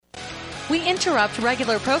We interrupt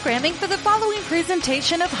regular programming for the following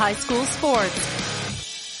presentation of high school sports.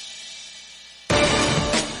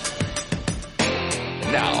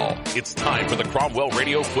 Now, it's time for the Cromwell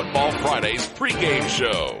Radio Football Fridays pregame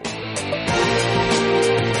show.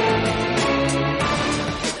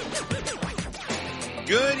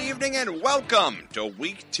 Good evening and welcome to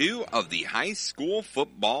week 2 of the high school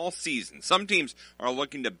football season. Some teams are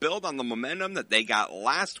looking to build on the momentum that they got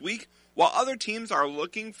last week, while other teams are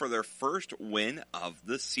looking for their first win of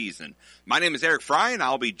the season. My name is Eric Fry, and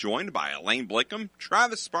I'll be joined by Elaine Blickham,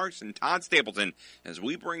 Travis Sparks, and Todd Stapleton as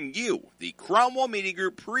we bring you the Cromwell Media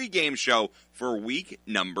Group pregame show for week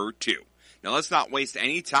number 2. Now let's not waste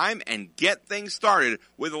any time and get things started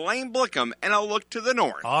with Elaine Blickham and a look to the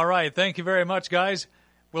north. All right, thank you very much, guys.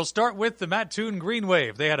 We'll start with the Mattoon Green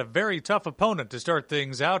Wave. They had a very tough opponent to start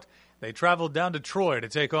things out. They traveled down to Troy to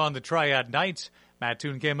take on the Triad Knights.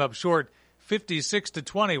 Mattoon came up short.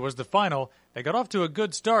 56-20 was the final. They got off to a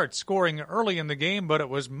good start, scoring early in the game, but it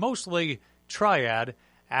was mostly Triad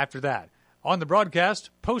after that. On the broadcast,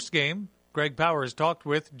 post-game, Greg Powers talked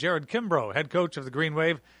with Jared Kimbrough, head coach of the Green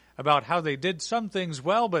Wave, about how they did some things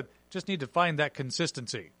well, but just need to find that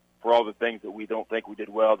consistency. For all the things that we don't think we did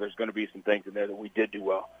well, there's going to be some things in there that we did do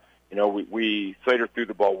well. You know, we Slater threw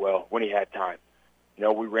the ball well when he had time. You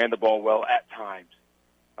know, we ran the ball well at times.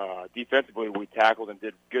 Defensively, we tackled and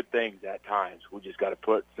did good things at times. We just got to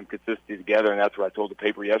put some consistency together, and that's what I told the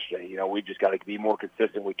paper yesterday. You know, we just got to be more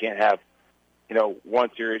consistent. We can't have, you know, one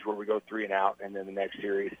series where we go 3 and out, and then the next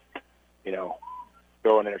series, you know,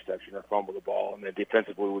 throw an interception or fumble the ball. And then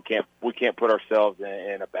defensively, we can't put ourselves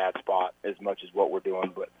in a bad spot as much as what we're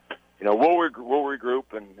doing. But you know, we'll regroup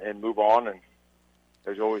and move on, and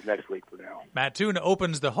there's always next week for now. Mattoon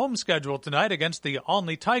opens the home schedule tonight against the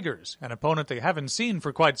Olney Tigers, an opponent they haven't seen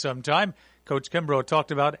for quite some time. Coach Kimbrough talked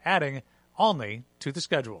about adding Olney to the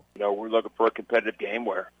schedule. You know, we're looking for a competitive game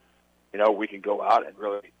where, you know, we can go out and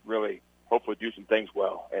really hopefully do some things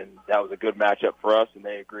well. And that was a good matchup for us, and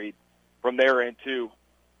they agreed from their end too.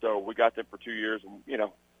 So we got them for 2 years, and you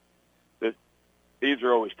know, these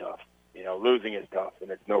are always tough. You know, losing is tough, and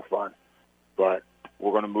it's no fun. But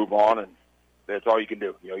we're going to move on, and that's all you can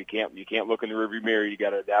do. You know, you can't look in the rearview mirror. You got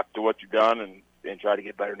to adapt to what you've done and try to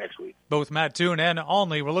get better next week. Both Mattoon and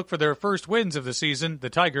Olney will look for their first wins of the season. The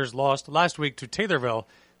Tigers lost last week to Taylorville,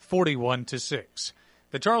 41-6.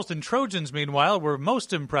 The Charleston Trojans, meanwhile, were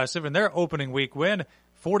most impressive in their opening week win,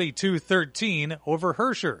 42-13 over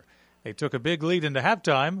Herscher. They took a big lead into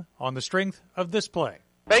halftime on the strength of this play.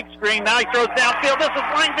 Fake screen, now he throws downfield. This is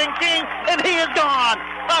Langdon King, and he is gone.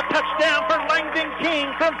 A touchdown for Langdon King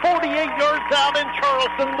from 48 yards out, and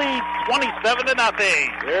Charleston leads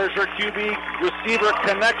 27-0. There's your QB receiver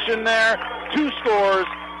connection there. 2 scores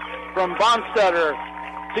from Bonstetter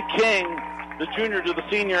to King, the junior to the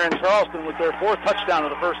senior, and Charleston with their 4th touchdown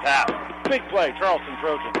of the first half. Big play, Charleston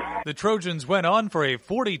Trojans. The Trojans went on for a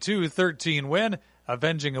 42-13 win,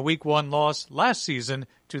 avenging a Week 1 loss last season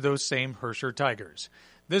to those same Herscher Tigers.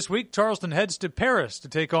 This week, Charleston heads to Paris to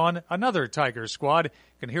take on another Tigers squad.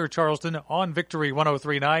 You can hear Charleston on Victory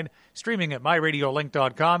 103.9, streaming at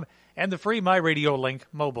myradiolink.com, and the free MyRadioLink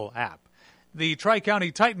mobile app. The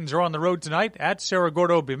Tri-County Titans are on the road tonight at Cerro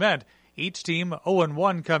Gordo Bement. Each team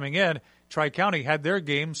 0-1 coming in. Tri-County had their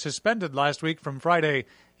game suspended last week from Friday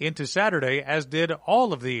into Saturday, as did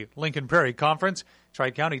all of the Lincoln Prairie Conference.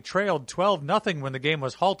 Tri-County trailed 12-0 when the game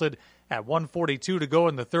was halted at 1:42 to go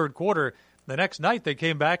in the third quarter. The next night, they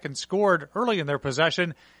came back and scored early in their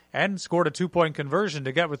possession and scored a 2-point conversion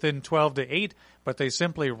to get within 12-8, but they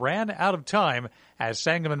simply ran out of time as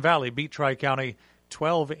Sangamon Valley beat Tri-County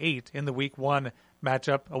 12-8 in the Week 1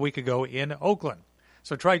 matchup a week ago in Oakland.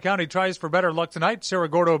 So Tri-County tries for better luck tonight. Cerro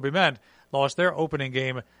Gordo Bement lost their opening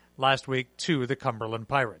game last week to the Cumberland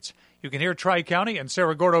Pirates. You can hear Tri-County and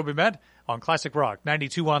Cerro Gordo Bement on Classic Rock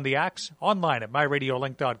 92 on the Axe, online at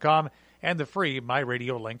myradiolink.com, and the free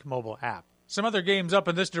MyRadioLink mobile app. Some other games up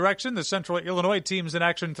in this direction. The Central Illinois team's in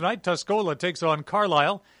action tonight. Tuscola takes on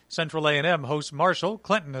Carlisle. Central A&M hosts Marshall.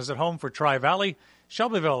 Clinton is at home for Tri-Valley.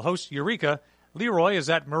 Shelbyville hosts Eureka. Leroy is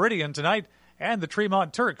at Meridian tonight. And the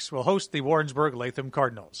Tremont Turks will host the Warrensburg-Latham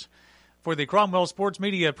Cardinals. For the Cromwell Sports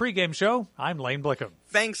Media pregame show, I'm Lane Blickham.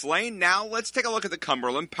 Thanks, Lane. Now let's take a look at the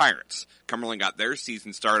Cumberland Pirates. Cumberland got their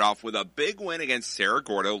season started off with a big win against Cerro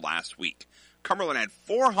Gordo last week. Cumberland had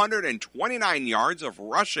 429 yards of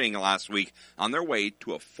rushing last week on their way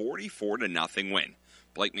to a 44-0 win.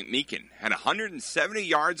 Blake McMeekin had 170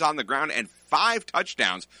 yards on the ground and 5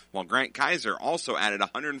 touchdowns, while Grant Kaiser also added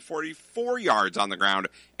 144 yards on the ground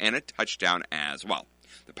and a touchdown as well.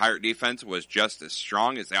 The Pirate defense was just as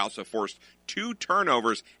strong as they also forced 2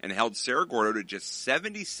 turnovers and held Cerro Gordo to just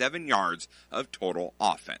 77 yards of total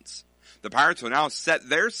offense. The Pirates will now set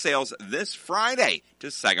their sails this Friday to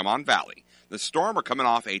Sangamon Valley. The Storm are coming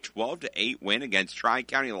off a 12-8 win against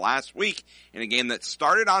Tri-County last week in a game that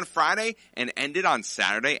started on Friday and ended on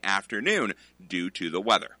Saturday afternoon due to the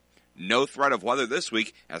weather. No threat of weather this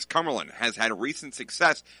week, as Cumberland has had recent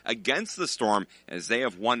success against the Storm as they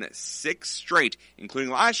have won 6 straight, including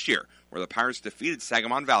last year, where the Pirates defeated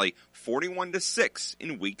Sangamon Valley 41-6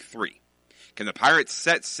 in Week 3. Can the Pirates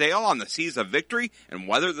set sail on the seas of victory and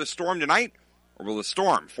weather the storm tonight, or will the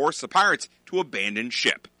storm force the Pirates to abandon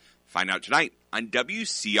ship? Find out tonight on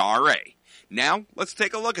WCRA. Now, let's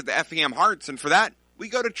take a look at the Effingham Hearts, and for that, we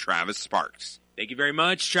go to Travis Sparks. Thank you very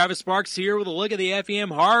much. Travis Sparks here with a look at the Effingham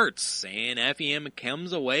Hearts. And Effingham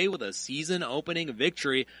comes away with a season-opening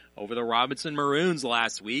victory over the Robinson Maroons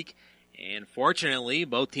last week. And fortunately,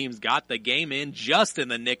 both teams got the game in just in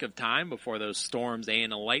the nick of time before those storms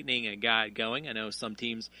and the lightning got going. I know some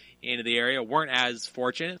teams in the area weren't as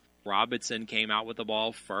fortunate. Robinson came out with the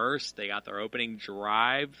ball first. They got their opening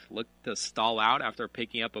drive, looked to stall out after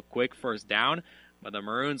picking up a quick first down. But the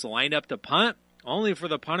Maroons lined up to punt, only for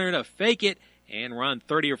the punter to fake it and run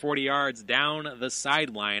 30 or 40 yards down the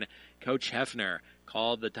sideline. Coach Hefner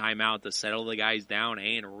called the timeout to settle the guys down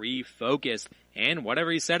and refocus. And whatever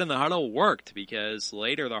he said in the huddle worked, because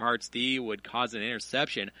later the Hearts D would cause an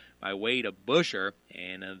interception by Wade Busher,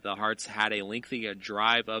 and the Hearts had a lengthy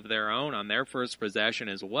drive of their own on their first possession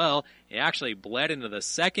as well. It actually bled into the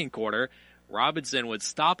second quarter. Robinson would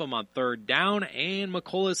stop him on third down, and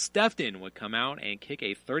McCullough Stefton would come out and kick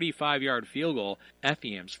a 35-yard field goal,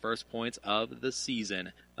 Effingham's first points of the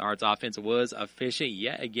season. The Hearts offense was efficient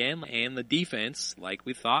yet again, and the defense, like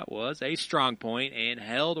we thought, was a strong point and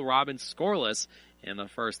held Robins scoreless in the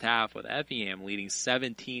first half, with Effingham leading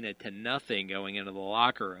 17-0 going into the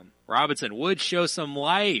locker room. Robinson would show some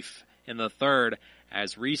life in the third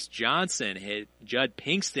as Reese Johnson hit Judd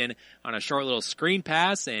Pinkston on a short little screen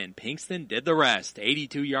pass, and Pinkston did the rest.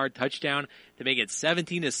 82-yard touchdown to make it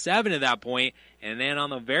 17-7 at that point. And then on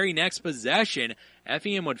the very next possession,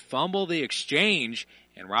 Effingham would fumble the exchange,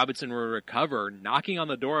 and Robinson would recover, knocking on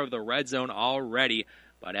the door of the red zone already.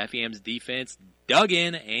 But Effingham's defense dug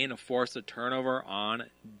in and forced a turnover on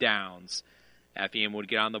downs. Effingham would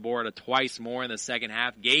get on the board twice more in the second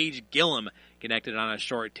half. Gage Gillum connected on a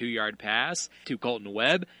short 2-yard pass to Colton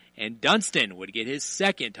Webb, and Dunstan would get his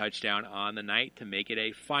second touchdown on the night to make it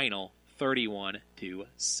a final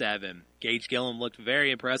 31-7. Gage Gillum looked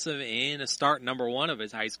very impressive in start number 1 of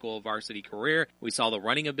his high school varsity career. We saw the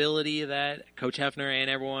running ability that Coach Hefner and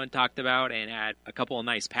everyone talked about, and had a couple of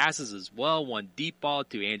nice passes as well. One deep ball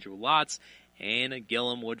to Andrew Lotz, and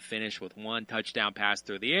Gillum would finish with 1 touchdown pass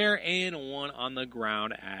through the air and 1 on the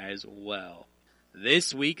ground as well.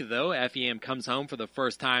 This week, though, Effingham comes home for the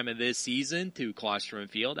first time of this season to Colostrum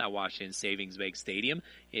Field at Washington Savings Bank Stadium.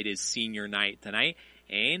 It is senior night tonight,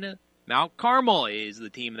 and Mount Carmel is the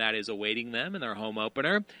team that is awaiting them in their home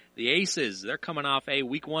opener. The Aces, they're coming off a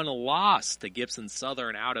Week 1 loss to Gibson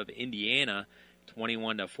Southern out of Indiana,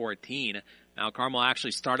 21-14. Mount Carmel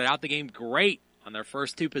actually started out the game great. On their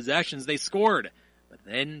first 2 possessions, they scored, but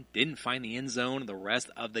then didn't find the end zone the rest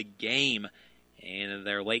of the game, and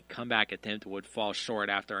their late comeback attempt would fall short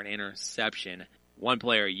after an interception. One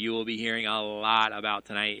player you will be hearing a lot about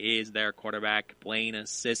tonight is their quarterback, Blaine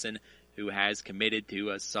Sisson, who has committed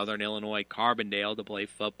to Southern Illinois Carbondale to play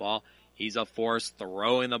football. He's a force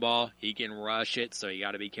throwing the ball. He can rush it, so you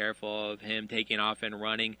got to be careful of him taking off and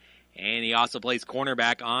running. And he also plays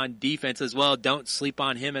cornerback on defense as well. Don't sleep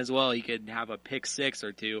on him as well. He could have a pick 6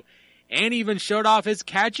 or 2. And even showed off his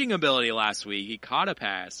catching ability last week. He caught a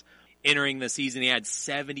pass. Entering the season, he had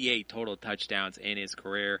 78 total touchdowns in his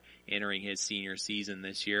career, entering his senior season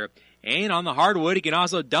this year. And on the hardwood, he can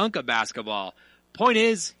also dunk a basketball. Point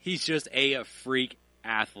is, he's just a freak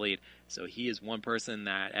athlete. So he is one person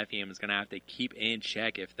that Effingham is going to have to keep in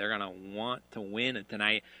check if they're going to want to win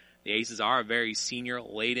tonight. The Aces are a very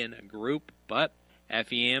senior-laden group, but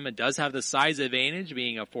Effingham does have the size advantage,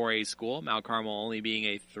 being a 4A school. Mount Carmel only being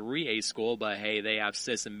a 3A school, but hey, they have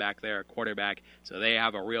Sisson back there at quarterback, so they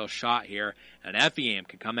have a real shot here. And Effingham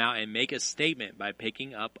can come out and make a statement by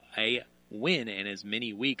picking up a win in as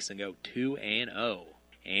many weeks and go 2-0.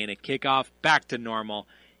 And a kickoff back to normal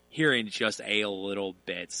here in just a little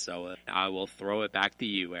bit. So I will throw it back to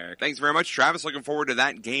you, Eric. Thanks very much, Travis. Looking forward to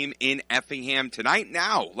that game in Effingham tonight.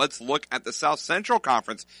 Now, let's look at the South Central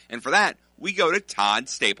Conference. And for that, we go to Todd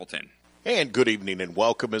Stapleton. And good evening and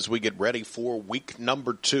welcome as we get ready for week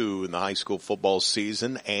number 2 in the high school football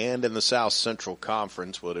season and in the South Central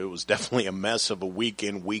Conference. Well, it was definitely a mess of a week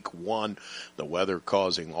in week 1. The weather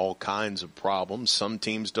causing all kinds of problems. Some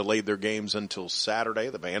teams delayed their games until Saturday.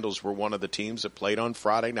 The Vandals were one of the teams that played on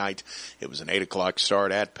Friday night. It was an 8 o'clock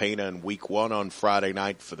start at Pana in week 1 on Friday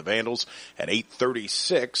night for the Vandals. At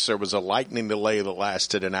 8:36, there was a lightning delay that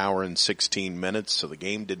lasted an hour and 16 minutes, so the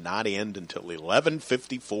game did not end until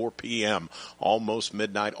 11:54 p.m. Almost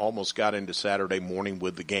midnight, almost got into Saturday morning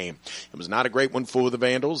with the game. It was not a great one for the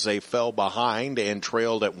Vandals. They fell behind and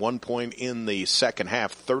trailed at one point in the second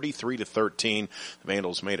half, 33-13. The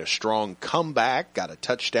Vandals made a strong comeback, got a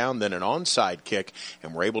touchdown, then an onside kick,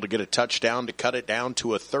 and were able to get a touchdown to cut it down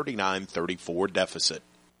to a 39-34 deficit.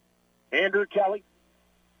 Andrew Kelly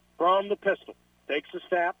from the pistol takes a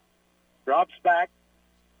snap, drops back,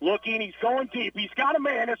 looking, he's going deep. He's got a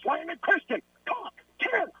man. It's Landon Christian. Caught,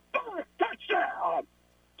 10, 5, touchdown!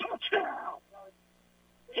 Touchdown!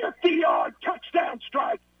 50-yard touchdown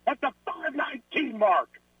strike at the 5:19 mark.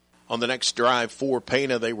 On the next drive for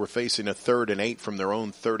Pana, they were facing a 3rd and 8 from their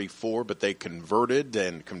own 34, but they converted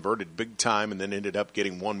big time and then ended up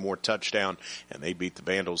getting one more touchdown, and they beat the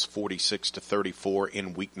Vandals 46-34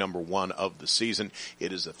 in week number 1 of the season.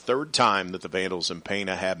 It is the 3rd time that the Vandals and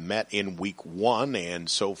Pana have met in week 1, and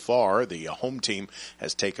so far the home team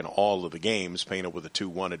has taken all of the games. Pana with a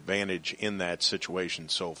 2-1 advantage in that situation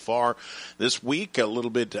so far. This week, a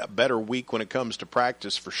little bit better week when it comes to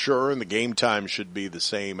practice for sure, and the game time should be the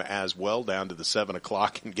same as well, down to the 7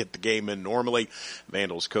 o'clock and get the game in normally.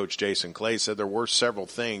 Vandals coach Jason Clay said there were several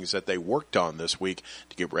things that they worked on this week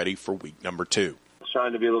to get ready for week number 2.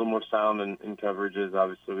 Trying to be a little more sound in coverages.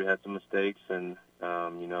 Obviously, we had some mistakes, and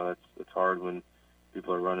it's hard when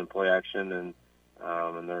people are running play action and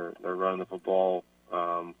they're running the football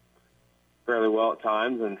fairly well at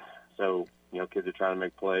times, and so kids are trying to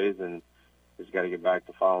make plays, and just got to get back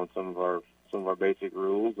to following some of our basic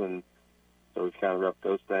rules, and so we've kind of repped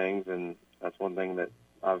those things, and that's one thing that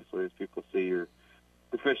obviously as people see your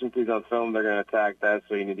deficiencies on film, they're going to attack that,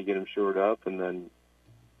 so you need to get them shored up. And then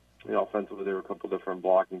offensively there were a couple different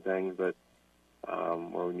blocking things that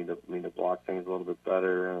where we need to block things a little bit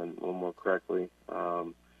better and a little more correctly.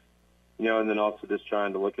 And then also just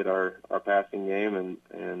trying to look at our passing game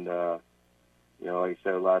and like I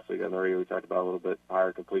said last week on the radio, we talked about a little bit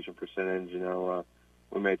higher completion percentage.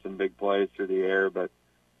 We made some big plays through the air, but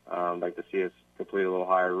I'd like to see us complete a little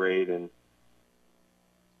higher rate. And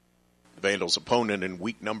the Vandals' opponent in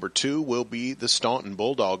week number 2 will be the Staunton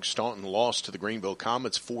Bulldogs. Staunton lost to the Greenville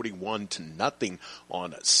Comets 41-0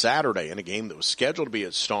 on Saturday in a game that was scheduled to be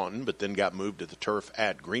at Staunton, but then got moved to the turf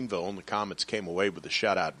at Greenville, and the Comets came away with a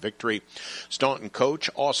shutout victory. Staunton coach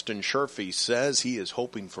Austin Sherfy says he is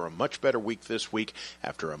hoping for a much better week this week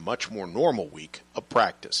after a much more normal week of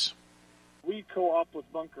practice. We co-op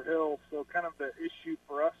with Bunker Hill, so kind of the issue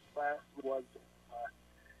for us last was,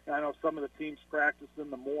 I know some of the teams practice in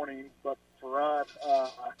the morning, but for us,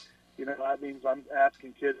 that means I'm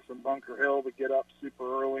asking kids from Bunker Hill to get up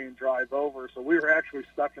super early and drive over. So we were actually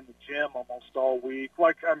stuck in the gym almost all week,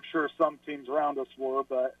 like I'm sure some teams around us were,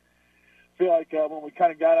 but I feel like when we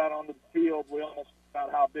kind of got out onto the field, we almost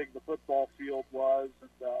forgot how big the football field was, and,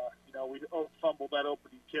 we fumbled that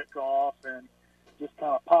opening kickoff and just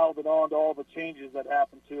kind of piled it on to all the changes that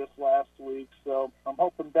happened to us last week. So I'm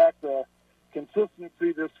hoping back to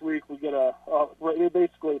consistency this week. We get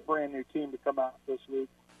basically a brand new team to come out this week.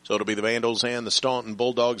 So it'll be the Vandals and the Staunton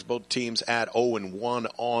Bulldogs, both teams at 0-1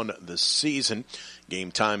 on the season.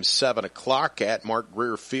 Game time 7 o'clock at Mark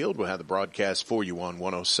Greer Field. We'll have the broadcast for you on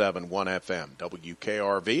 107.1 FM.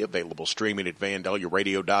 WKRV, available streaming at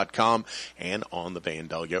VanDeliaRadio.com and on the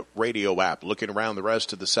Vandalia Radio app. Looking around the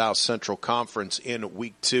rest of the South Central Conference in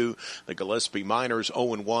Week 2, the Gillespie Miners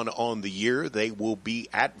 0-1 on the year. They will be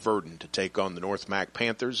at Verdon to take on the North Mac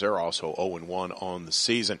Panthers. They're also 0-1 on the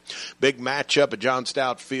season. Big matchup at John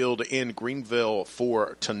Stout Field in Greenville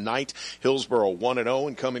for tonight. Hillsboro 1-0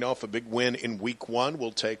 and coming off a big win in Week 1.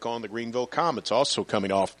 Will take on the Greenville Comets, also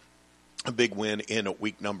coming off a big win in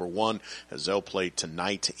week number 1 as they'll play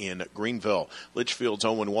tonight in Greenville. Litchfield's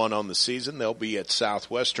 0-1 on the season. They'll be at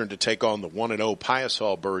Southwestern to take on the 1-0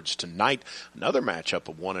 Piasol Birds tonight. Another matchup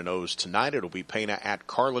of 1-0s tonight. It'll be Pana at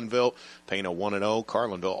Carlinville. Pana 1-0.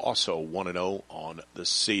 Carlinville also 1-0 on the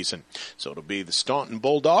season. So it'll be the Staunton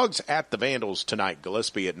Bulldogs at the Vandals tonight.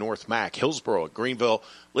 Gillespie at North Mac. Hillsboro at Greenville.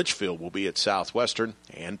 Litchfield will be at Southwestern,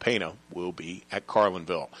 and Pana will be at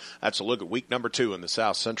Carlinville. That's a look at week number 2 in the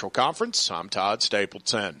South Central Conference. I'm Todd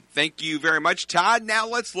Stapleton. Thank you very much, Todd. Now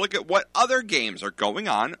let's look at what other games are going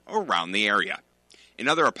on around the area. In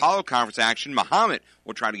other Apollo Conference action, Mahomet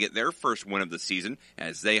will try to get their first win of the season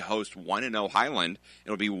as they host 1-0 Highland.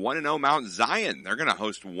 It'll be 1-0 Mount Zion. They're going to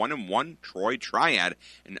host 1-1 Troy Triad.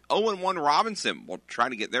 And 0-1 Robinson will try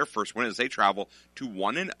to get their first win as they travel to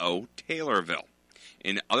 1-0 Taylorville.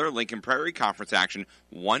 In other Lincoln Prairie Conference action,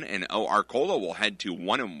 1-0 Arcola will head to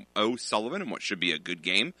 1-0 Sullivan in what should be a good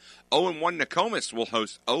game. 0-1 Nokomis will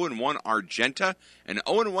host 0-1 Argenta, and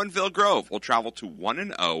 0-1 Ville Grove will travel to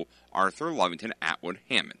 1-0 Arthur Lovington Atwood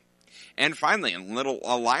Hammond. And finally, in Little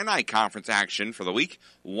Illini Conference action for the week,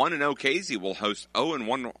 1-0 Casey will host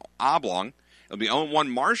 0-1 Oblong. It'll be 0-1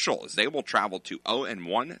 Marshall as they will travel to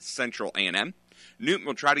 0-1 Central A&M. Newton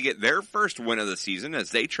will try to get their first win of the season as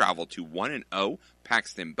they travel to 1-0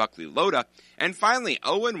 Paxton Buckley Loda. And finally,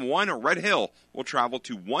 0-1 Red Hill will travel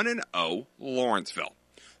to 1-0 Lawrenceville.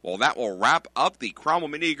 Well, that will wrap up the Cromwell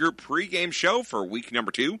Media Group pregame show for week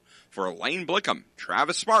number 2. For Lane Blickham,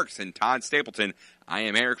 Travis Sparks, and Todd Stapleton, I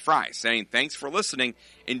am Eric Fry saying thanks for listening.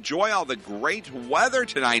 Enjoy all the great weather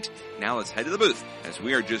tonight. Now let's head to the booth as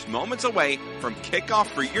we are just moments away from kickoff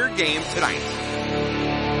for your game tonight.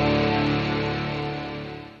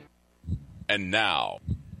 And now,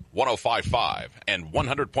 105.5 and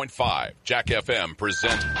 100.5 Jack FM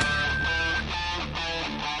present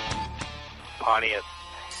Pontius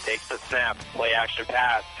takes the snap, play action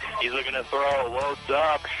pass. He's looking to throw, loads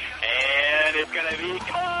up, and it's going to be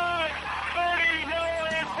caught. 30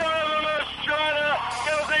 in front of him. Estrada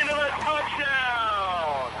goes into the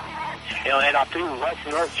touchdown. He'll hand off to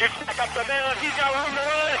Weston North. Shoots back up the middle. He's got room to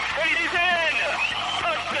run, and he's in.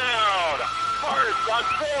 Touchdown. First on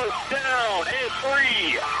 4th down and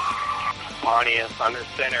 3. Pontius under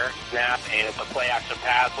center, snap, and it's a play action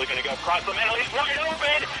pass. Looking to go across the middle. He's wide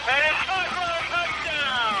open, and it's caught for a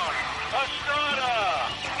touchdown.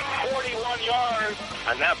 Estrada, 41 yards,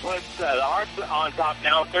 and that puts the Hearts on top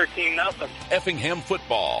now, 13-0. Effingham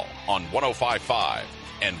football on 105.5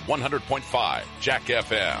 and 100.5 Jack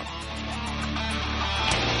FM.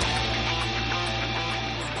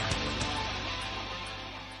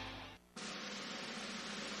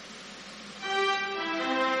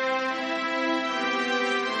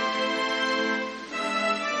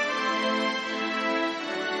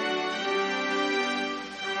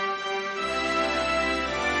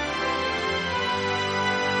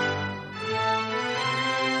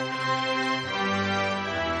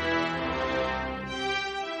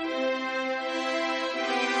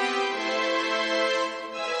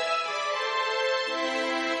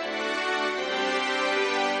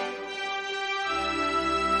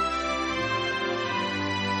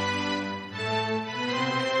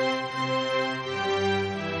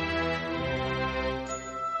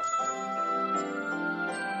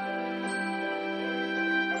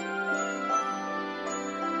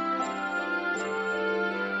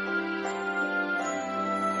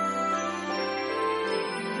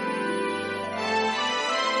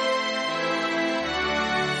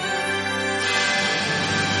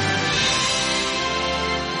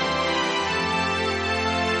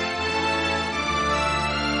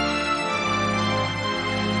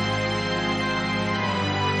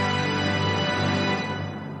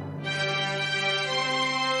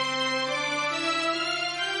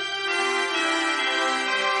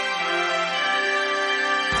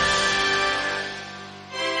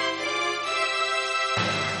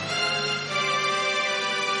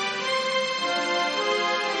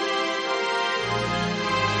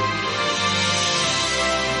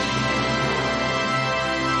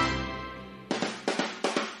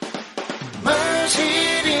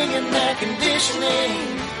 Conditioning.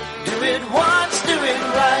 Do it once, do it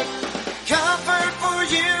right. Comfort for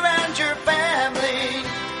you and your family.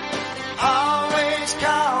 Always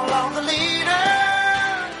call on the leader.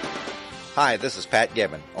 Hi, this is Pat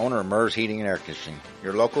Gibbon, owner of MERS Heating and Air Conditioning,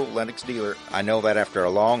 your local Lennox dealer. I know that after a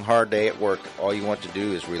long, hard day at work, all you want to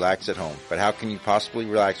do is relax at home. But how can you possibly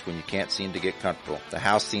relax when you can't seem to get comfortable? The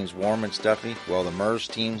house seems warm and stuffy? Well, the MERS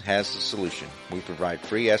team has the solution. We provide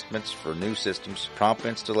free estimates for new systems, prompt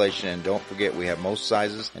installation, and don't forget we have most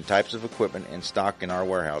sizes and types of equipment in stock in our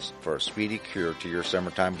warehouse for a speedy cure to your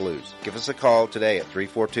summertime blues. Give us a call today at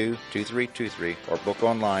 342-2323 or book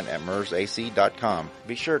online at mersac.com.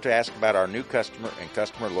 Be sure to ask about our new customer and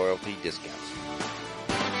customer loyalty discounts.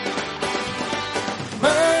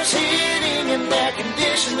 MERS Heating and Air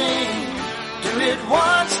Conditioning. Do it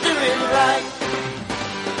once, do it right.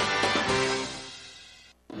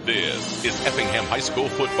 This is Effingham High School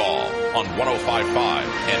football on 105.5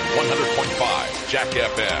 and 100.5 Jack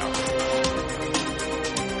FM.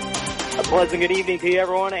 A pleasant good evening to you,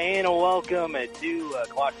 everyone, and welcome to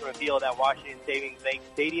Colosseum Field at Washington Savings Bank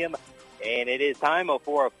Stadium. And it is time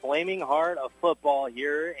for a flaming heart of football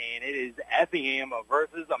here, and it is Effingham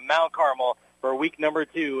versus Mount Carmel for week number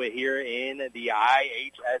 2 here in the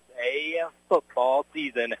IHSA football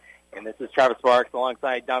season. And this is Travis Sparks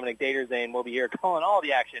alongside Dominic Daters, and we'll be here calling all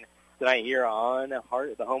the action tonight here on the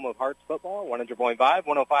home of Hearts football, 100.5,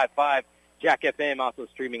 105.5, Jack FM, also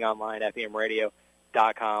streaming online at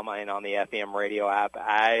FMradio.com and on the FM radio app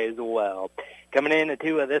as well. Coming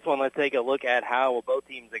into this one, let's take a look at how both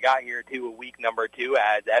teams got here to week number 2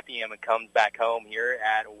 as Effingham comes back home here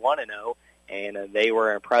at 1-0, and they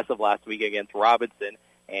were impressive last week against Robinson,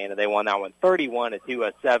 and they won that one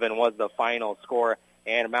 31-7 was the final score.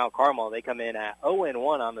 And Mount Carmel, they come in at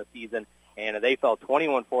 0-1 on the season, and they fell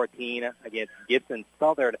 21-14 against Gibson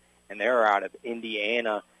Southern, and they're out of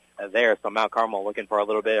Indiana there. So Mount Carmel looking for a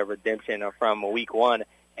little bit of redemption from week 1,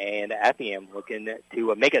 and Effingham looking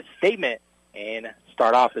to make a statement and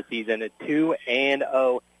start off the season at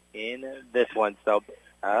 2-0 in this one. So,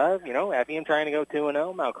 Effingham trying to go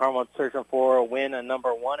 2-0. Mount Carmel searching for win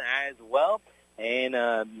number 1 as well. And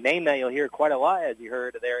a name that you'll hear quite a lot, as you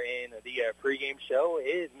heard there in the pregame show,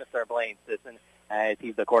 is Mr. Blaine Sisson, as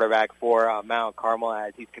he's the quarterback for Mount Carmel,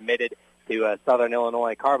 as he's committed to Southern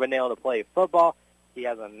Illinois Carbondale to play football. He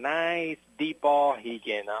has a nice deep ball. He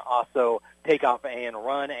can also take off and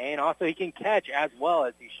run, and also he can catch as well,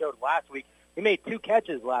 as he showed last week. He made 2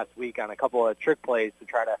 catches last week on a couple of trick plays to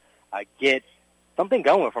try to get something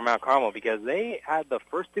going for Mount Carmel, because they had the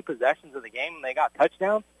first 2 possessions of the game and they got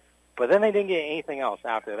touchdowns, but then they didn't get anything else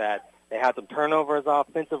after that. They had some turnovers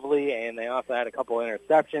offensively, and they also had a couple of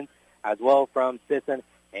interceptions as well from Sisson,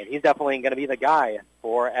 and he's definitely going to be the guy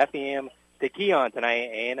for Effingham to key on tonight.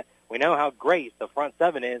 And we know how great the front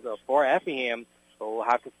 7 is for Effingham, so we'll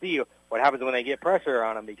have to see what happens when they get pressure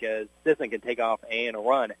on him, because Sisson can take off and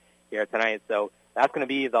run here tonight. So that's going to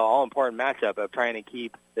be the all-important matchup of trying to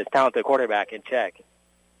keep this talented quarterback in check.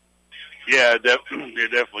 Yeah, it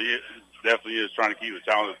definitely is trying to keep a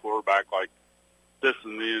talented quarterback like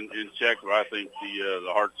Sisson in check. But I think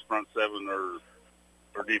the Hearts front 7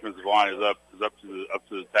 or defensive line is up to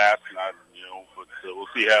the task, and but we'll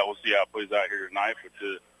see how it plays out here tonight. But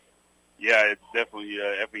it's definitely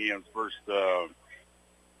Effingham's first.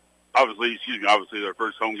 Obviously their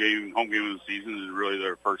first home game of the season, and really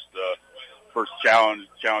their first challenge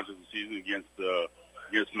of the season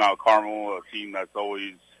against Mount Carmel, a team that's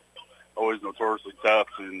always notoriously tough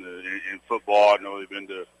in football. I know they've been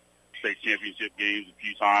to state championship games a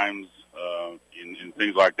few times and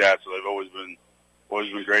things like that, so they've always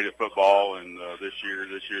been great at football. And this year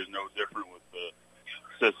is no different with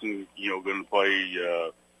Sisson, going to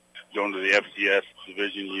play. Going to the FCS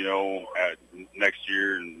division, at next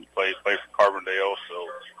year, and play for Carbondale. So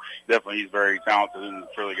definitely he's very talented, and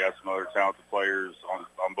surely got some other talented players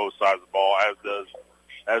on both sides of the ball,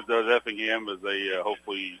 as does Effingham, as they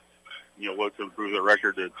hopefully look to improve their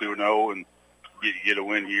record to 2-0 and get a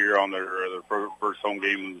win here on their first home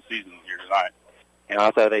game of the season here tonight. And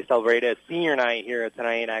also they celebrated senior night here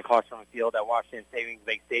tonight at Caution Field at Washington Savings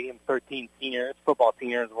Bank Stadium. 13 football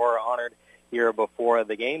seniors were honored here before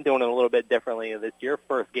the game, doing it a little bit differently this year.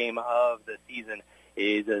 First game of the season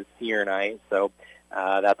is a senior night, so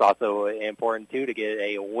that's also important too, to get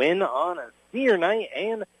a win on a senior night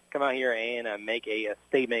and come out here and make a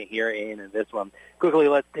statement here in this one. Quickly,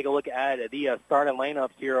 let's take a look at the starting lineups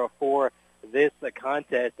here for this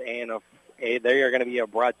contest, and they are going to be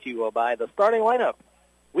brought to you by the starting lineup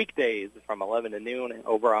weekdays from 11 to noon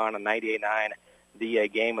over on 98.9 The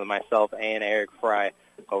Game with myself and Eric Fry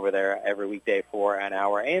over there every weekday for an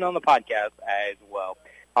hour, and on the podcast as well.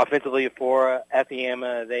 Offensively for Effingham,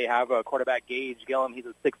 they have a quarterback, Gage Gillum. He's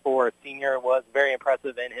a 6'4" senior, was very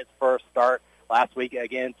impressive in his first start last week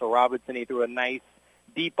against Robinson. He threw a nice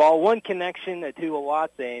deep ball, one connection to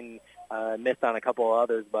Watts, and missed on a couple of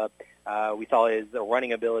others, but we saw his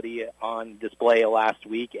running ability on display last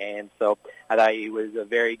week, and so I thought he was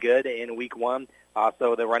very good in week 1.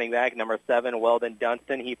 Also, the running back, number 7, Weldon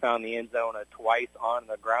Dunston, he found the end zone twice on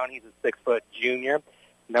the ground. He's a 6-foot junior.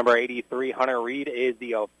 Number 83, Hunter Reed, is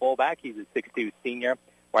the fullback. He's a 6'2" senior.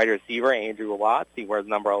 Wide receiver, Andrew Watts, he wears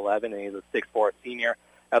number 11, and he's a 6'4" senior.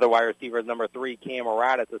 Other wide receiver is number 3, Cam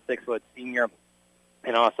Aratis, a 6-foot senior.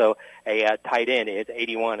 And also a tight end is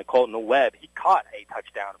 81, Colton Webb. He caught a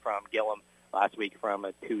touchdown from Gillum last week from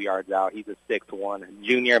 2 yards out. He's a 6'1"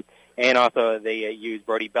 junior. And also they use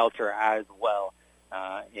Brody Belcher as well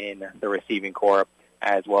in the receiving corps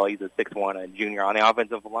as well. He's a 6'1" junior. On the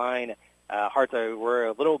offensive line, Hearts were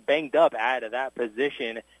a little banged up at that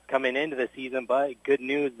position coming into the season, but good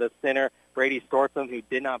news, the center, Brady Storsom, who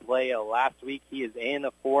did not play last week, he is in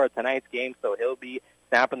for tonight's game, so he'll be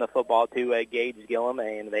snapping the football to Gage Gillum,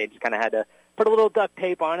 and they just kind of had to put a little duct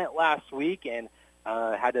tape on it last week and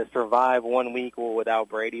had to survive 1 week without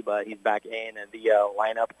Brady, but he's back in the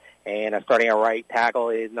lineup. And starting at right tackle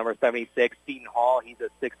is number 76, Seton Hall. He's a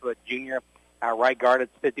 6-foot junior. At right guard,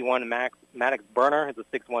 it's 51, Maddox Burner. He's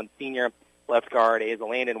a 6'1 senior. Left guard is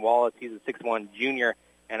Landon Wallace. He's a 6'1 junior.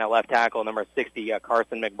 And at left tackle, number 60,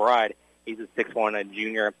 Carson McBride. He's a 6'1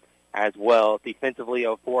 junior as well. Defensively,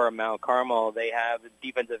 for Mount Carmel, they have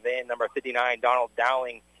defensive end, number 59, Donald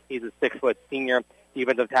Dowling. He's a 6-foot senior.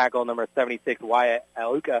 Defensive tackle, number 76, Wyatt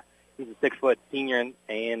Aluka. He's a 6-foot senior.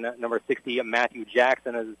 And number 60, Matthew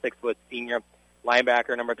Jackson is a 6-foot senior.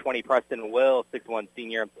 Linebacker, number 20, Preston Will, 6'1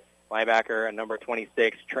 senior. Linebacker, number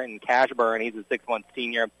 26, Trenton Cashburn. He's a 6'1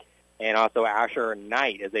 senior. And also Asher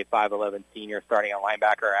Knight is a 5'11 senior starting at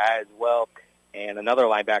linebacker as well. And another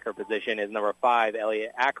linebacker position is number 5,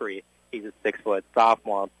 Elliot Ackery. He's a 6-foot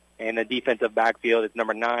sophomore. And the defensive backfield is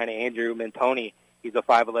number 9, Andrew Mentoni. He's a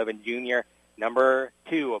 5'11 junior. Number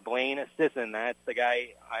 2, Blaine Sisson. That's the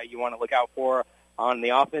guy you want to look out for on the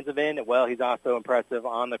offensive end. Well, he's also impressive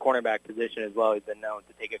on the cornerback position as well. He's been known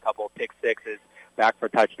to take a couple of pick sixes back for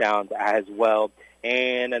touchdowns as well.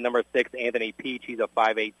 And number 6, Anthony Peach. He's a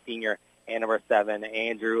 5'8 senior. And number 7,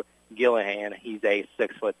 Andrew Gillihan. He's a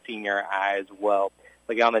 6-foot senior as well.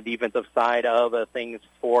 Looking on the defensive side of things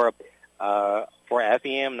for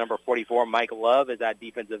Effingham, number 44, Mike Love is at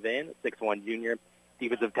defensive end, 6'1 junior.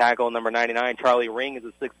 Defensive tackle, number 99, Charlie Ring is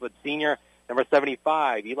a 6-foot senior. Number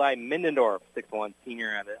 75, Eli Mindendorf, 6'1 senior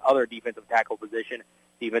at the other defensive tackle position.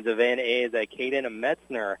 Defensive end is Caden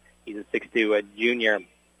Metzner. He's a 6'2 junior.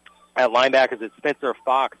 At linebackers, it's Spencer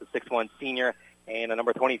Fox, a 6'1 senior. And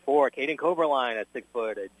number 24, Caden Coverline, a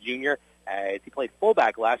 6-foot junior. As he played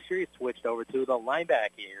fullback last year, he switched over to the linebacker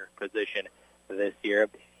position this year.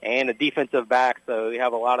 And the defensive back, so we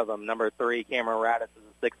have a lot of them. Number 3, Cameron Radis is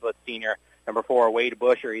a 6-foot senior. Number 4, Wade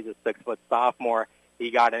Busher, he's a 6-foot sophomore. He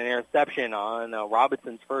got an interception on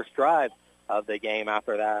Robinson's first drive of the game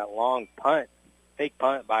after that long punt, fake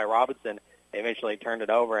punt by Robinson. They eventually turned it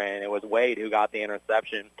over, and it was Wade who got the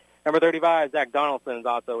interception. Number 35, Zach Donaldson is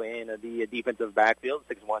also in the defensive backfield,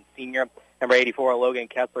 6'1 senior. Number 84, Logan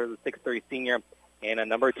Kessler is a 6'3 senior. And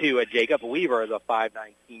number 2, Jacob Weaver is a 5'9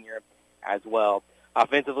 senior as well.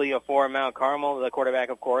 Offensively, for Mount Carmel, the quarterback,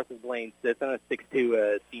 of course, is Blaine Sisson, a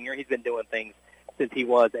 6'2 senior. He's been doing things since he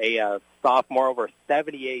was a sophomore, over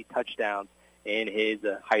 78 touchdowns in his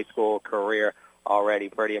high school career already.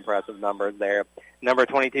 Pretty impressive numbers there. Number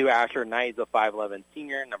 22, Asher Knight is a 5'11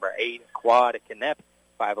 senior. Number 8, Quad Knepp,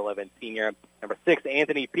 5'11 senior. Number 6,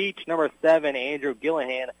 Anthony Peach. Number 7, Andrew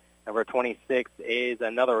Gillihan. Number 26 is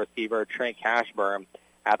another receiver, Trent Cashburn.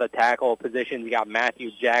 At the tackle position, you got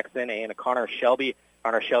Matthew Jackson and Connor Shelby.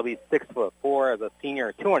 Connor Shelby, 6'4", as a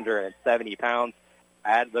senior, 270 pounds.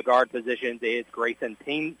 At the guard positions is Grayson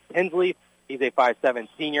Tinsley. He's a 5'7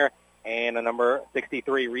 senior. And a number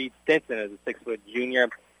 63, Reed Stinson, is a 6-foot junior.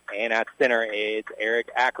 And at center is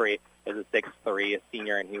Eric Ackery, is a 6'3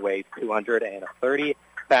 senior, and he weighs 230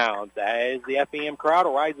 pounds. As the Effingham crowd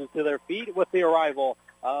rises to their feet with the arrival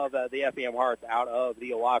of the Effingham Hearts out of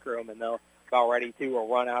the locker room, and they'll about ready to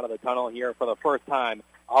run out of the tunnel here for the first time.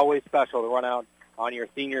 Always special to run out on your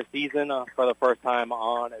senior season for the first time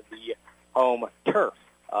on the home turf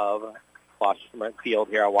of Washington Field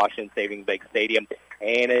here at Washington Savings Bank Stadium.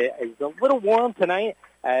 And it's a little warm tonight,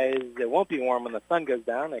 as it won't be warm when the sun goes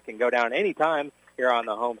down. It can go down any time here on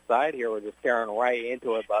the home side. Here we're just staring right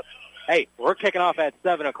into it. But, hey, we're kicking off at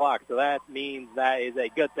 7 o'clock, so that means that is a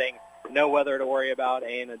good thing. No weather to worry about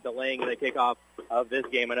and delaying the kickoff of this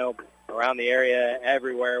game. I know around the area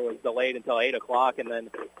everywhere was delayed until 8 o'clock, and then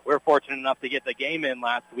we're fortunate enough to get the game in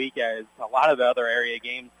last week, as a lot of the other area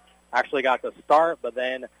games actually got to start, but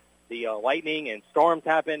then the lightning and storms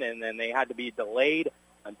happened, and then they had to be delayed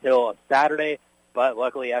until Saturday. But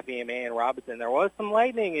luckily, Effingham and Robinson, there was some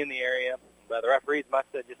lightning in the area, but the referees must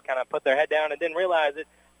have just kind of put their head down and didn't realize it.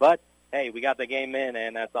 But, hey, we got the game in,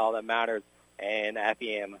 and that's all that matters. And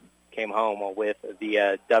Effingham came home with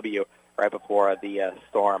the W right before the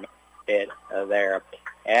storm hit there.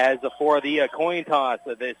 As for the coin toss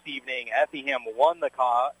this evening, Effingham won the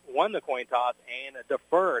coin toss and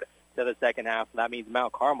deferred to the second half. That means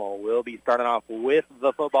Mount Carmel will be starting off with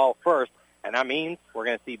the football first, and that means we're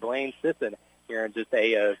going to see Blaine Sisson here in just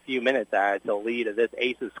a few minutes to lead this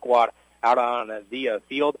Aces squad out on the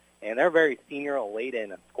field, and they're a very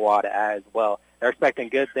senior-laden squad as well. They're expecting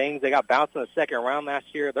good things. They got bounced in the second round last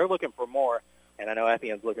year. They're looking for more, and I know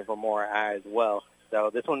Effingham's looking for more as well. So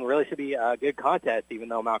this one really should be a good contest, even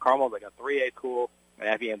though Mount Carmel's like a 3A school and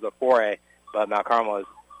Effingham's a 4A, but Mount Carmel is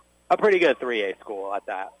a pretty good 3A school at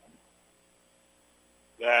that.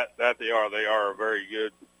 That they are. They are a very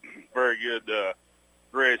good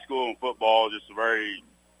 3A school in football. Just a very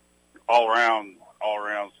all around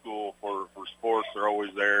school for sports. They're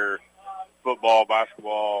always there. Football,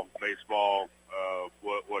 basketball, baseball,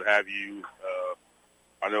 what have you.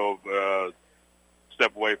 I know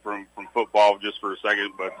step away from football just for a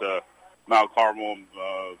second, but Mount Carmel.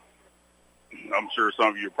 I'm sure some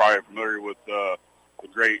of you are probably familiar with the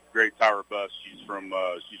great Tyra Buss. She's from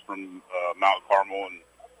Mount Carmel, and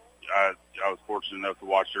I was fortunate enough to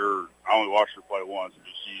watch her. I only watched her play once, but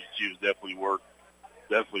she was definitely worth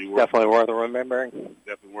remembering.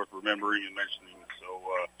 Definitely worth remembering and mentioning. So,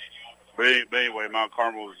 but anyway, Mount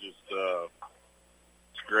Carmel is just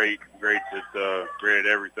great at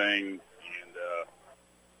everything,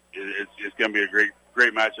 and it's going to be a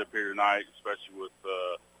great matchup here tonight, especially with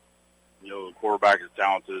the quarterback is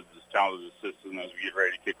talented as Sisson as we get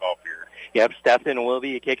ready to kick off here. Yep, Stephen will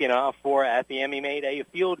be kicking off for Effingham. He made a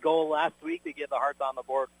field goal last week to get the Hearts on the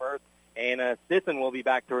board first, and Sisson will be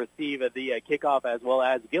back to receive the kickoff as well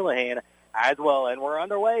as Gillihan as well. And we're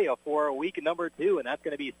underway for week number 2, and that's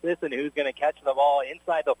going to be Sisson who's going to catch the ball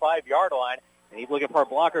inside the 5-yard line, and he's looking for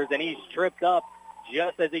blockers, and he's tripped up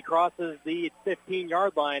just as he crosses the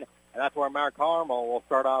 15-yard line, and that's where Mount Carmel will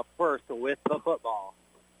start off first with the football.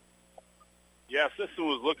 Yeah, Sisson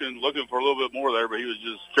was looking for a little bit more there, but he was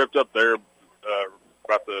just tripped up there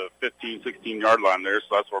about the 15, 16-yard line there.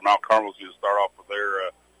 So that's where Mount Carmel's going to start off with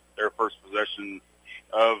their first possession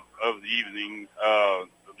of the evening. I'm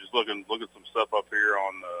just looking some stuff up here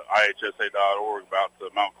on ihsa.org about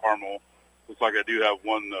Mount Carmel. Looks like I do have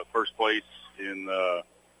one first place in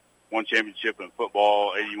one championship in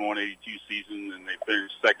football, 81-82 season, and they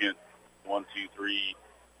finished second, 1, 2, 3.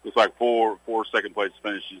 Looks like four second place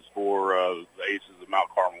finishes for the Aces of Mount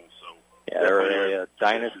Carmel. So yeah, they're really a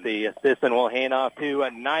dynasty. Sisson will hand off to a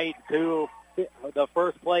Knight to the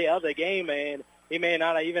first play of the game, and he may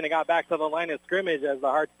not have even got back to the line of scrimmage as the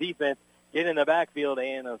Hearts defense get in the backfield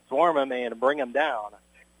and swarm him and bring him down.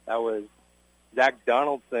 That was Zach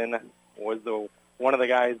Donaldson was one of the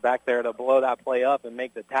guys back there to blow that play up and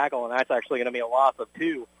make the tackle, and that's actually going to be a loss of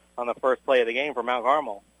 2 on the first play of the game for Mount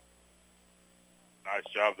Carmel. Nice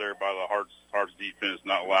job there by the Hearts defense,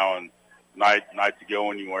 not allowing Knight to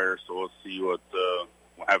go anywhere. So let's see what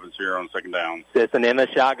happens here on second down. Sisson in the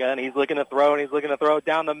shotgun. He's looking to throw, and he's looking to throw it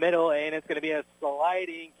down the middle, and it's going to be a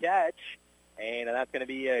sliding catch, and that's going to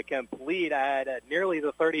be complete at nearly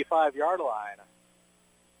the 35-yard line.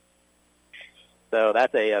 So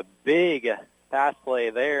that's a big pass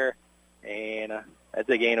play there, and that's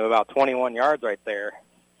a gain of about 21 yards right there.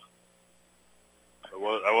 That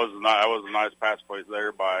was a nice pass play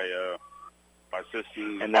there by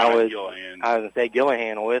Sisson and that was Gillihan. I was going to say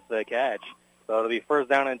Gillihan with the catch. So it'll be first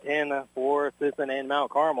down and 10 for Sisson and Mount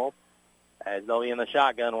Carmel as they'll be in the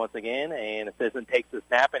shotgun once again. And Sisson takes the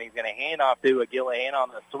snap, and he's going to hand off to a Gillihan on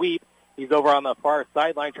the sweep. He's over on the far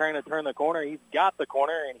sideline trying to turn the corner. He's got the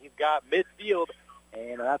corner, and he's got midfield,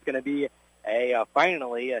 and that's going to be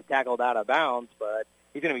finally tackled out of bounds, but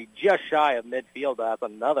he's going to be just shy of midfield. That's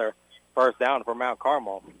another first down for Mount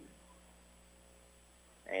Carmel.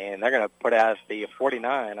 And they're going to put it at the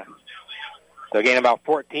 49. So gain about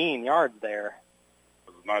 14 yards there.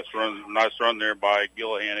 It was a nice run there by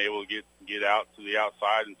Gillihan, able to get out to the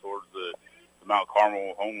outside and towards the Mount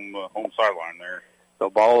Carmel home sideline there. So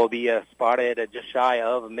ball will be spotted just shy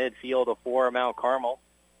of midfield for Mount Carmel.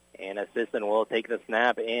 And Sisson will take the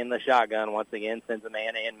snap in the shotgun once again, sends a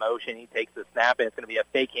man in motion. He takes the snap, and it's going to be a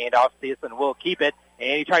fake handoff. Sisson will keep it,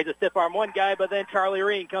 and he tries to stiff arm one guy, but then Charlie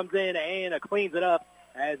Ring comes in and cleans it up,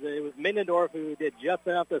 as it was Middendorf who did just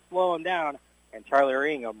enough to slow him down, and Charlie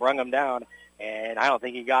Ring brung him down, and I don't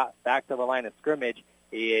think he got back to the line of scrimmage.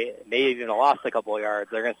 He may have even lost a couple of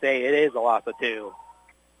yards. They're going to say it is a loss of 2.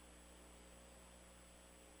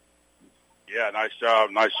 Yeah, nice job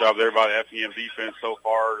there by the Effingham defense so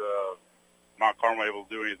far. Mount Carmel able to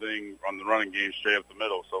do anything on the running game straight up the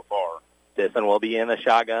middle so far. Sisson will be in the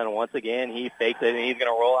shotgun once again. He fakes it, and he's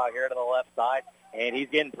going to roll out here to the left side, and he's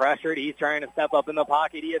getting pressured. He's trying to step up in the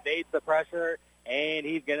pocket. He evades the pressure, and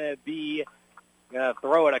he's going to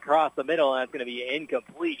throw it across the middle, and it's going to be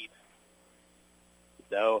incomplete.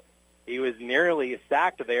 So he was nearly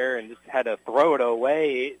sacked there and just had to throw it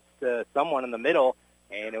away to someone in the middle,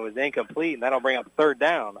 and it was incomplete, and that'll bring up third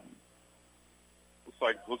down.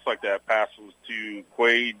 Looks like that pass was to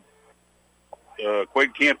Quade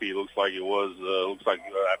Campy. Looks like it was. Looks like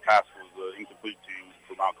that pass was incomplete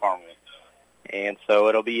for Mount Carmel. And so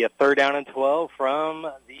it'll be a 3rd down and 12 from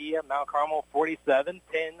the Mount Carmel 47,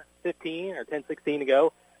 10-15 or 10-16 to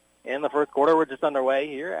go in the first quarter. We're just underway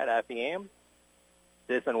here at Effingham.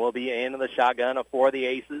 Sisson will be in the shotgun for the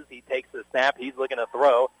Aces. He takes the snap. He's looking to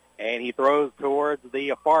throw, and he throws towards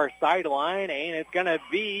the far sideline, and it's going to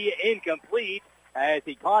be incomplete as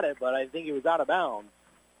he caught it, but I think he was out of bounds.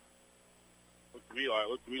 Looked to me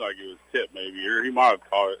like it was tipped maybe, or he might have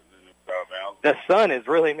caught it and it was out of bounds. The sun is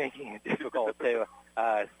really making it difficult to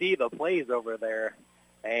see the plays over there.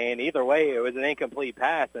 And either way, it was an incomplete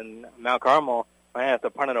pass, and Mount Carmel might have to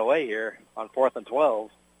punt it away here on 4th and 12.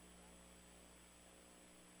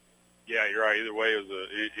 Yeah, you're right. Either way, it was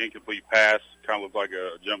an incomplete pass. Kind of looked like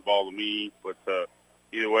a jump ball to me, but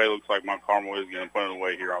either way, it looks like Mount Carmel is going to punt it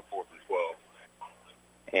away here on 4th and 12.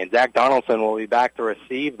 And Zach Donaldson will be back to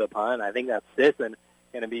receive the punt. I think that's Sisson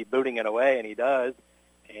going to be booting it away, and he does.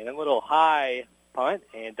 And a little high punt,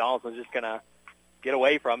 and Donaldson's just going to get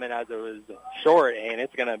away from it as it was short, and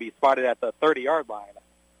it's going to be spotted at the 30-yard line.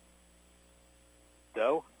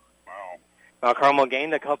 So, Mount Carmel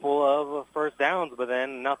gained a couple of first downs, but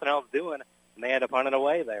then nothing else doing, and they had to punt it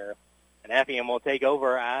away there. And Effingham will take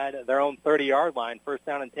over at their own 30-yard line, 1st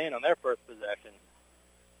down and 10 on their first possession.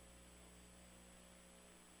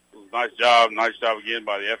 Nice job again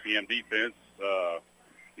by the Effingham defense.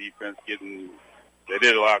 They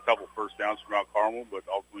did allow a couple first downs from Mount Carmel, but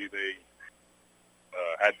ultimately they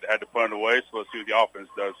had to punt it away. So let's see what the offense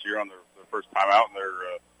does here on their first time out in their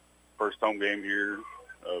first home game here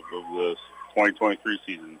of the 2023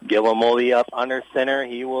 season. Gillum will be up under center.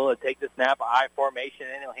 He will take the snap, I formation,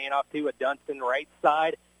 and he'll hand off to a Dunston right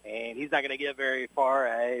side, and he's not going to get very far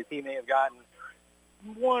as he may have gotten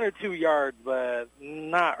 1 or 2 yards, but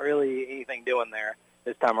not really anything doing there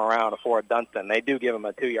this time around for Dunston. They do give him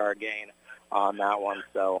a 2-yard gain on that one,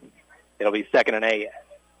 so it'll be 2nd and 8.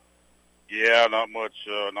 Yeah, not much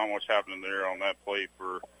happening there on that play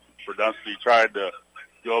for Dunston. He tried to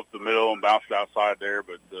go up the middle and bounce outside there,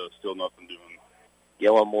 but still nothing doing.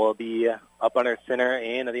 Gillum will be up under center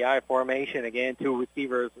in the I formation. Again, 2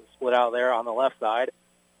 receivers split out there on the left side.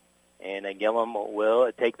 And Gillum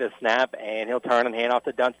will take the snap, and he'll turn and hand off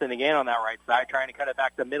to Dunston again on that right side, trying to cut it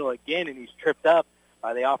back to the middle again, and he's tripped up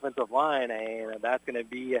by the offensive line, and that's going to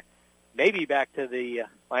be maybe back to the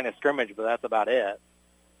line of scrimmage, but that's about it.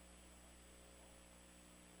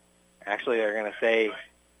 Actually, they're going to say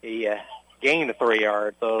he gained 3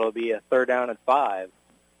 yards, so it'll be a 3rd down and 5.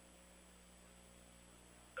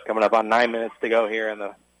 Coming up on 9 minutes to go here in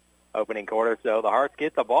the opening quarter, so the Hearts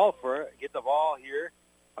get the ball here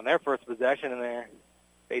on their first possession, and they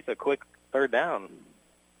face a quick 3rd down.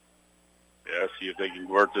 Yeah, see if they can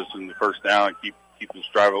convert this in the first down and keep this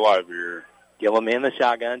drive alive here. Gillum in the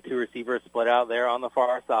shotgun, 2 receivers split out there on the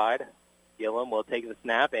far side. Gillum will take the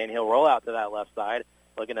snap, and he'll roll out to that left side,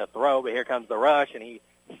 looking to throw, but here comes the rush, and he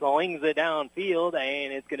slings it downfield,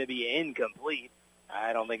 and it's going to be incomplete.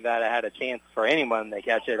 I don't think that had a chance for anyone to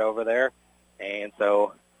catch it over there, and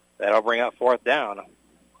so that'll bring up 4th down.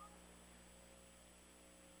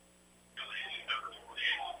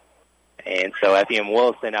 And so Effingham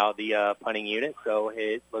will send out the punting unit, so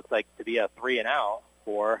it looks like to be a 3 and out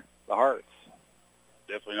for the Hearts.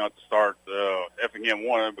 Definitely not to start. Effingham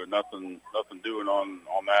won it, but nothing doing on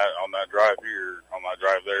that drive here, on that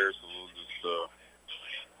drive there. So we'll just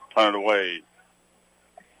punt it away.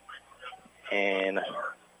 And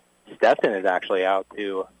Stepton is actually out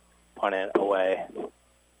to punt it away.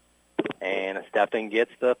 And Stepton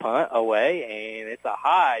gets the punt away, and it's a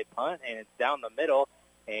high punt, and it's down the middle.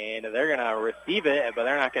 And they're going to receive it, but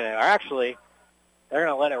they're not going to. Actually, they're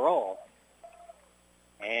going to let it roll.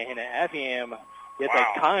 And Effingham gets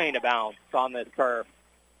a kind of bounce on this turf.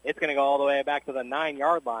 It's going to go all the way back to the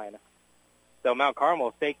 9-yard line. So Mount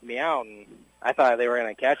Carmel faked me out, and I thought they were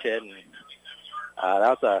going to catch it. And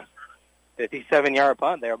that was a 57-yard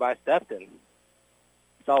punt there by Stepton.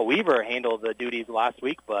 Saw Weaver handle the duties last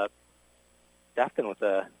week, but Stepton with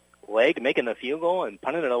the leg making the field goal and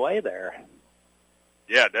punting it away there.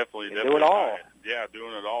 Yeah, definitely. Do it all. Yeah,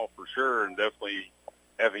 doing it all for sure, and definitely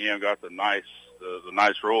Effingham got the nice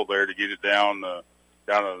roll there to get it down to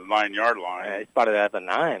the 9-yard line. Yeah, he spotted it at the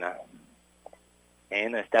 9.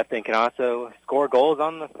 And Stepton can also score goals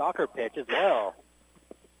on the soccer pitch as well.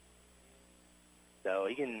 So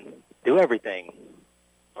he can do everything.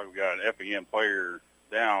 So we've got an Effingham player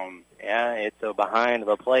down. Yeah, it's behind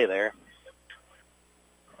the play there.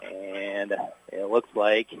 And it looks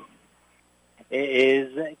like it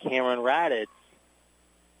is Cameron Raditz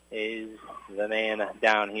is the man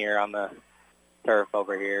down here on the turf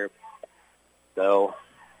over here. So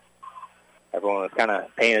everyone was kind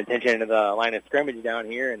of paying attention to the line of scrimmage down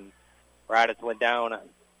here, and Raditz went down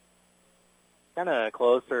kind of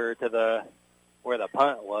closer to where the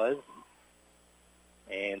punt was.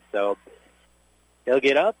 And so he'll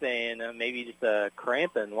get up and maybe just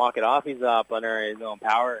cramp and walk it off. He's up under his own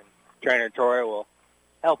power, and trainer Troy will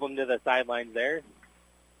help him to the sidelines there.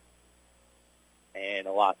 And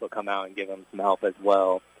Aloth will come out and give him some help as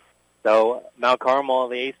well. So Mount Carmel,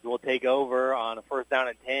 the Aces, will take over on a 1st down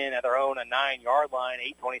and 10 at their own 9-yard line.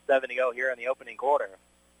 8:27 to go here in the opening quarter.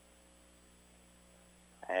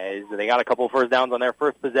 As they got a couple of 1st downs on their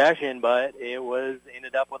first possession, but it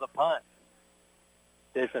ended up with a punt.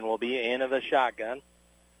 Sisson will be in the shotgun.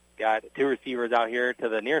 Got 2 receivers out here to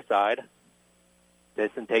the near side.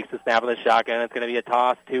 Sisson takes the snap of the shotgun. It's going to be a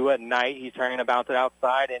toss to Knight. He's trying to bounce it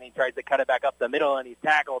outside, and he tries to cut it back up the middle, and he's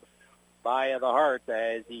tackled by the Hearts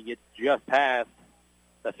as he gets just past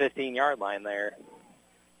the 15-yard line there.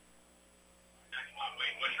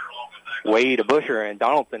 Wade, Busher, and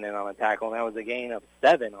Donaldson in on the tackle, and that was a gain of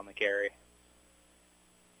 7 on the carry.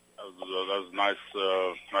 That was a nice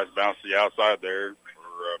bounce to the outside there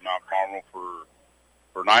for Mount Carmel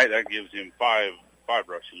for Knight. That gives him five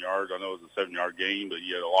rushing yards. I know it was a 7-yard gain, but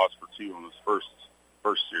he had a loss for 2 on his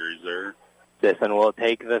first series there. Sisson will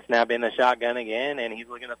take the snap in the shotgun again, and he's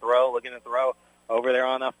looking to throw over there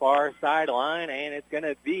on the far sideline, and it's going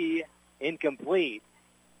to be incomplete.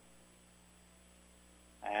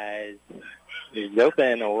 As he's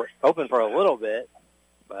open for a little bit,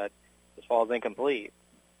 but just falls incomplete.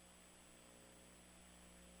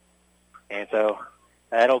 And so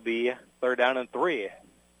that'll be 3rd down and 3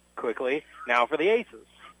 quickly now for the Aces.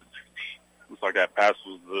 Looks like that pass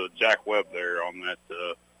was Jack Webb there on that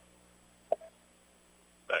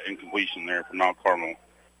incompletion there from Mount Carmel.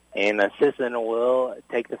 And Sisson will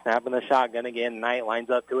take the snap in the shotgun again. Knight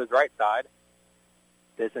lines up to his right side.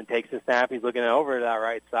 Sisson takes the snap. He's looking over to that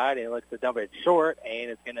right side, and he looks to dump it short,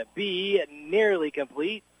 and it's going to be nearly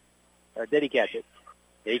complete. Or did he catch it?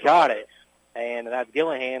 He caught it. And that's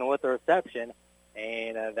Gillihan with the reception,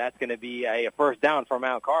 and that's going to be a 1st down for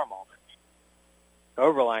Mount Carmel.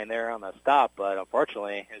 Overline there on the stop, but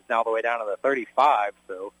unfortunately it's now the way down to the 35,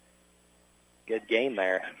 so good gain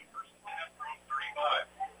there.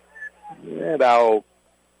 Yeah, about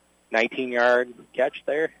 19-yard catch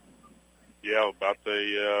there. Yeah, about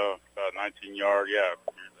 19-yard. Yeah,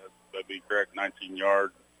 that'd be correct.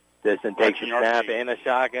 19-yard. Sisson takes the snap in the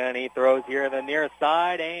shotgun. He throws here on the near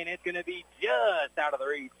side, and it's going to be just out of the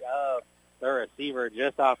reach of the receiver,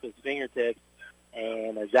 just off his fingertips.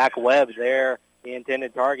 And Zach Webb there, the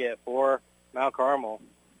intended target for Mount Carmel.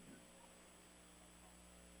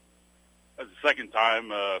 That's the second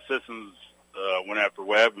time Sisson's went after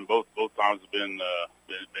Webb, and both times have been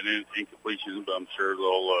incompletions. But I'm sure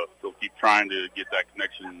they'll keep trying to get that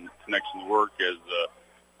connection to work as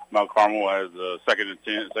Mount Carmel has 2nd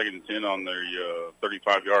and 10 on their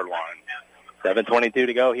 35-yard line. 7:22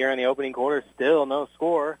 to go here in the opening quarter. Still no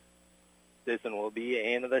score. Sisson will be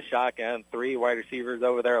into the shotgun. 3 wide receivers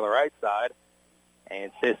over there on the right side.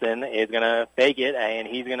 And Sisson is going to fake it, and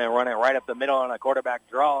he's going to run it right up the middle on a quarterback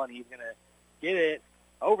draw, and he's going to get it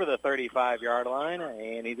over the 35-yard line,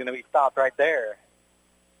 and he's going to be stopped right there.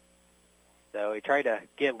 So he tried to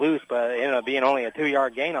get loose, but it ended up being only a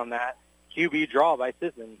 2-yard gain on that QB draw by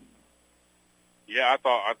Sisson. Yeah, I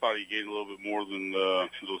thought he gained a little bit more than those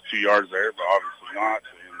 2 yards there, but obviously not.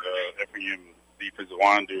 And Effingham defensive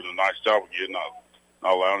line doing a nice job of not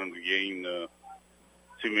allowing him to gain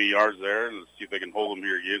too many yards there. And let's see if they can hold him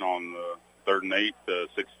here again on 3rd and 8,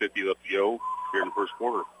 6:50 left to go here in the first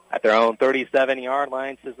quarter. At their own 37-yard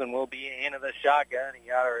line, Sisson will be into the shotgun. He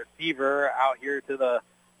got a receiver out here to the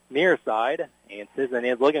near side, and Sisson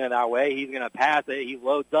is looking at that way. He's going to pass it. He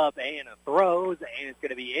loads up and throws, and it's going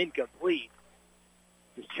to be incomplete.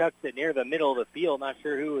 Just chucks it near the middle of the field. Not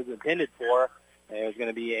sure who it was intended for. It was going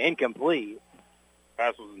to be incomplete.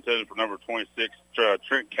 Pass was intended for number 26,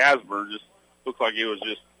 Trent Casper. Just looked like it was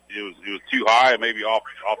too high, maybe off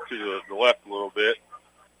to the left a little bit.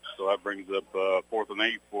 So that brings up 4th and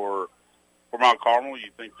 8 for Mount Carmel. You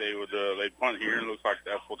think they'd punt here, and it looks like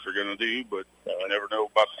that's what they're going to do, but you never know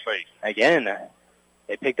about the fate. Again,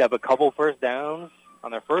 they picked up a couple 1st downs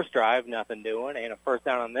on their first drive, nothing doing, and a 1st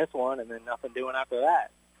down on this one, and then nothing doing after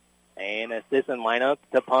that. And Sisson line up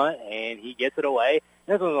to punt, and he gets it away.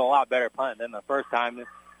 This was a lot better punt than the first time.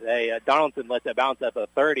 Donaldson lets it bounce up a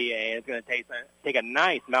 30, and it's going to take a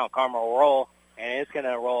nice Mount Carmel roll, and it's going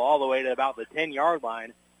to roll all the way to about the 10-yard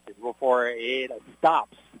line before it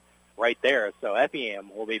stops right there. So Effingham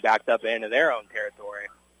will be backed up into their own territory.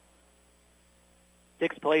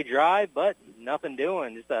 6-play drive, but nothing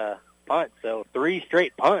doing, just a punt. So 3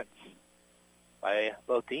 straight punts by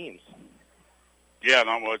both teams. Yeah,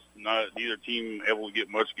 not much. Neither team able to get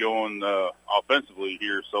much going offensively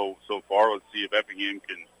here so far. Let's see if Effingham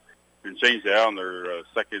can change that on their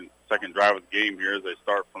second drive of the game here as they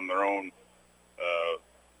start from their own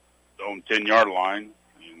 10-yard line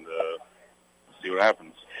and see what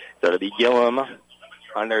happens. So it'll be Gillum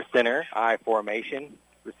under center, I formation.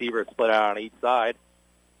 Receivers split out on each side.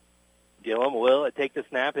 Gillum will take the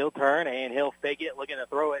snap. He'll turn, and he'll fake it, looking to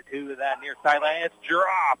throw it to that near sideline. It's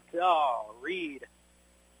dropped. Oh, Reed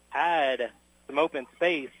had some open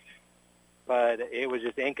space, but it was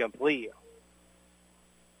just incomplete.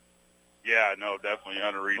 Yeah, no, definitely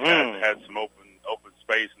Hunter Reed had some open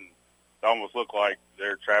space, and it almost looked like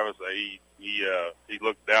there, Travis, he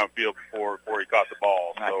looked downfield before he caught the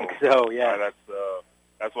ball. So, I think so, yeah.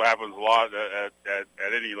 That's what happens a lot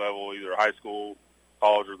at any level, either high school,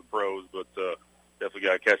 college, or the pros. But definitely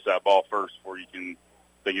got to catch that ball first before you can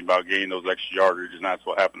think about gaining those extra yardage, and that's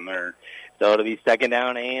what happened there. So it'll be second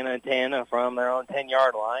down and a 10 from their own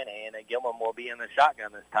 10-yard line, and Gillum will be in the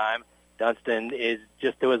shotgun this time. Dunston is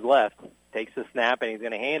just to his left, takes the snap, and he's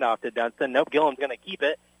going to hand off to Dunston. Nope, Gillum's going to keep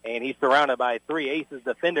it, and he's surrounded by 3 aces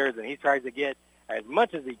defenders, and he tries to get as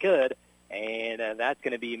much as he could, and that's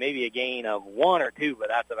going to be maybe a gain of 1 or 2, but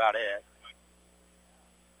that's about it.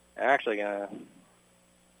 They're actually going to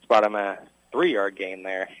spot him a 3-yard gain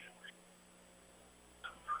there.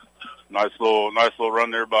 Nice little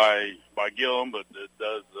run there by Gillum, but it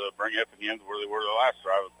does bring Effingham to where they were the last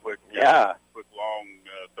drive. Quick long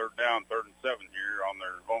third down, 3rd and 7 here on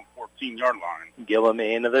their home 14-yard line. Gillum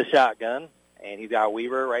into the shotgun, and he's got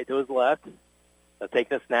Weaver right to his left. He'll take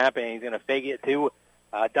the snap, and he's going to fake it to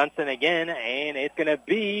Dunston again, and it's going to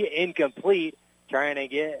be incomplete, trying to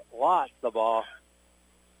get Watts the ball.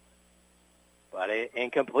 But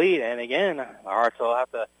incomplete, and again, the Hearts will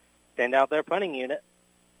have to send out their punting unit.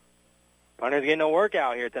 Punters getting a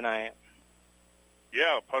workout here tonight.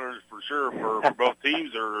 Yeah, punters for sure for both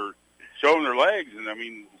teams are showing their legs, and I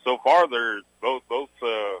mean, so far they're both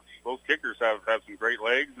kickers have some great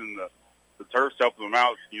legs, and the turf's helping them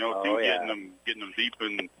out. You know, getting them deep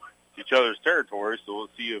in each other's territory. So we'll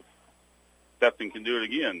see if Stepton can do it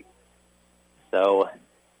again. So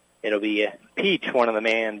it'll be Peach, one of the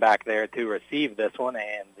men back there to receive this one,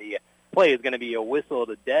 and the play is going to be a whistle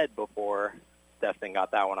to dead before Stepton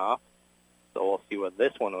got that one off. So we'll see what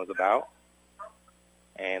this one was about.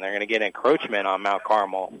 And they're going to get encroachment on Mount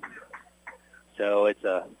Carmel. So it's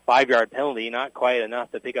a 5-yard penalty, not quite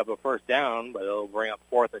enough to pick up a first down, but it'll bring up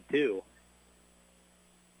 4th and 2.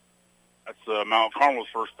 That's Mount Carmel's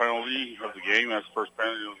first penalty of the game. That's the first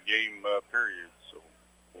penalty of the game period. So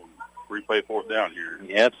we'll replay 4th down here.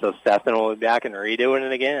 Yep, so Stephen will be back and redoing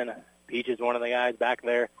it again. Peach is one of the guys back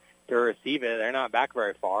there to receive it. They're not back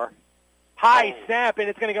very far. High snap, and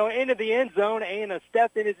it's going to go into the end zone, and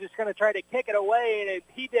Stepton is just going to try to kick it away, and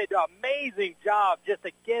he did an amazing job just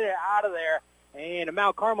to get it out of there. And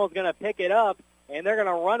Mount Carmel's going to pick it up, and they're going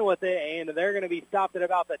to run with it, and they're going to be stopped at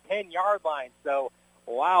about the 10-yard line. So,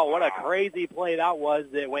 wow, what a crazy play that was.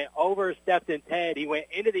 It went over Stepton's head. He went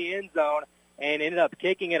into the end zone and ended up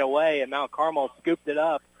kicking it away, and Mount Carmel scooped it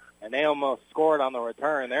up, and they almost scored on the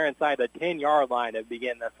return. They're inside the 10-yard line to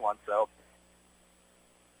begin this one. So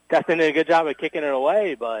Stepton did a good job of kicking it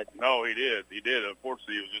away, but no, he did.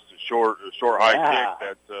 Unfortunately, it was just a short high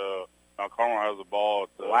kick that Mount Carmel has the ball at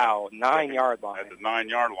the 9-yard line. At the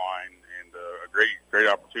 9-yard line, and a great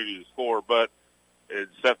opportunity to score. But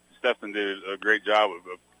Stepton did a great job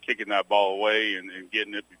of kicking that ball away and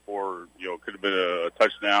getting it before it could have been a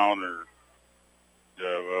touchdown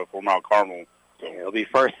or for Mount Carmel. So it'll be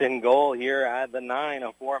 1st and goal here at the 9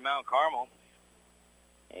 for Mount Carmel.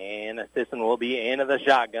 And Assistant will be into the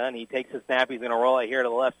shotgun. He takes the snap. He's going to roll it here to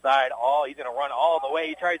the left side. He's going to run all the way.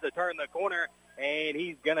 He tries to turn the corner, and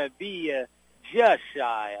he's going to be just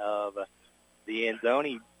shy of the end zone.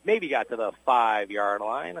 He maybe got to the 5-yard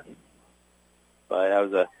line, but that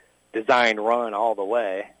was a designed run all the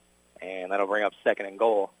way, and that'll bring up 2nd and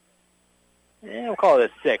goal. And we'll call it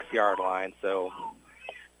a 6-yard line, so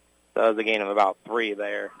that was a gain of about 3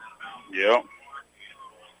 there. Yep.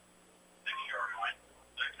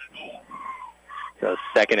 So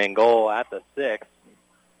 2nd and goal at the 6.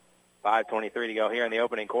 5:23 to go here in the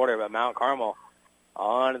opening quarter, but Mount Carmel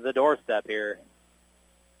on the doorstep here.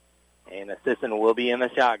 And Assistant will be in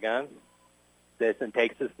the shotgun. Assistant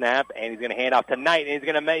takes the snap, and he's going to hand off to Knight, and he's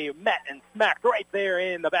going to be met and smacked right there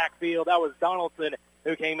in the backfield. That was Donaldson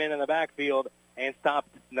who came in the backfield and stopped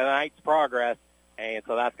the Knight's progress. And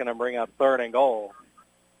so that's going to bring up 3rd and goal.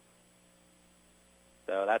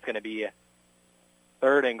 So that's going to be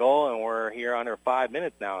 3rd and goal, and we're here under 5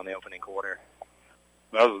 minutes now in the opening quarter.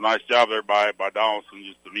 That was a nice job there by Donaldson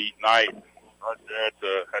just to meet Knight at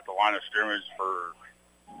the line of scrimmage for.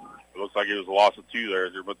 It looks like it was a loss of 2 there.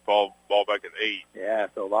 They're put the ball back at 8. Yeah,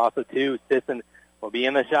 so loss of 2. Sisson will be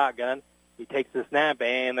in the shotgun. He takes the snap,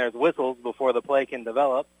 and there's whistles before the play can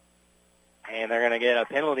develop. And they're going to get a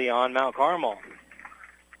penalty on Mount Carmel.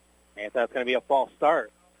 And that's going to be a false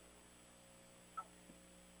start.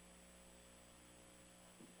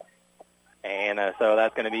 And so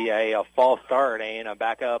that's going to be a false start and a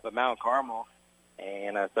backup at Mount Carmel.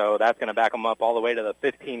 And so that's going to back them up all the way to the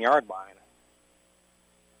 15-yard line.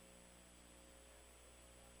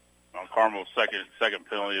 Mount Carmel's second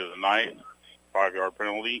penalty of the night, 5-yard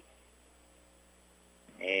penalty.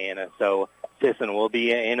 And so Sisson will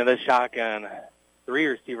be into the shotgun. 3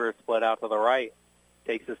 receivers split out to the right.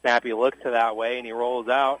 Takes the snap, he looks to that way, and he rolls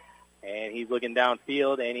out. And he's looking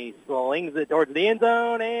downfield, and he slings it towards the end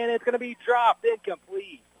zone, and it's going to be dropped,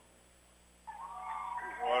 incomplete.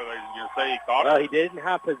 What are they going to say? He caught it? Well, he didn't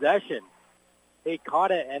have possession. He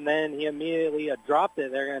caught it, and then he immediately dropped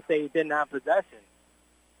it. They're going to say he didn't have possession.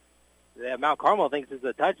 Mount Carmel thinks it's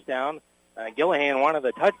a touchdown. Gillihan wanted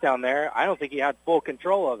the touchdown there. I don't think he had full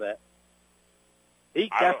control of it. He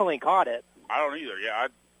definitely caught it. I don't either. Yeah,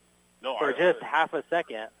 for just half a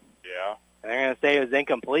second. Yeah. And they're going to say it was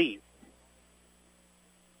incomplete.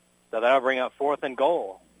 So that'll bring up 4th and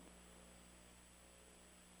goal.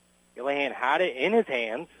 Gillihan had it in his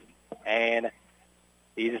hands, and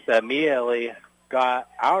he just immediately got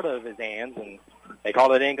out of his hands, and they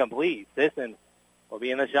called it incomplete. Sisson will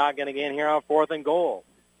be in the shotgun again here on 4th and goal.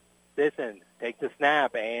 Sisson takes the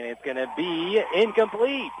snap, and it's going to be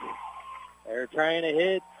incomplete. They're trying to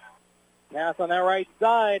hit pass on that right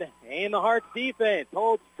side, and the Hearts defense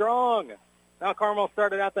holds strong. Now Carmel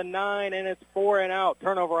started at the 9, and it's 4 and out.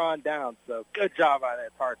 Turnover on down. So good job by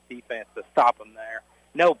that Hearts defense to stop them there.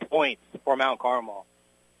 No points for Mount Carmel.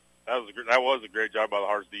 That was a great job by the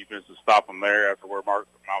Hearts defense to stop them there after where Mount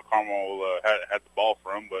Carmel had the ball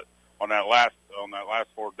from. But on that last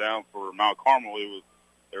 4th down for Mount Carmel,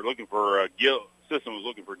 they're looking for Sisson was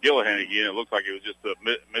looking for Gillihan again. It looks like it was just a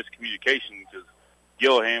miscommunication because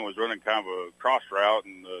Gillihan was running kind of a cross route,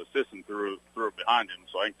 and Sisson threw it behind him.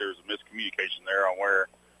 So I think there's a miscommunication there on where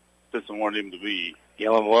Sisson wanted him to be.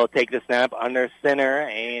 Gillihan will take the snap under center,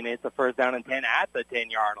 and it's a 1st down and 10 at the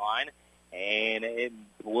 10-yard line. And it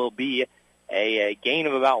will be a gain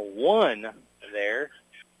of about 1 there.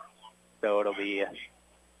 So it'll be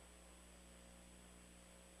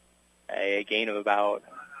a gain of about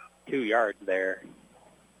 2 yards there,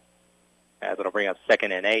 as it'll bring up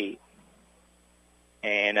 2nd and 8.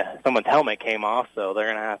 And someone's helmet came off, so they're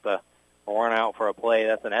going to have to run out for a play.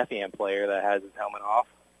 That's an Effingham player that has his helmet off.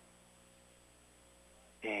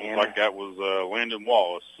 And like that was Landon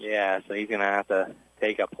Wallace. Yeah, so he's going to have to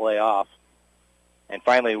take a play off. And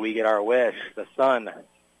finally, we get our wish, the sun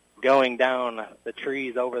going down the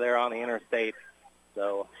trees over there on the interstate.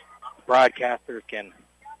 So broadcasters can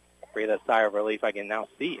breathe a sigh of relief. I can now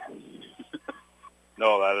see.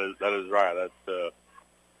 No, that is right. That's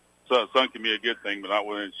sun can be a good thing, but not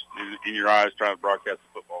when it's in your eyes trying to broadcast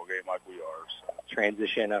a football game like we are. So.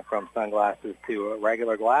 Transition from sunglasses to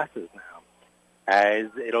regular glasses now, as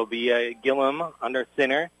it'll be Gillum under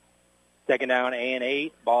center. 2nd down and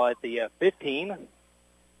 8. Ball at the 15.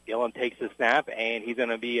 Gillum takes the snap, and he's going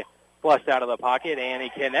to be flushed out of the pocket, and he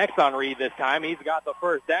connects on Reed this time. He's got the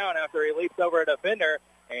 1st down after he leaps over a defender,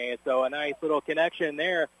 and so a nice little connection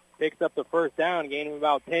there. Picks up the 1st down, gaining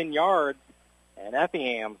about 10 yards, and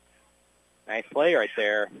Effingham, nice play right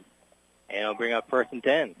there, and it'll bring up 1st and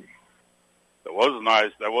 10. That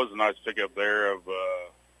was a nice pickup there. Of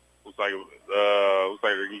looks like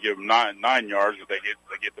they're going to give them 9 yards if they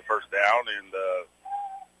get the 1st down, and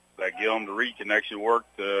that Gillum to Reed connection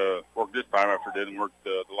worked this time after it didn't work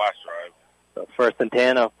the last drive. So 1st and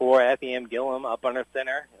 10 for Effingham. Gillum up under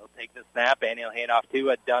center. He'll take the snap, and he'll hand off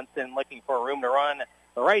to Dunston, looking for room to run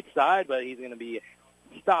the right side, but he's going to be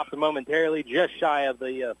stopped momentarily just shy of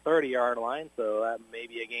the 30-yard line, so that may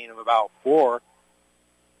be a gain of about 4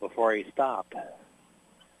 before he stopped.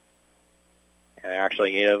 And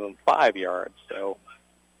actually gave him 5 yards, so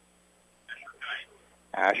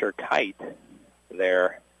Asher Kite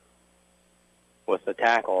there with the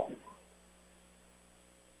tackle.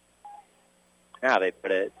 Now they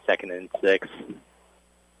put it 2nd and 6.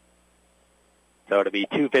 So it'll be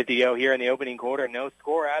 2:50 to go here in the opening quarter. No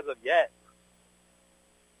score as of yet.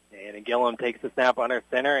 And Gillum takes the snap under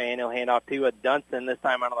center, and he'll hand off to Dunston, this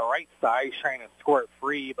time on the right side. He's trying to squirt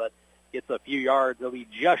free, but gets a few yards. He'll be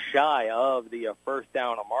just shy of the 1st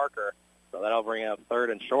down marker. So that'll bring up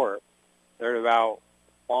 3rd and short. 3rd about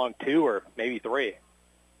long 2 or maybe 3.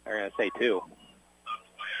 They're going to say 2.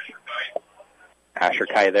 Asher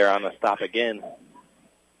Kai there on the stop again.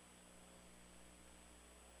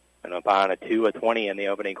 And up on a 2-20 in the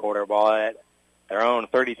opening quarter. Ball at their own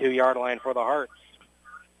 32-yard line for the Hearts.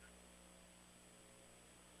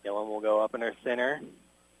 Gillum will go up in their center.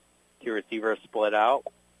 Two receivers split out,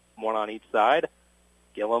 one on each side.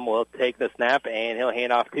 Gillum will take the snap, and he'll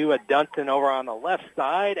hand off to Dunston over on the left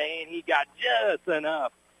side, and he got just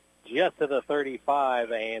enough, just to the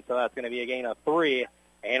 35, and so that's going to be a gain of 3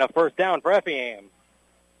 and a first down for Effingham.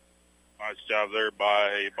 Nice job there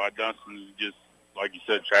by Dunston. Just like you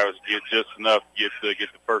said, Travis, get just enough, get the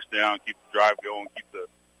first down, keep the drive going,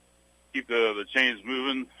 keep the chains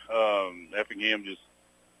moving. Effingham just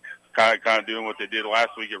kind of doing what they did last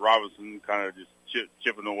week at Robinson, kind of just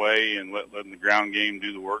chipping away and letting the ground game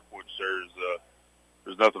do the work, which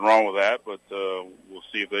there's nothing wrong with that, but we'll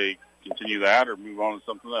see if they continue that or move on to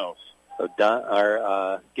something else.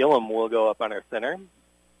 So Gillum will go up on our center,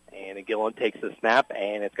 and Gillum takes the snap,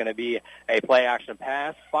 and it's going to be a play-action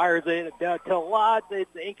pass, fires it to Watts.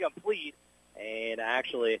 It's incomplete, and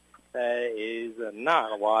actually that is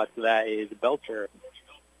not Watts, that is Belcher.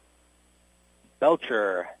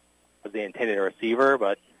 Belcher was the intended receiver,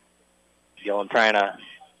 but Gillum trying to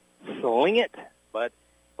sling it, but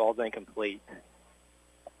ball's incomplete.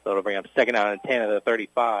 So it'll bring up second down and 10 at the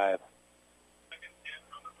 35.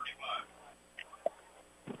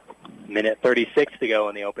 Minute 36 to go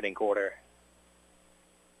in the opening quarter.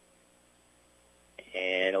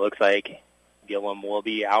 And it looks like Gillum will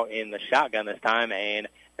be out in the shotgun this time, and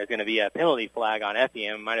there's going to be a penalty flag on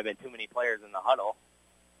Effingham. Might have been too many players in the huddle,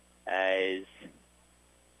 as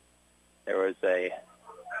there was a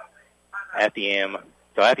Effingham.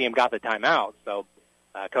 So Effingham got the timeout. So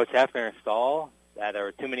Coach Hefner saw that there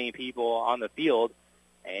were too many people on the field,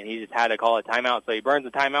 and he just had to call a timeout. So he burns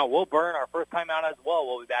the timeout. We'll burn our first timeout as well.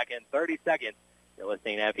 We'll be back in 30 seconds. You're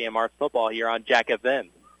listening to Effingham Arts Football here on Jack FM.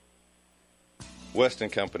 Weston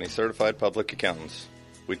Company Certified Public Accountants.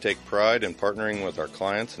 We take pride in partnering with our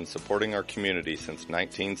clients and supporting our community since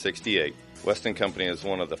 1968. Weston Company is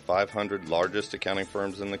one of the 500 largest accounting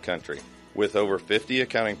firms in the country. With over 50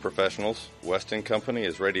 accounting professionals, Weston Company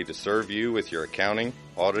is ready to serve you with your accounting,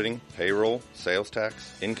 auditing, payroll, sales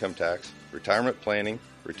tax, income tax, retirement planning,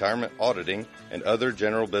 retirement auditing, and other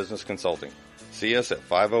general business consulting. See us at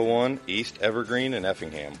 501 East Evergreen in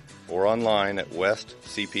Effingham or online at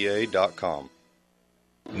westcpa.com.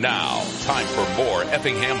 Now, time for more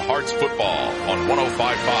Effingham Hearts football on 105.5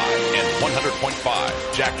 and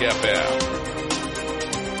 100.5 Jack FM.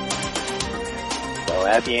 So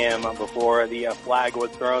Effingham, before the flag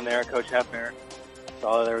was thrown there, Coach Hefner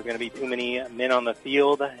saw there were going to be too many men on the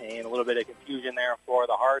field and a little bit of confusion there for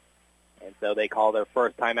the Hearts. And so they called their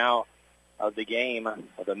first timeout of the game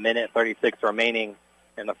with a minute 36 remaining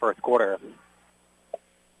in the first quarter.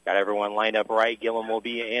 Got everyone lined up right. Gillum will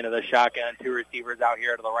be into the shotgun. Two receivers out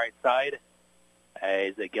here to the right side.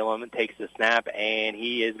 As Gillum takes the snap, and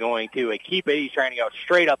he is going to keep it. He's trying to go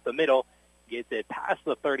straight up the middle. Gets it past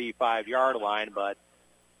the 35-yard line, but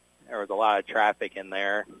there was a lot of traffic in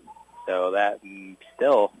there. So that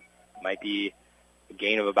still might be a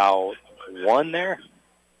gain of about 1 there.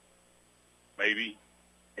 Maybe.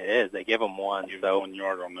 It is. They give him 1. Give so 1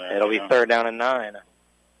 yard on that. It'll be third down and 9.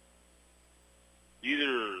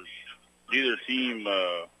 Neither team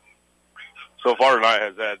so far tonight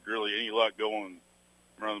has had really any luck running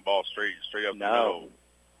the ball straight up the middle.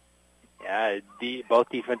 Yeah, both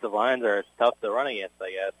defensive lines are tough to run against,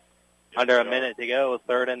 I guess. Under a minute to go,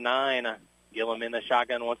 third and 9. Gillum in the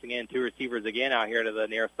shotgun once again. Two receivers again out here to the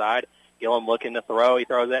near side. Gillum looking to throw. He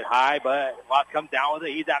throws it high, but Watts comes down with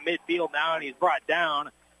it. He's at midfield now, and he's brought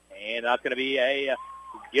down. And that's going to be a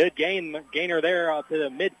good gainer there to the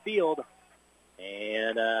midfield.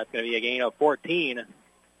 And it's going to be a gain of 14.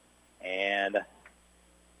 And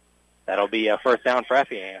that'll be a first down for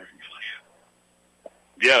Effingham.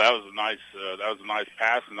 Yeah, that was a nice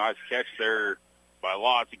pass, a nice catch there by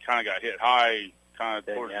Lotz. He kind of got hit high, kind of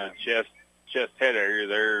towards the chest head area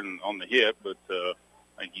there and on the hip, but I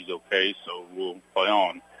think he's okay, so we'll play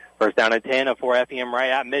on. First down and 10 for Effingham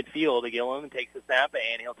right at midfield. Gillum takes the snap,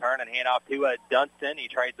 and he'll turn and hand off to Dunston. He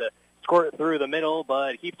tries to squirt through the middle,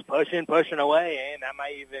 but keeps pushing away, and that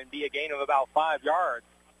might even be a gain of about 5 yards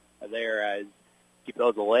there. As keep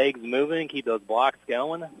those legs moving, keep those blocks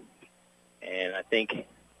going. And I think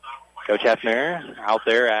Coach Hefner out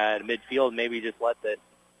there at midfield maybe just let the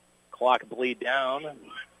clock bleed down.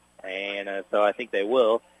 And so I think they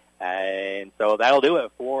will. And so that'll do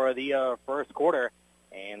it for the first quarter.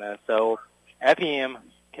 And so Effingham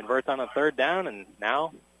converts on a third down, and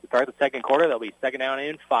now to start the second quarter, they'll be second down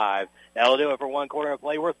and 5. That'll do it for one quarter of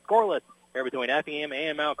play. We're scoreless here between Effingham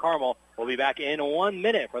and Mount Carmel. We'll We'll be back in 1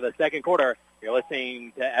 minute for the second quarter. You're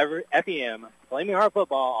listening to Effingham Flaming Heart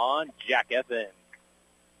Football on Jack FM.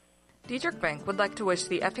 Diedrich Bank would like to wish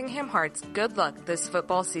the Effingham Hearts good luck this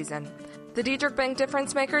football season. The Diedrich Bank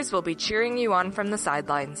Difference Makers will be cheering you on from the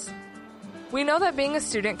sidelines. We know that being a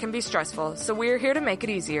student can be stressful, so we are here to make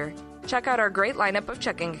it easier. Check out our great lineup of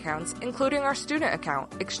checking accounts, including our student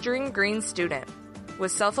account, Extreme Green Student.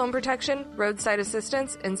 With cell phone protection, roadside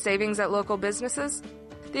assistance, and savings at local businesses,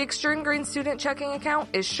 the Extreme Green Student checking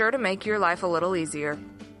account is sure to make your life a little easier.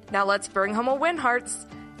 Now let's bring home a win, Hearts!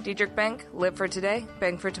 Diedrich Bank, live for today,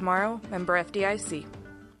 bank for tomorrow, member FDIC.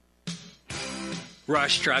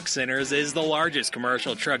 Rush Truck Centers is the largest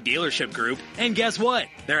commercial truck dealership group, and guess what?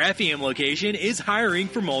 Their Effingham location is hiring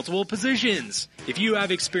for multiple positions. If you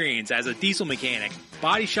have experience as a diesel mechanic,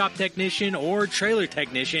 body shop technician, or trailer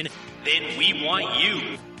technician, then we want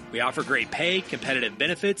you. We offer great pay, competitive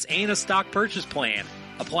benefits, and a stock purchase plan.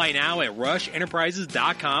 Apply now at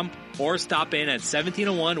rushenterprises.com or stop in at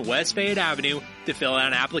 1701 West Fayette Avenue to fill out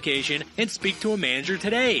an application and speak to a manager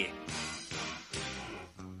today.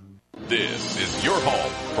 This is your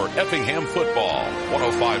home for Effingham football,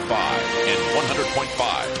 105.5 and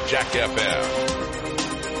 100.5 Jack FM.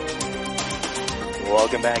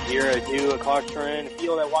 Welcome back here to Caution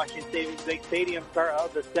Field at Washington Savings Bank Stadium. Start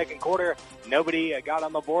of the second quarter. Nobody got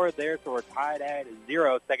on the board there, so we're tied at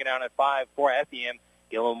 0. Second down at 5 for Effingham.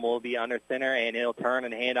 Gillum will be under center, and he'll turn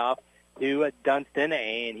and hand off to Dunston,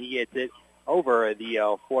 and he gets it over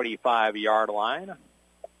the 45-yard line.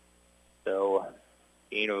 So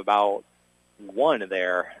gain of about 1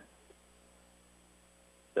 there.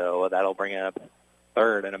 So that'll bring up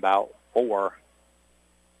third and about 4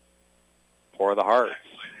 for the Hearts.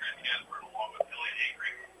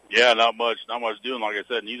 Yeah, not much doing. Like I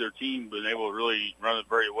said, neither team been able to really run it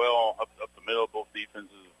very well up the middle. Both defensive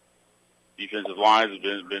lines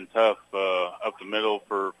have been tough up the middle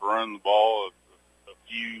for running the ball.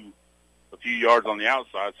 A few yards on the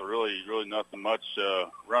outside, so really nothing much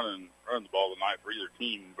running the ball tonight for either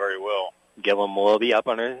team very well. Gillum will be up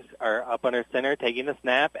under center, taking the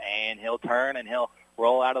snap, and he'll turn and he'll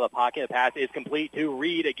roll out of the pocket. The pass is complete to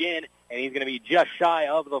Reed again, and he's going to be just shy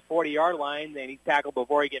of the 40-yard line, and he's tackled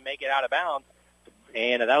before he can make it out of bounds,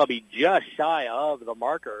 and that'll be just shy of the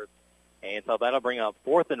markers, and so that'll bring up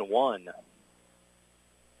 4th and 1.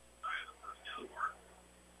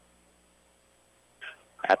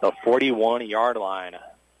 At the 41-yard line.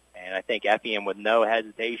 And I think Effingham, with no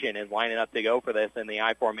hesitation, is lining up to go for this in the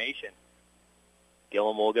I formation.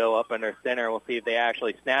 Gillum will go up under center. We'll see if they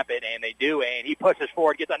actually snap it, and they do, and he pushes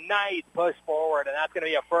forward, gets a nice push forward, and that's going to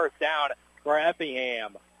be a first down for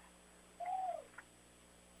Effingham.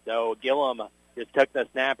 So Gillum just took the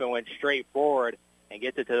snap and went straight forward and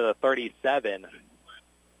gets it to the 37.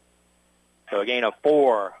 So a gain of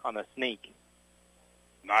 4 on the sneak.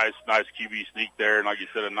 Nice QB sneak there, and like you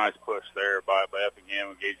said, a nice push there by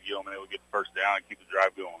Effingham and gave Gillum able to get the first down and keep the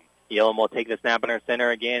drive going. Gillum will take the snap under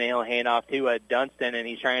center again, and he'll hand off to Dunston, and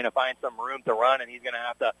he's trying to find some room to run, and he's going to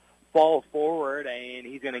have to fall forward, and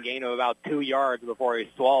he's going to gain about 2 yards before he's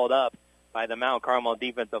swallowed up by the Mount Carmel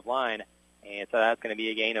defensive line. And so that's going to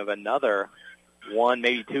be a gain of another 1,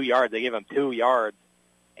 maybe 2 yards. They give him 2 yards,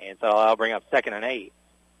 and so that'll bring up 2nd and 8.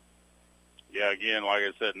 Yeah, again, like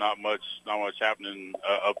I said, not much happening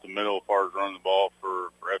up the middle as far as running the ball for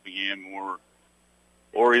Effingham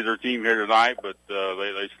or either team here tonight, but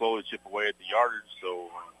they slowly chip away at the yardage. So,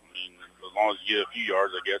 I mean, as long as you get a few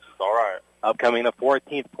yards, I guess it's all right. Upcoming the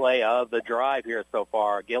 14th play of the drive here so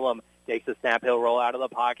far. Gillum takes the snap, he'll roll out of the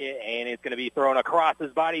pocket, and it's going to be thrown across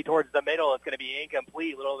his body towards the middle. It's going to be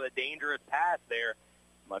incomplete. A little bit of a dangerous pass there.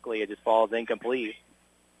 Luckily, it just falls incomplete.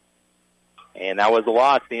 And that was the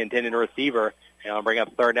loss, the intended receiver. And I'll bring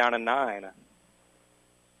up 3rd down and 9.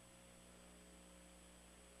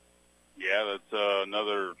 Yeah, that's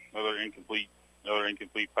another incomplete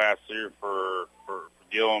pass here for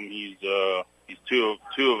Gillum. He's 2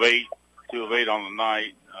 of 8 on the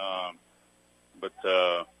night, but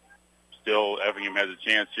still Effingham has a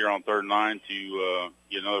chance here on 3rd and 9 to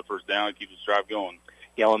get another first down and keep this drive going.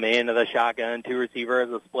 Gillum into the shotgun, 2 receivers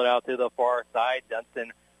will split out to the far side.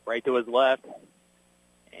 Dunston right to his left,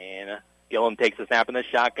 and Gillum takes the snap in the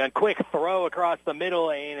shotgun. Quick throw across the middle,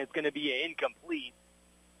 and it's going to be incomplete.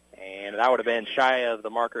 And that would have been shy of the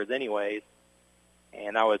markers anyways.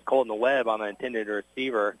 And that was Colton Webb on the intended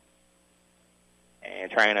receiver. And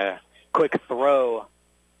trying a quick throw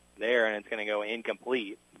there, and it's going to go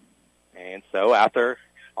incomplete. And so after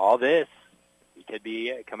all this, he could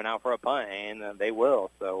be coming out for a punt, and they will.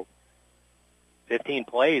 So 15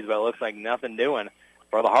 plays, but it looks like nothing doing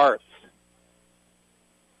for the Hearts.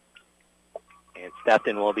 And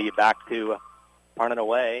Stepton will be back to punt it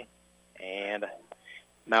away. And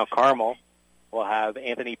Mount Carmel will have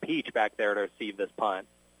Anthony Peach back there to receive this punt.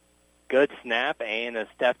 Good snap, and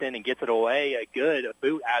stepped in and gets it away. A good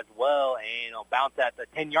boot as well, and it'll bounce at the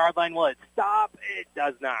 10-yard line. Will it stop? It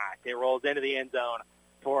does not. It rolls into the end zone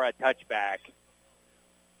for a touchback.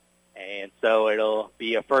 And so it'll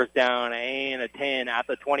be a first down and a 10 at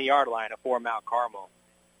the 20-yard line for Mount Carmel.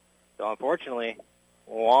 So unfortunately,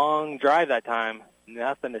 long drive that time.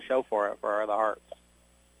 Nothing to show for it for the Hearts.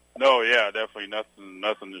 No, yeah, definitely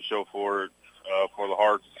nothing to show for it for the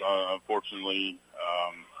Hearts. Unfortunately,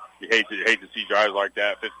 you hate to see drives like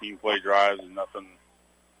that, 15-play drives, and nothing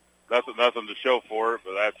to show for it.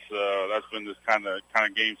 But that's been this kind of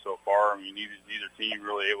game so far. I mean, neither team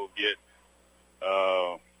really able to get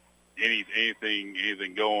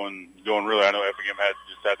anything going really. I know Effingham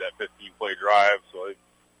just had that 15-play drive, so they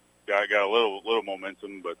got a little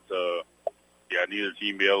momentum, but yeah, neither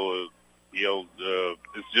team be able to.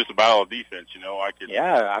 It's just a battle of defense, you know.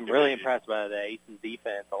 I'm really impressed by the Aces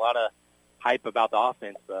defense. A lot of hype about the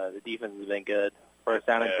offense, but the defense has been good. First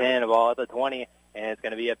down and 10, ball at the 20, and it's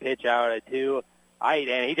going to be a pitch out at 2.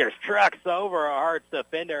 And he just trucks over a Hearts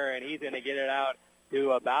defender, and he's going to get it out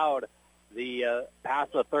to about the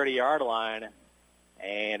past the 30-yard line.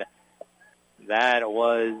 And that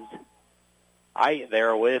was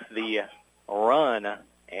there with the run,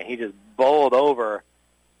 and he just bowled over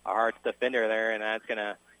a Hearts defender there, and that's going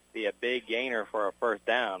to be a big gainer for a first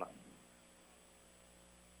down.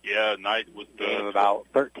 Yeah, Knight with gain of about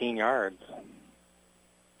 13 yards.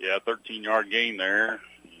 Yeah, 13-yard gain there,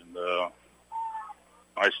 and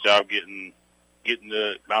nice job getting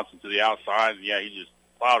bouncing to the outside. And yeah, he just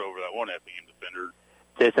plowed over that one Effingham defender.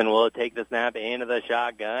 Sisson will take the snap into the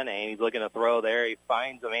shotgun, and he's looking to throw there. He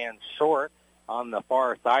finds a man short on the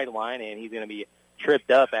far sideline, and he's going to be tripped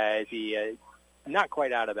up as he not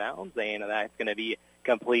quite out of bounds, and that's going to be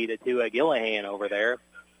completed to Gillihan over there.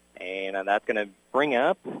 And that's going to bring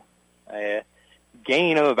up a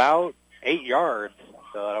gain of about 8 yards.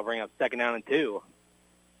 So that'll bring up second down and 2.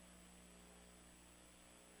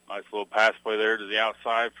 Nice little pass play there to the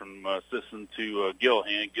outside from Sisson to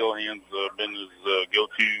Gillihan. Gillihan's been his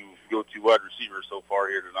go-to wide receiver so far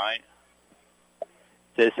here tonight.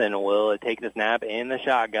 Sisson will take the snap in the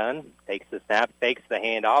shotgun, takes the snap, fakes the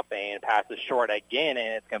handoff, and passes short again,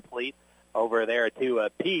 and it's complete over there to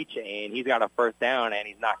Peach, and he's got a first down, and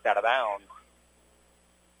he's knocked out of bounds.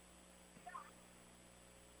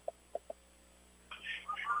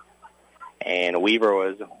 And Weaver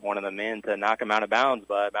was one of the men to knock him out of bounds,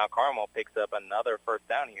 but Mount Carmel picks up another first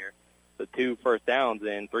down here. So 2 first downs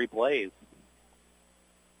in 3 plays.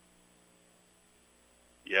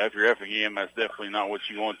 Yeah, if you're Effingham, that's definitely not what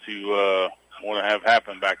you want to have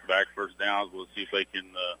happen back-to-back first downs. We'll see if they can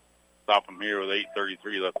stop them here with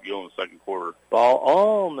 8:33 left to go in the second quarter. Ball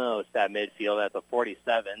almost at midfield at the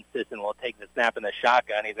 47. Sisson will take the snap in the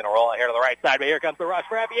shotgun. He's going to roll it here to the right side, but here comes the rush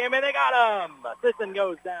for Effingham, and they got him. Sisson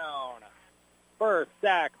goes down. First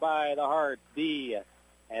sack by the Hearts D,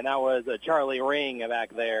 and that was Charlie Ring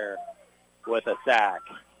back there with a sack.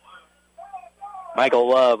 Michael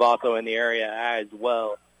Love also in the area as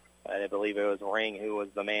well. I believe it was Ring who was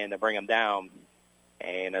the man to bring him down.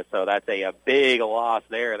 And so that's a big loss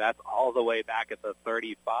there. That's all the way back at the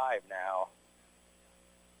 35 now.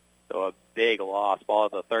 So a big loss. Ball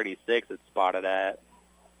at the 36 it's spotted at.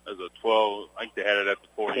 There's a 12. I think they had it at the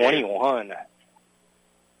 48. 21.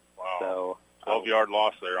 Wow. So 12-yard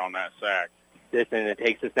loss there on that sack. Sisson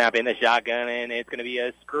takes the snap in the shotgun, and it's going to be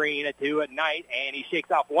a screen to Knight, and he shakes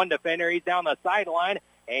off one defender. He's down the sideline,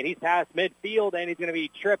 and he's past midfield, and he's going to be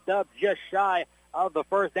tripped up just shy of the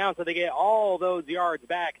first down, so they get all those yards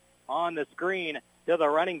back on the screen to the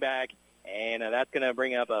running back, and that's going to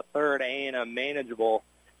bring up a third and a manageable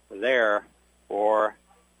there for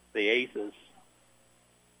the Aces.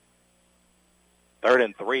 3rd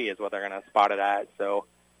and 3 is what they're going to spot it at, so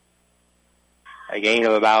a gain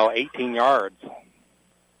of about 18 yards.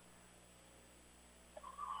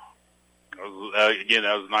 Again,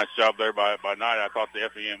 that was a nice job there by Knight. I thought the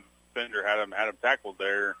Effingham defender had him tackled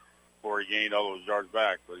there before he gained all those yards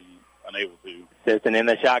back, but he's unable to. Sisson in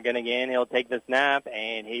the shotgun again. He'll take the snap,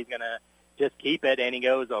 and he's going to just keep it, and he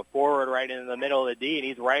goes forward right into the middle of the D, and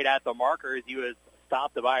he's right at the markers. He was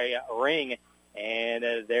stopped by Ring, and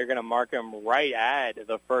they're going to mark him right at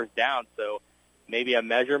the first down. So maybe a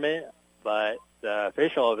measurement, but the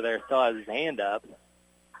official over there still has his hand up,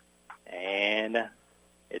 and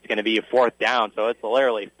it's going to be a 4th down, so it's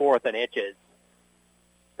literally 4th and inches.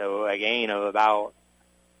 So a gain of about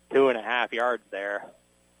 2.5 yards there.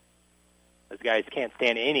 Those guys can't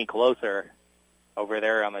stand any closer over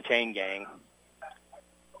there on the chain gang.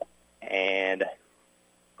 and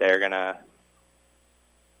they're going to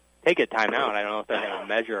take a timeout. I don't know if they're going to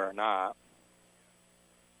measure or not.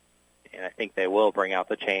 And I think they will bring out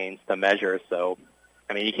the chains to measure. So,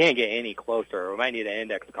 I mean, you can't get any closer. We might need an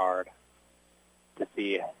index card to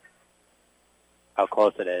see how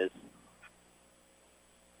close it is.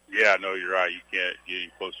 Yeah, no, you're right. You can't get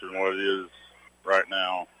any closer than what it is right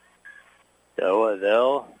now. So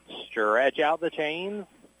they'll stretch out the chains.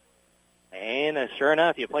 And sure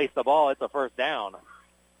enough, you place the ball, it's a first down.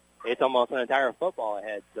 It's almost an entire football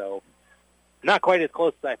ahead, so not quite as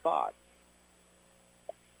close as I thought,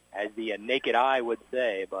 as the naked eye would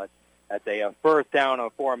say, but that's a first down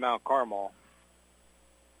for Mount Carmel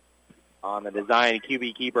on the design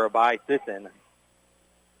QB keeper by Sisson.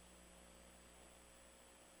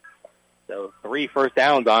 So 3 first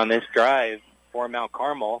downs on this drive for Mount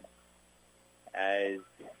Carmel, as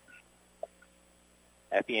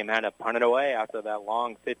Effingham had to punt it away after that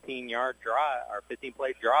long 15-yard drive, or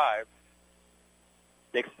 15-play drive.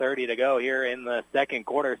 6:30 to go here in the second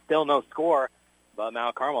quarter. Still no score, but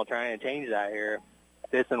Mount Carmel trying to change that here.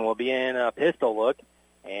 Sisson will be in a pistol look,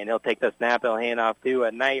 and he'll take the snap. He'll hand off to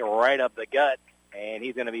a Knight right up the gut, and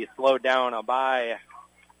he's going to be slowed down by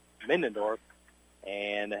Mindendorf,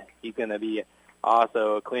 and he's going to be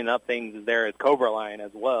also cleaning up things there as Cobra Line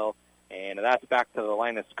as well. And that's back to the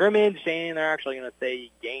line of scrimmage, and they're actually going to say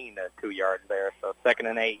he gained 2 yards there, so 2nd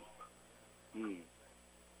and 8.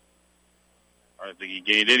 I don't think he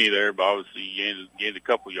gained any there, but obviously he gained a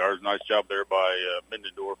couple yards. Nice job there by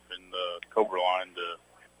Mindendorf and the Cobra Line.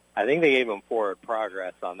 I think they gave him forward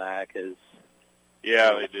progress on that because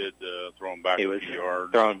yeah, they did throw him back a few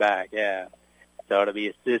yards. Thrown back, yeah. So it'll be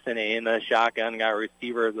a Sisson in the shotgun. Got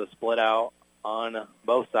receivers a split out on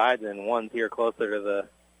both sides, and one's here closer to the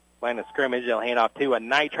line of scrimmage. They'll hand off to a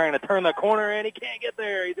Knight trying to turn the corner, and he can't get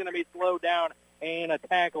there. He's going to be slowed down and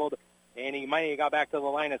tackled, and he might have got back to the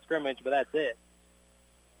line of scrimmage, but that's it.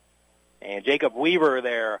 And Jacob Weaver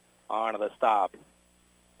there on the stop.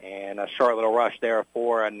 And a short little rush there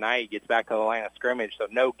for a Knight. Gets back to the line of scrimmage, so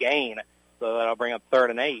no gain. So that'll bring up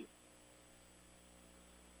 3rd and 8.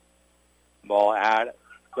 Ball at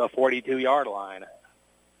the 42-yard line.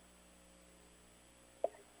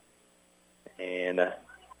 And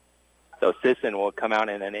so Sisson will come out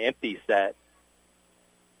in an empty set.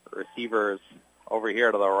 Receivers over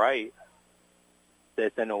here to the right.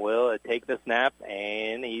 Sisson will take the snap,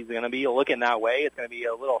 and he's going to be looking that way. It's going to be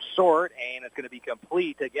a little short, and it's going to be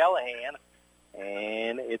complete to Gellahan.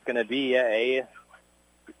 And it's going to be a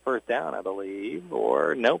first down, I believe.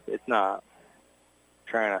 Or, nope, it's not.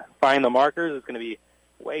 Trying to find the markers. It's going to be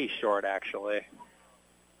way short, actually.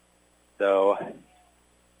 So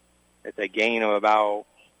it's a gain of about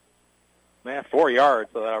 4 yards,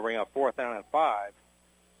 so that'll bring up 4th down and 5.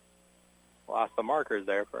 Lost the markers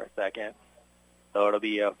there for a second. So it'll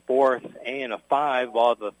be a 4th and 5,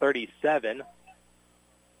 ball at the 37.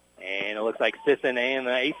 And it looks like Sisson and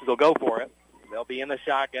the Aces will go for it. They'll be in the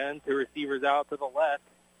shotgun, 2 receivers out to the left.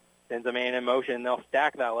 Sends a man in motion. They'll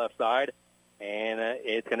stack that left side. And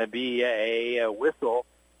it's going to be a whistle.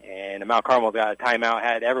 And Mount Carmel's got a timeout,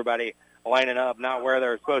 had everybody lining up, not where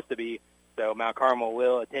they're supposed to be. So Mount Carmel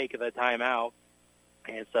will take the timeout.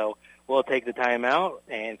 And so we'll take the timeout,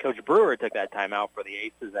 and Coach Brewer took that timeout for the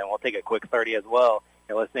Aces, and we'll take a quick 30 as well.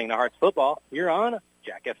 You're listening to Hearts Football. You're on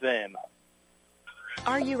Jack FM.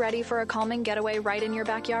 Are you ready for a calming getaway right in your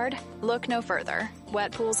backyard? Look no further.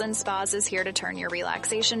 Wet Pools and Spas is here to turn your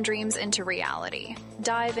relaxation dreams into reality.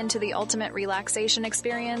 Dive into the ultimate relaxation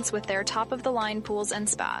experience with their top-of-the-line pools and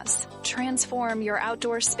spas. Transform your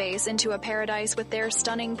outdoor space into a paradise with their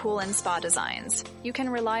stunning pool and spa designs. You can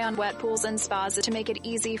rely on Wet Pools and Spas to make it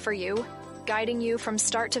easy for you, guiding you from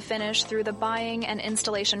start to finish through the buying and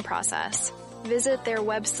installation process. Visit their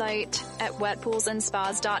website at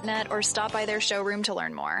wetpoolsandspas.net or stop by their showroom to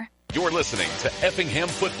learn more. You're listening to Effingham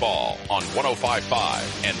Football on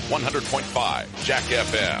 105.5 and 100.5 Jack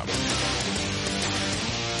FM.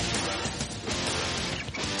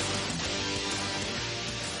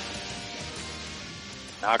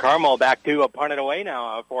 Now Carmel back to a punt it away now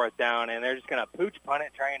on 4th down, and they're just going to pooch punt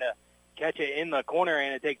it, trying to catch it in the corner,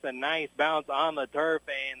 and it takes a nice bounce on the turf,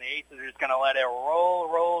 and the Aces are just going to let it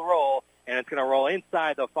roll, and it's going to roll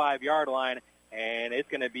inside the 5-yard line, and it's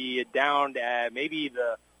going to be down at maybe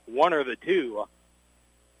the 1 or the 2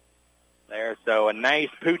 there. So a nice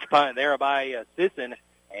pooch punt there by Sisson,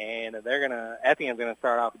 and Effingham's going to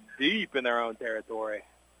start off deep in their own territory.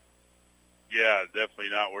 Yeah, definitely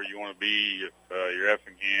not where you want to be if you're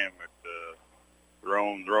Effingham at their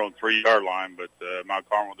own 3-yard line. But Mount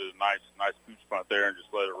Carmel did a nice pooch punt there and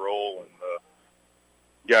just let it roll,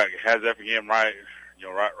 and has Effingham right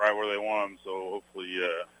right where they want them. So hopefully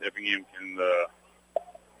Effingham can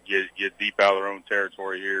get deep out of their own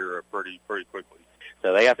territory here pretty quickly.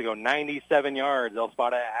 So they have to go 97 yards. They'll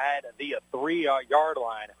spot it at the 3-yard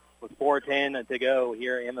line with 4:10 to go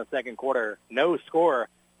here in the second quarter. No score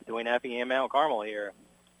between Effingham and Mount Carmel here.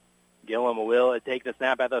 Gillum will take the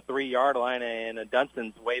snap at the 3-yard line, and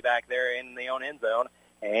Dunstan's way back there in the own end zone.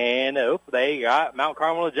 And they got Mount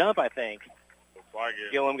Carmel to jump, I think. Looks like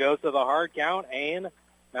it. Gillum goes to the hard count, and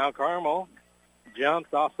Mount Carmel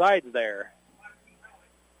jumps off sides there.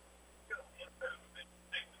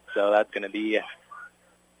 So that's going to be a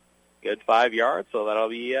good 5 yards. So that'll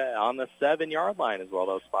be on the 7-yard line as well,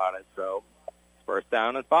 those spotted. So first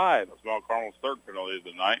down and 5. That's Mount Carmel's third penalty of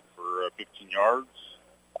the night for 15 yards.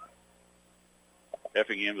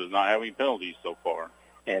 Effingham does not have any penalties so far.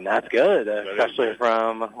 And that's good, especially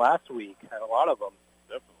from last week. Had a lot of them.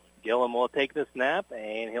 Definitely. Gillum will take the snap,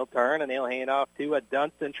 and he'll turn, and he'll hand off to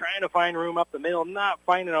Dunstan, trying to find room up the middle, not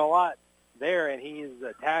finding a lot there, and he's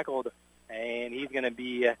tackled, and he's going to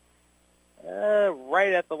be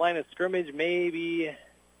right at the line of scrimmage, maybe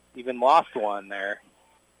even lost one there.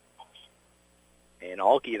 And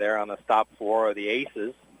Alke there on the stop for the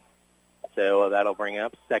Aces. So that'll bring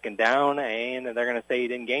up second down, and they're going to say he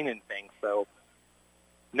didn't gain anything. So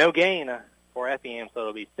no gain for Effingham, so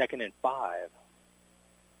it'll be 2nd and 5.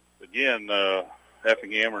 Again,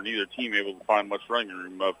 Effingham or neither team able to find much running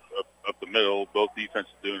room up the middle. Both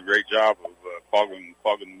defenses doing a great job of clogging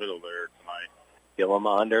the middle there tonight. Gillum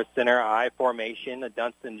under center I formation.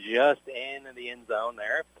 Dunstan just in the end zone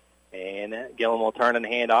there. And Gillum will turn and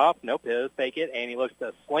hand off. Nope, he'll fake it, and he looks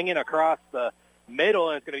to sling it across the middle,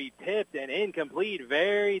 and it's going to be tipped and incomplete.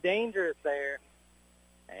 Very dangerous there.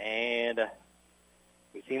 And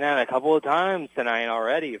we've seen that a couple of times tonight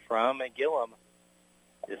already from Gillum.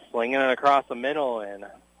 Just slinging it across the middle and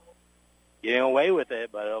getting away with it,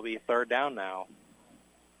 but it'll be third down now.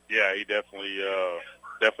 Yeah, he definitely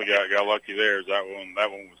got lucky there. As that one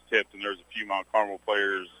was tipped, and there's a few Mount Carmel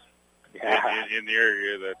players in the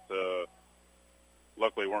area that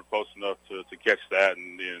luckily weren't close enough to catch that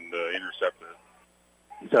and intercept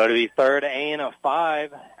it. So it'll be 3rd and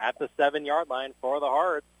 5 at the 7-yard line for the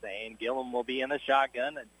Hearts, and Gillum will be in the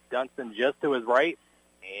shotgun. Dunstan just to his right,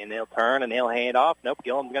 and he'll turn and he'll hand off. Nope,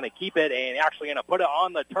 Gillum's going to keep it and actually going to put it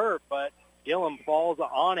on the turf, but Gillum falls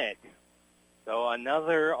on it. So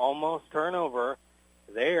another almost turnover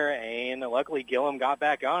there, and luckily Gillum got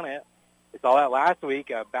back on it. We saw that last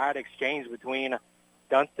week, a bad exchange between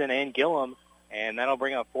Dunstan and Gillum, and that'll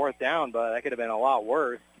bring up 4th down, but that could have been a lot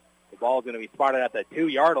worse. The ball's going to be spotted at the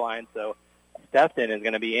 2-yard line, so Stefton is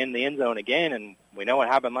going to be in the end zone again, and we know what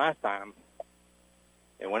happened last time.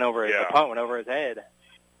 It went over the punt went over his head.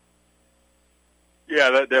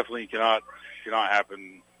 Yeah, that definitely cannot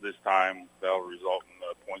happen this time. That'll result in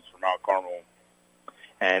points for Mount Carmel.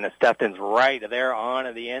 And Stefton's right there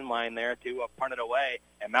on the end line there to punt it away.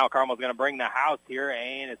 And Mount Carmel's going to bring the house here,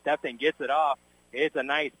 and Stefton gets it off. It's a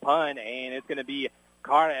nice punt, and it's going to be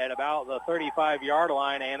caught at about the 35-yard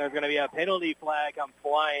line, and there's going to be a penalty flag come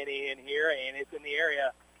flying in here, and it's in the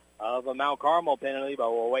area of a Mount Carmel penalty,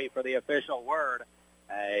 but we'll wait for the official word.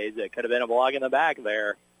 It could have been a block in the back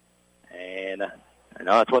there. And I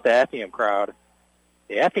know that's what the Effingham crowd,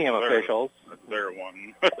 the Effingham officials. That's their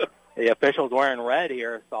one. The officials wearing red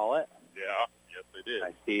here saw it. Yeah, yes they did.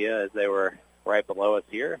 I see as they were right below us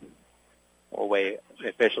here. We'll wait. The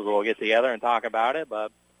officials will get together and talk about it,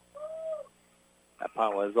 but that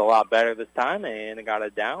punt was a lot better this time, and it got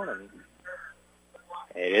it down, and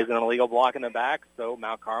it is an illegal block in the back, so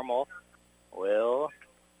Mount Carmel will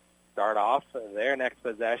start off their next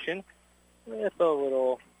possession with a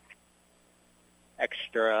little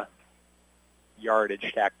extra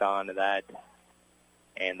yardage tacked on to that,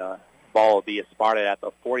 and the ball will be spotted at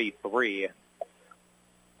the 43.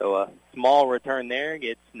 So a small return there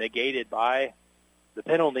gets negated by the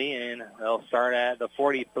penalty, and they'll start at the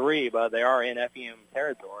 43, but they are in Effingham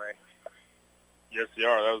territory. Yes, they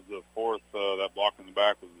are. That was the 4th. That block in the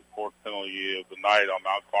back was the 4th penalty of the night on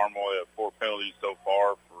Mount Carmel. They have 4 penalties so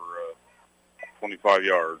far for 25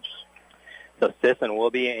 yards. So Sisson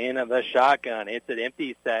will be in the shotgun. It's an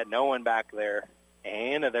empty set, no one back there.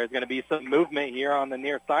 And there's going to be some movement here on the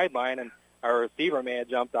near sideline, and our receiver may have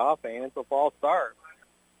jumped off, and it's a false start.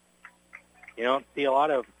 You don't see a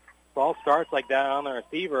lot of false starts like that on the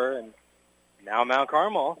receiver, and now Mount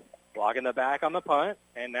Carmel blocking the back on the punt,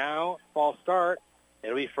 and now false start.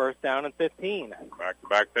 It'll be 1st down and 15.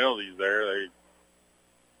 Back-to-back penalties there. They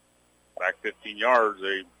back 15 yards.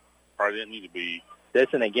 They probably didn't need to be.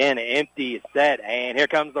 Sisson again, empty set, and here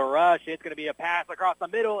comes the rush. It's going to be a pass across the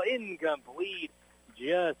middle, incomplete,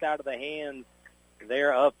 just out of the hands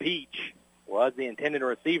there of Peach. Was the intended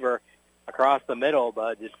receiver across the middle,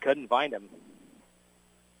 but just couldn't find him.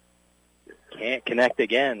 Can't connect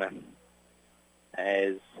again.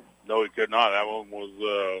 No, he could not. That one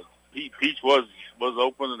was Peach was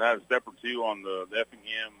open and had a step or two on the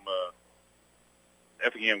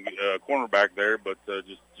Effingham cornerback there, but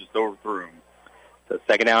just overthrew him. So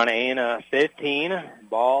second down and 15.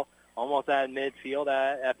 Ball almost at midfield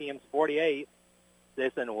at Effingham's 48.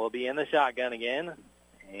 Sisson will be in the shotgun again,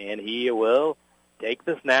 and he will take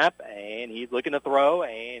the snap, and he's looking to throw,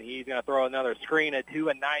 and he's going to throw another screen at 2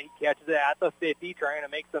 and 9. He catches it at the 50, trying to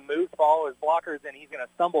make some moves, follow his blockers, and he's going to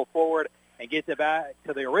stumble forward and gets it back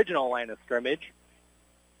to the original line of scrimmage.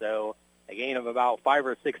 So a gain of about 5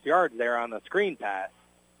 or 6 yards there on the screen pass.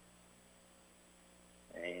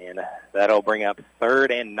 And that'll bring up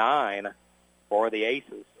 3rd and 9 for the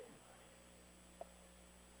Aces.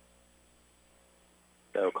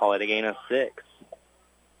 So call it a gain of 6.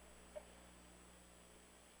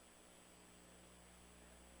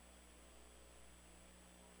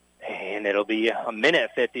 And it'll be a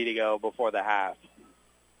minute 50 to go before the half.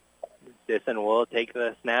 Sisson will take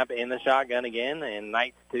the snap in the shotgun again, and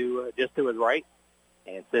Knight's just to his right.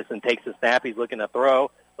 And Sisson takes the snap. He's looking to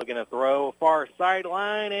throw far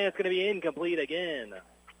sideline, and it's going to be incomplete again.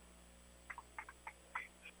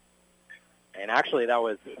 And actually, that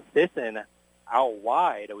was Sisson out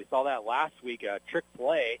wide. We saw that last week, a trick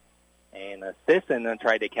play, and Sisson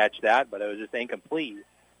tried to catch that, but it was just incomplete.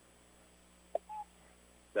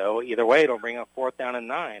 So either way, it'll bring up 4th down and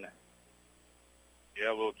 9. Yeah,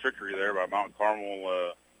 a little trickery there by Mount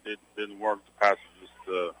Carmel. Didn't work. The pass was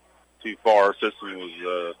just too far. Sisson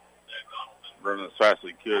was running as fast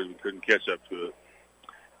as he could. We couldn't catch up to it.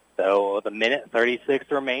 So with a minute 36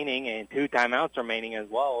 remaining and 2 timeouts remaining as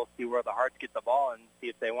well, we'll see where the Hearts get the ball and see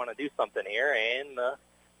if they want to do something here. And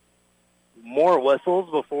more whistles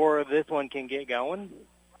before this one can get going.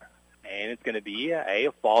 And it's going to be a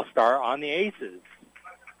false start on the Aces.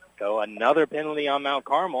 So another penalty on Mount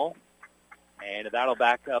Carmel. And that'll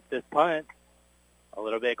back up this punt a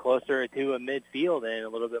little bit closer to a midfield and a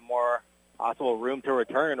little bit more possible room to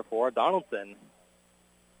return for Donaldson.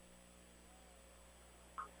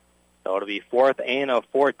 So it'll be 4th and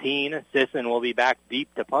 14. Sisson will be back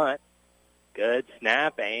deep to punt. Good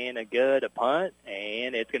snap and a good punt.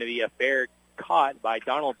 And it's going to be a fair caught by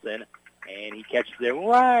Donaldson. And he catches it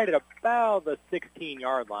right at about the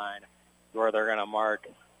 16-yard line where they're going to mark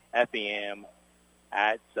Effingham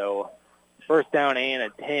at. So 1st down and a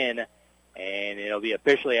 10. And it'll be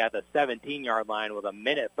officially at the 17-yard line with a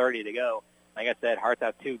minute 30 to go. Like I said, Hearts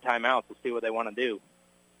have 2 timeouts. We'll see what they want to do.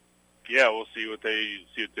 Yeah, we'll see what they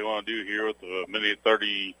want to do here with a minute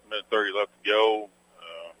 30 left to go.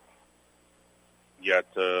 You got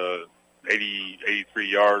 83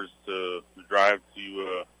 yards to drive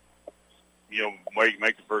to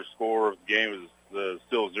make the first score of the game. Is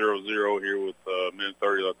still 0-0 here with a minute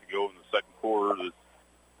 30 left to go in the second quarter. It's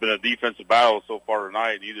been a defensive battle so far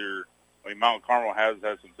tonight. Mount Carmel has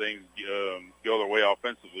had some things go their way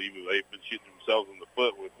offensively, but they've been shooting themselves in the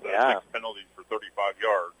foot with 6 penalties for 35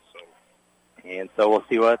 yards. And so we'll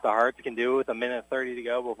see what the Hearts can do with a minute 30 to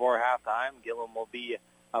go before halftime. Gillum will be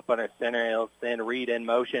up under center. He'll send Reed in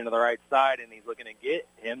motion to the right side, and he's looking to get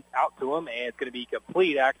him out to him, and it's going to be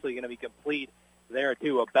complete. Actually going to be complete there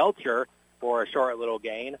to a Belcher for a short little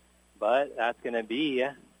gain, but that's going to be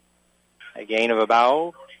a gain of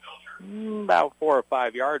about 4 or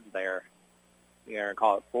 5 yards there. You're going to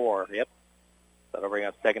call it 4. Yep. That'll bring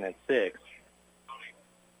up 2nd and 6.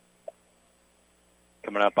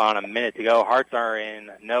 Coming up on a minute to go. Hearts are in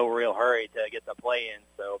no real hurry to get the play in,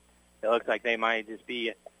 so it looks like they might just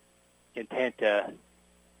be content to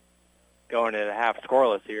go into the half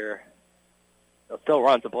scoreless here. They'll still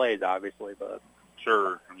run some plays, obviously, but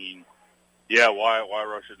sure. Why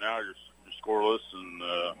rush it now? You're scoreless, and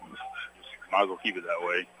might as well keep it that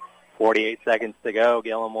way. 48 seconds to go.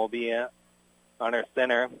 Gillum will be under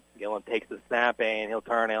center. Gillum takes the snap, and he'll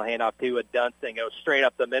turn. He'll hand off to a Dunstan, goes straight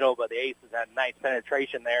up the middle, but the Aces had nice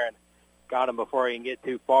penetration there and got him before he can get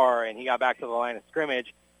too far, and he got back to the line of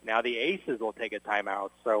scrimmage. Now the Aces will take a timeout.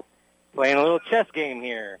 So playing a little chess game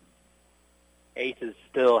here. Aces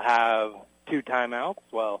still have 2 timeouts.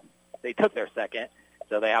 Well, they took their second,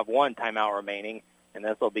 so they have 1 timeout remaining, and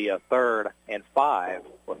this will be a 3rd and 5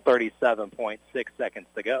 with 37.6 seconds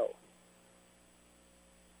to go.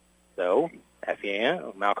 So,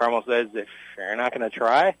 Mount Carmel says if you're not going to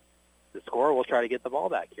try to score, we'll try to get the ball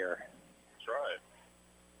back here. That's right.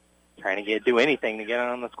 Trying to do anything to get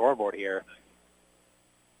on the scoreboard here.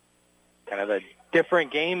 Kind of a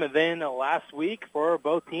different game than last week for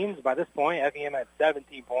both teams. By this point, Effingham had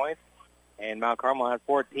 17 points, and Mount Carmel had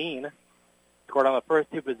 14, scored on the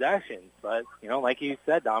first 2 possessions. But, like you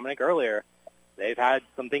said, Dominic, earlier, they've had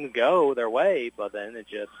some things go their way, but then it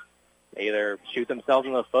just either shoot themselves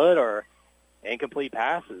in the foot or incomplete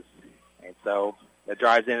passes. And so the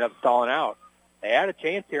drives ended up stalling out. They had a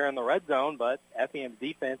chance here in the red zone, but Effingham's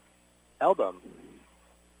defense held them.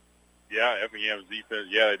 Yeah, Effingham's defense,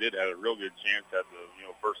 they did have a real good chance at the,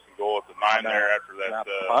 first and goal at the 9 there after that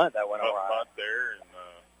punt that went awry. Punt there. And,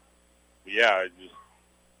 it just,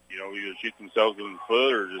 either shoot themselves in the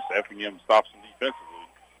foot or just Effingham stops them defensively.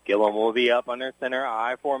 Gillum will be up under center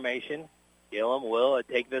I formation. Gillum will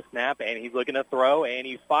take the snap, and he's looking to throw, and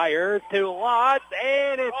he fires to Lotz,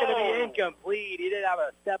 and it's going to be incomplete. He did have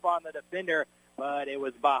a step on the defender, but it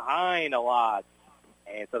was behind Lotz,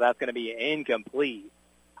 and so that's going to be incomplete.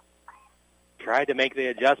 Tried to make the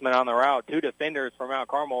adjustment on the route. 2 defenders from Mount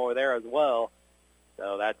Carmel were there as well,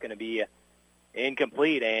 so that's going to be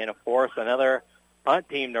incomplete and force another punt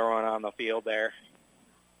team to run on the field there.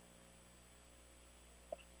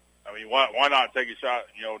 I mean, why not take a shot,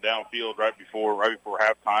 downfield right before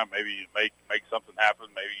halftime? Maybe you make something happen.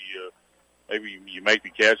 Maybe you make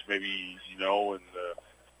the catch. Maybe and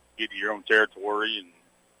get to your own territory.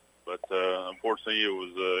 But unfortunately, it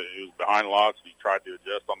was behind lots. He tried to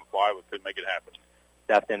adjust on the fly, but couldn't make it happen.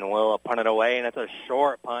 Stepton will punt it away, and it's a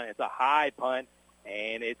short punt. It's a high punt,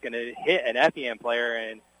 and it's going to hit an Effingham player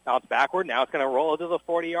and bounce backward. Now it's going to roll to the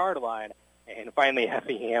 40-yard line, and finally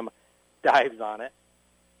Effingham dives on it.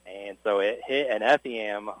 And so it hit an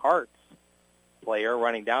Effingham Hearts player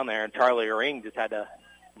running down there, and Charlie Ring just had to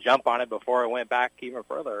jump on it before it went back even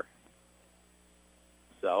further.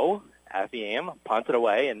 So Effingham punts it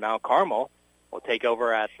away, and Mount Carmel will take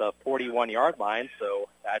over at the 41-yard line. So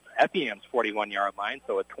that's Effingham's 41-yard line.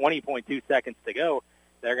 So with 20.2 seconds to go,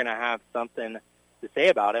 they're going to have something to say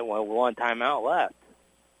about it with 1 timeout left.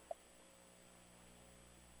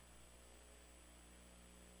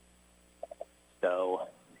 So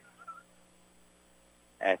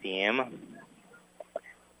Effingham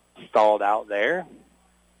stalled out there,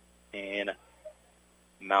 and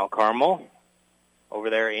Mount Carmel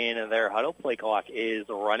over there in their huddle. Play clock is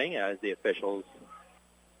running as the officials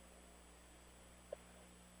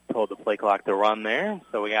told the play clock to run there.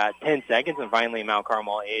 So we got 10 seconds, and finally Mount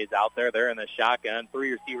Carmel is out there. They're in the shotgun.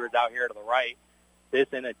 3 receivers out here to the right.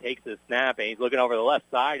 Sisson takes the snap, and he's looking over the left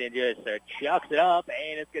side and just chucks it up,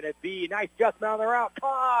 and it's going to be a nice adjustment on the route.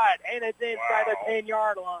 Caught, and it's inside the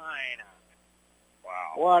 10-yard line.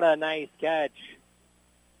 Wow. What a nice catch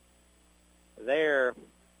there.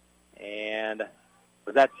 And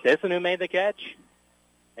was that Sisson who made the catch?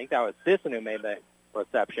 I think that was Sisson who made the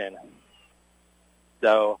reception.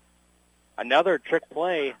 So another trick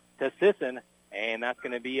play to Sisson, and that's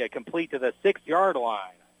going to be a complete to the 6-yard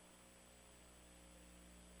line.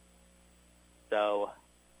 So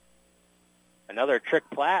another trick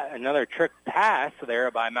pass there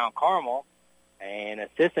by Mount Carmel, and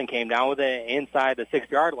Sisson came down with it inside the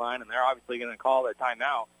 6-yard line, and they're obviously going to call their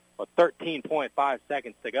timeout with 13.5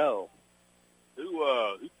 seconds to go.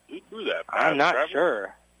 Who threw that pass? I'm not Trevor?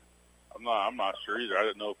 Sure. I'm not sure either. I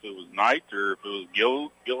didn't know if it was Knight or if it was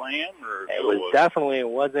Gillingham or It was definitely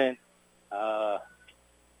wasn't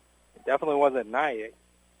Knight.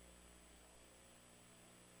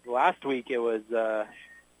 Last week it was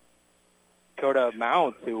Dakota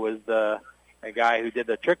Mounts who was the guy who did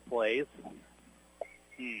the trick plays.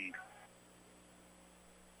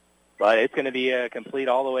 But it's going to be a complete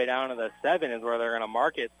all the way down to the 7 is where they're going to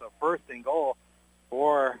mark it. So 1st and goal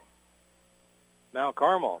for Mount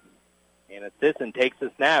Carmel. And Sisson takes the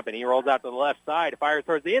snap, and he rolls out to the left side, fires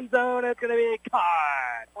towards the end zone. It's going to be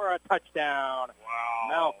caught for a touchdown. Wow.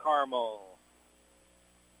 Mount Carmel.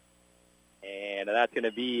 And that's going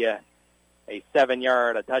to be a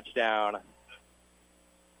 7-yard touchdown.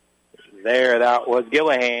 There, that was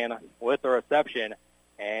Gillihan with the reception.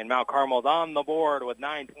 And Mount Carmel's on the board with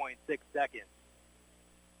 9.6 seconds.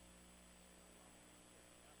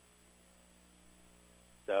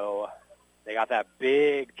 So they got that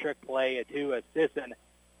big trick play to Sisson.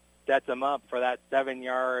 Sets them up for that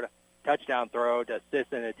 7-yard touchdown throw to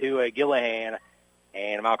Sisson to Gillihan.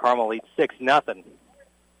 And Mount Carmel leads 6-0.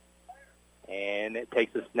 And it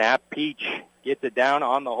takes a snap. Peach gets it down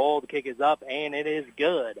on the hold. Kick is up, and it is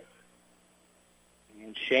good.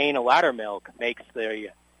 And Shane Laddermilk makes the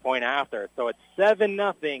point after. So it's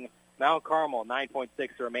 7-0 Mount Carmel, 9.6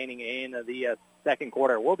 remaining in the second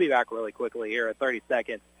quarter. We'll be back really quickly here at 30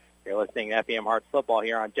 seconds. You're listening to Effingham Hearts football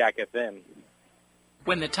here on Jack FM.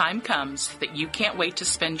 When the time comes that you can't wait to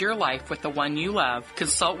spend your life with the one you love,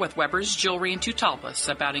 consult with Weber's Jewelry in Teutopolis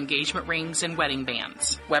about engagement rings and wedding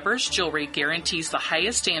bands. Weber's Jewelry guarantees the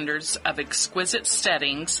highest standards of exquisite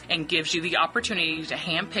settings and gives you the opportunity to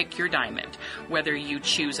handpick your diamond, whether you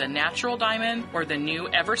choose a natural diamond or the new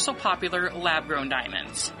ever so popular lab-grown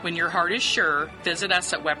diamonds. When your heart is sure, visit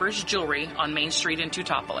us at Weber's Jewelry on Main Street in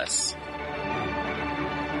Teutopolis.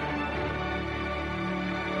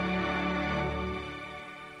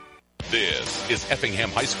 This is Effingham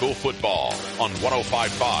High School football on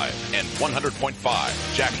 105.5 and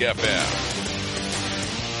 100.5 Jack FM.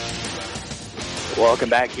 Welcome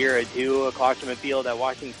back here at 2 Klosterman Field at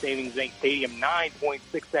Washington Savings Bank Stadium. 9.6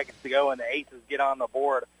 seconds to go, and the Aces get on the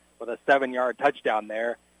board with a 7-yard touchdown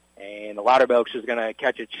there. And the Lauterbelks is going to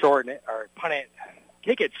catch it short, or punt it,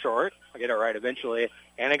 kick it short. I'll get it right eventually.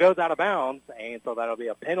 And it goes out of bounds, and so that'll be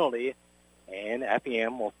a penalty. And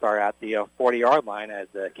Effingham will start at the 40-yard line as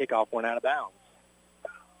the kickoff went out of bounds.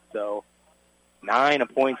 So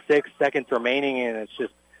 9.6 seconds remaining, and it's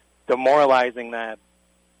just demoralizing that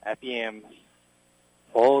Effingham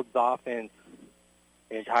holds offense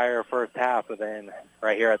the entire first half, but then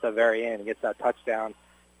right here at the very end gets that touchdown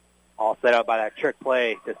all set up by that trick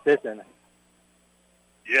play to Sisson.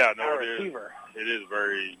 Yeah, no, it is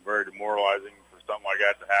very, very demoralizing for something like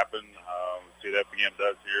that to happen. See what Effingham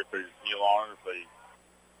does here. If they just kneel on it, if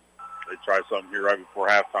they try something here right before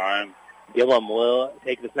halftime. Gillum will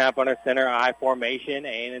take the snap under center, I formation,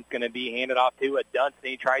 and it's going to be handed off to a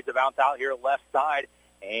Dunstan. He tries to bounce out here left side,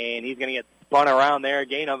 and he's going to get spun around there,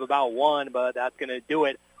 gain of about 1, but that's going to do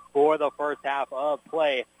it for the first half of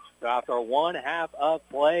play. So after 1 half of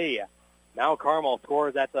play, now Carmel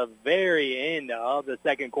scores at the very end of the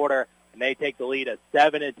second quarter, and they take the lead at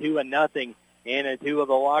 7-2-0 in 2 of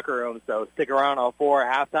the locker rooms. So stick around for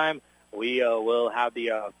halftime. We will have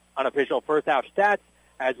the unofficial first half stats,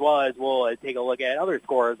 as well as we'll take a look at other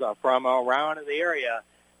scores from around the area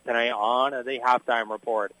tonight on the halftime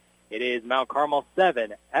report. It is Mount Carmel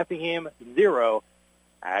 7, Effingham 0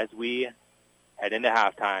 as we head into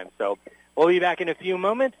halftime. So we'll be back in a few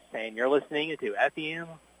moments, and you're listening to Effingham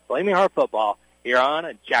Flaming Heart Football here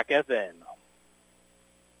on Jack FM.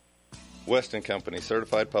 Weston Company,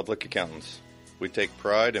 Certified Public Accountants. We take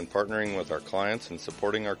pride in partnering with our clients and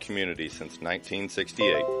supporting our community since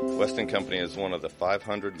 1968. Weston Company is one of the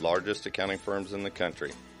 500 largest accounting firms in the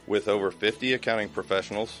country. With over 50 accounting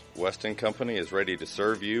professionals, Weston Company is ready to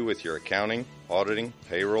serve you with your accounting, auditing,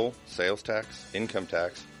 payroll, sales tax, income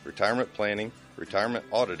tax, retirement planning, retirement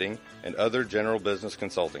auditing, and other general business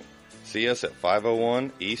consulting. See us at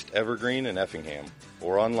 501 East Evergreen in Effingham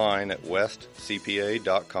or online at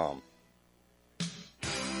westcpa.com.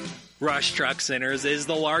 Rush Truck Centers is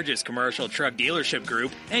the largest commercial truck dealership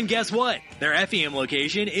group, and guess what? Their Effingham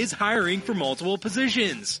location is hiring for multiple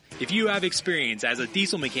positions. If you have experience as a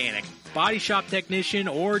diesel mechanic, body shop technician,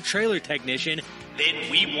 or trailer technician, then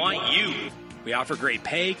we want you. We offer great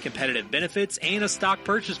pay, competitive benefits, and a stock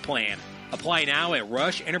purchase plan. Apply now at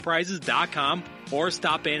rushenterprises.com or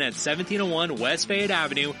stop in at 1701 West Fayette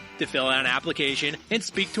Avenue to fill out an application and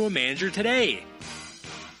speak to a manager today.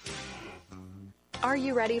 Are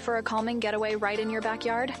you ready for a calming getaway right in your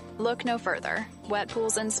backyard? Look no further. Wet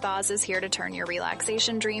Pools and Spas is here to turn your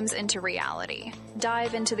relaxation dreams into reality.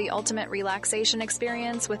 Dive into the ultimate relaxation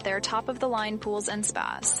experience with their top-of-the-line pools and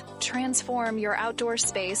spas. Transform your outdoor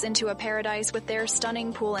space into a paradise with their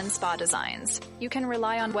stunning pool and spa designs. You can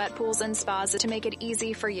rely on Wet Pools and Spas to make it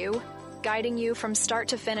easy for you, guiding you from start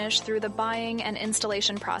to finish through the buying and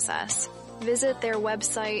installation process. Visit their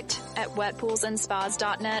website at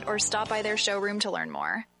wetpoolsandspas.net or stop by their showroom to learn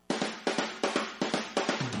more.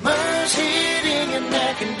 Mers Heating and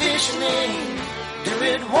Air Conditioning. Do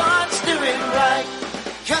it once, do it right.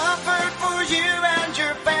 Comfort for you and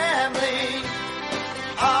your family.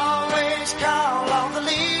 Always call on the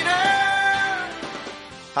leader.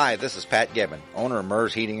 Hi, this is Pat Gibbon, owner of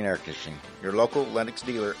Mers Heating and Air Conditioning, your local Lennox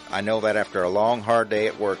dealer. I know that after a long, hard day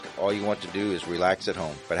at work, all you want to do is relax at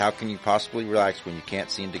home. But how can you possibly relax when you can't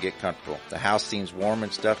seem to get comfortable? The house seems warm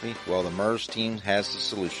and stuffy? Well, the Mers team has the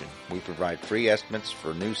solution. We provide free estimates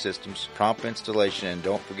for new systems, prompt installation, and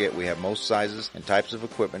don't forget we have most sizes and types of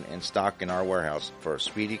equipment in stock in our warehouse for a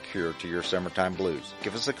speedy cure to your summertime blues.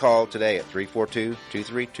 Give us a call today at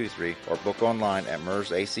 342-2323 or book online at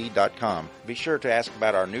mersac.com. Be sure to ask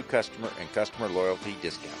about our new customer and customer loyalty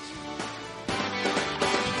discounts.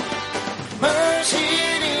 Mers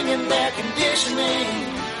Heating and Air Conditioning.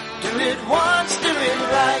 Do it once, do it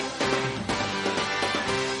right.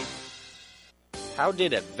 How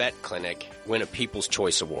did a vet clinic win a People's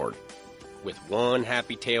Choice Award? With one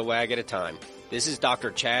happy tail wag at a time. This is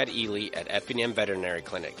Dr. Chad Ely at Effingham Veterinary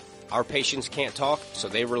Clinic. Our patients can't talk, so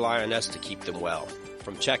they rely on us to keep them well.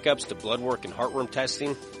 From checkups to blood work and heartworm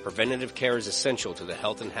testing, preventative care is essential to the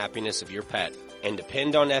health and happiness of your pet. And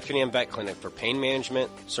depend on Effingham Vet Clinic for pain management,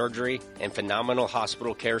 surgery, and phenomenal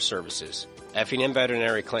hospital care services. Effingham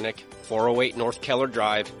Veterinary Clinic, 408 North Keller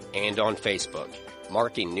Drive, and on Facebook.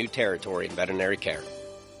 Marking new territory in veterinary care.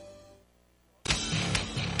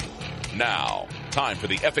 Now, time for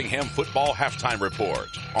the Effingham Football Halftime Report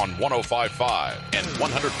on 105.5 and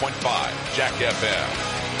 100.5 Jack FM.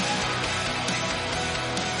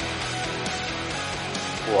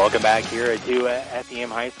 Welcome back here to Effingham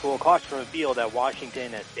High School, across from the field at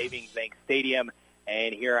Washington at Savings Bank Stadium.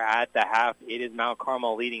 And here at the half, it is Mount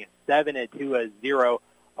Carmel leading 7-2-0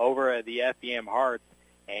 over the Effingham Hearts.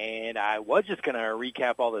 And I was just going to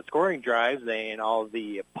recap all the scoring drives and all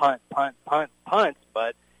the punts,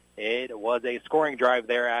 but it was a scoring drive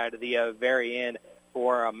there at the very end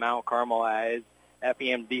for Mount Carmel, as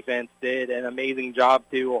Effingham defense did an amazing job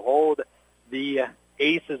to hold the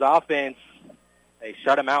Aces offense. They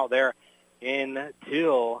shut him out there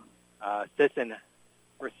until Sisson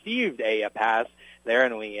received a pass there,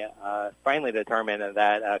 and we finally determined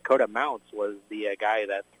that Coda Mounts was the guy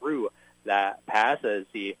that threw that pass, as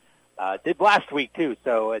he did last week too.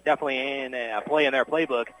 So definitely in a play in their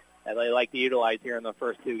playbook that they like to utilize here in the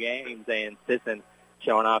first two games, and Sisson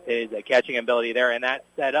showing off his catching ability there, and that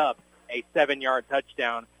set up a 7-yard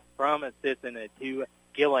touchdown from Sisson to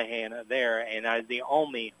Gillihan there, and that is the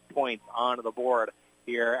only points on the board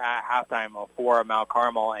here at halftime for Mount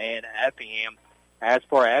Carmel and Effingham. As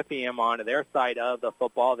for Effingham on their side of the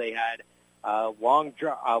football, they had a long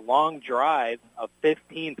drive of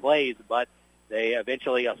 15 plays, but they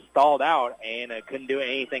eventually stalled out and couldn't do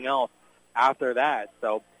anything else after that.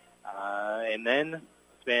 So, and then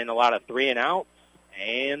it's been a lot of 3-and-outs,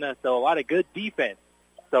 and so a lot of good defense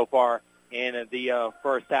so far in the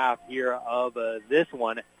first half here of this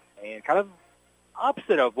one, and kind of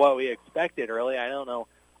opposite of what we expected early. I don't know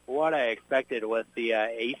what I expected with the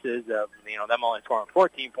Aces of them only scoring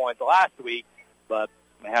 14 points last week, but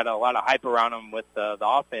we had a lot of hype around them with the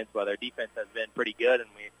offense, but their defense has been pretty good, and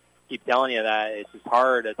we keep telling you that it's just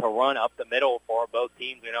hard to run up the middle for both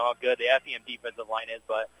teams. We know how good the Effingham defensive line is,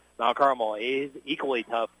 but Mount Carmel is equally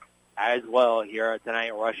tough as well here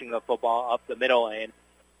tonight, rushing the football up the middle, and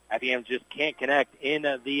Effingham just can't connect in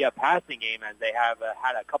the passing game, as they have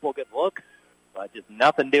had a couple good looks, but just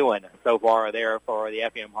nothing doing so far there for the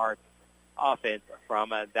Effingham Hearts offense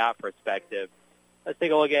from that perspective. Let's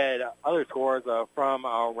take a look at other scores from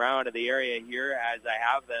around the area here as I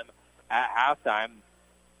have them at halftime.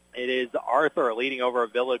 It is Arthur leading over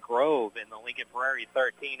Villa Grove in the Lincoln Prairie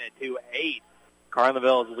 13-8.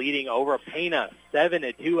 Carlinville is leading over Pana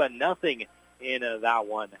 7-2-0 in that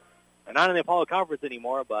one. They're not in the Apollo Conference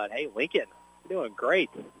anymore, but hey, Lincoln doing great.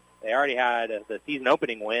 They already had the season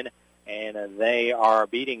opening win, and they are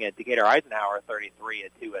beating Decatur Eisenhower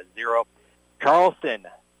 33-2-0. Charleston,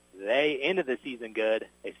 they ended the season good.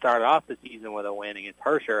 They started off the season with a win against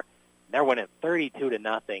Herscher. They're winning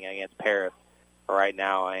 32-0 against Paris right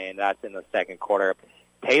now, and that's in the second quarter.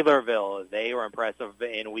 Taylorville, they were impressive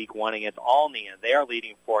in week one against Olney, and they are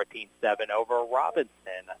leading 14-7 over Robinson.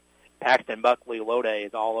 Paxton Buckley Lode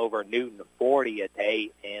is all over Newton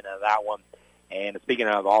 40-8 in that one. And speaking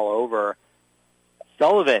of all over,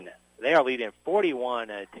 Sullivan, they are leading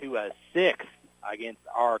 41-6 against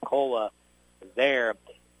Arcola there.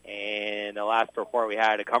 And the last report we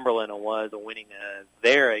had, Cumberland was winning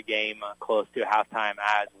their game close to halftime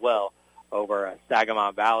as well over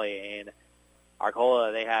Sagamon Valley. And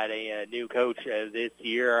Arcola, they had a new coach this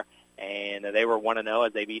year, and they were 1-0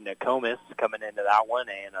 as they beat Nokomis coming into that one.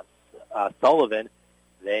 And Sullivan,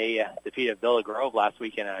 they defeated Villa Grove last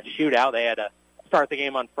week in a shootout. They had to start the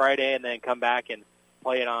game on Friday and then come back and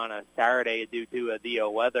play it on a Saturday due to the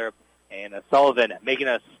weather. And Sullivan making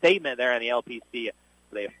a statement there in the LPC.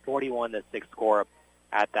 They have 41-6 score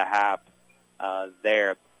at the half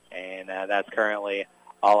there, and that's currently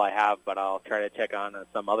all I have. But I'll try to check on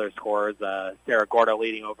some other scores. Sarah Gorda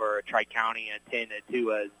leading over Tri-County at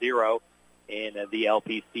 10-0 in the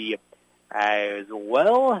LPC as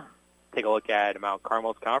well. Take a look at Mount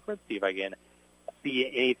Carmel's conference, see if I can see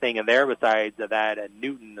anything in there besides that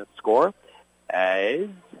Newton score. As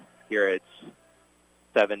here it's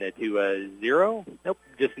 7-2-0. Nope,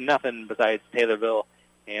 just nothing besides Taylorville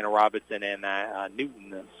and Robinson and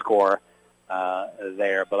Newton score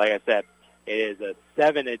there. But like I said, it is a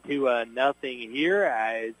 7-2-0 here,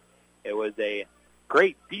 as it was a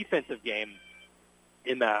great defensive game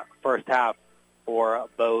in the first half for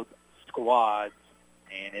both squads,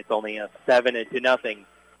 and it's only a 7-0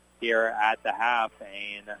 here at the half,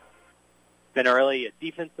 and it's been really a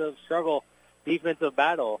defensive struggle, defensive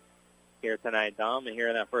battle here tonight, Dom, and here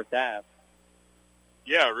in that first half.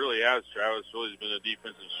 Yeah, it really has, Travis. It's really been a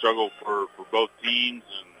defensive struggle for both teams,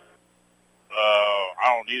 and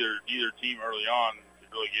I don't either team early on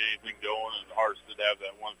could really get anything going, and the Hearts did have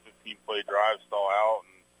that 115-play drive stall out,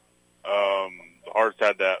 and the Hearts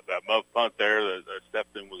had that muff punt there that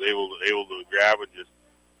Stepton was able to grab and just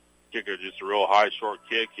kick just a real high short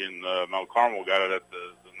kick, and Mount Carmel got it at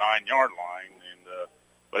the 9-yard line, and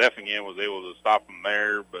but Effingham was able to stop them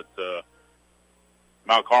there, but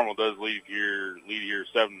Mount Carmel does lead here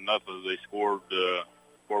 7-0. They scored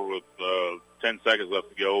with 10 seconds left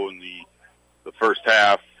to go in the first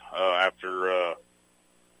half after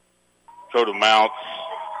Coda Mounts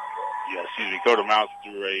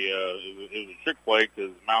threw it was a trick play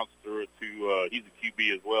because Mounts threw it to he's a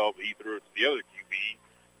QB as well, but he threw it to the other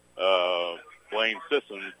QB, Blaine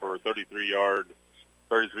Sisson, for a 33-yard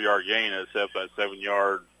gain and set up that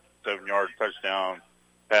 7-yard touchdown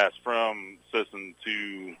pass from Sisson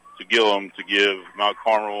to Gillum to give Mount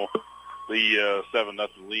Carmel the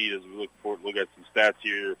 7-0 lead. As we look at some stats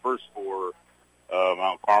here, first for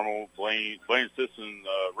Mount Carmel, Blaine Sisson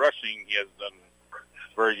rushing. He has done a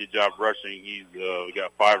very good job rushing. He's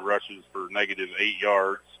got 5 rushes for -8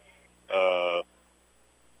 yards.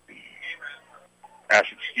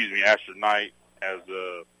 Asher Knight has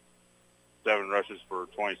 7 rushes for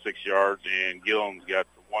 26 yards, and Gillum's got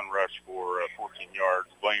 1 rush for 14 yards.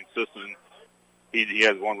 Blaine Sisson, he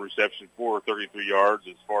has 1 reception for 33 yards.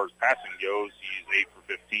 As far as passing goes, he's 8 for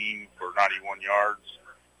 15 for 91 yards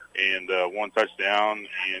and 1 touchdown,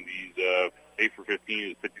 and he's 8 for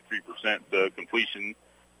 15 is 53% completion.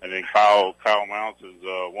 And then Kyle Mounts is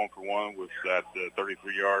 1 for 1 with that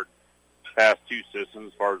 33-yard pass to Sisson.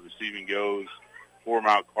 As far as receiving goes, for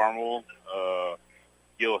Mount Carmel,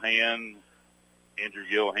 Andrew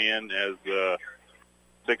Gilhan has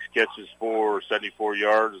 6 catches for 74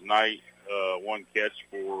 yards. Knight, 1 catch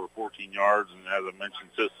for 14 yards. And as I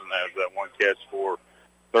mentioned, Sisson has that 1 catch for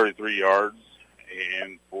 33 yards.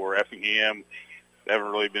 And for Effingham, they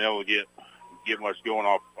haven't really been able to get much going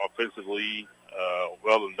offensively.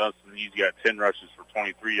 Weldon Dunstan, he's got 10 rushes for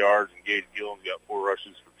 23 yards, and Gage Gillum's got 4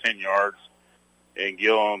 rushes for 10 yards. And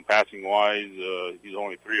Gillum, passing-wise, he's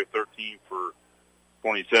only 3 of 13 for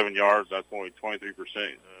 27 yards. That's only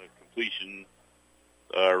 23% completion.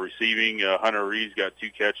 Receiving, Hunter Reed's got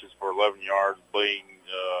 2 catches for 11 yards.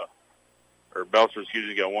 Belcher,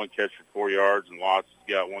 got 1 catch for 4 yards, and Watts has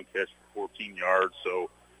got 1 catch for 14 yards. So,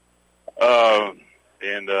 the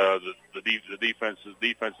defense is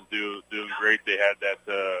doing great. They had that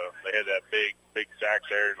big sack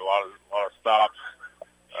there and a lot of stops.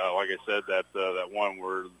 Like I said, that one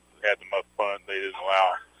where they had the muff punt, they didn't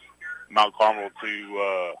allow Mount Carmel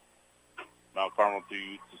to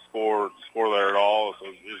score there at all. So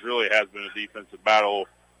it really has been a defensive battle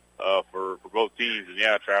for both teams. And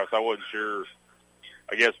yeah, Travis, I wasn't sure,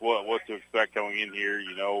 I guess, what to expect coming in here.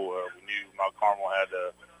 We knew Mount Carmel had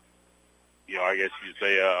I guess you'd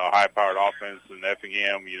say a high-powered offense, and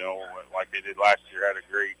Effingham, like they did last year, had a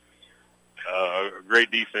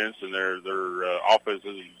great defense, and their offense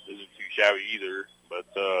isn't too shabby either. But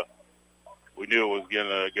we knew it was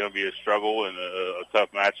gonna be a struggle and a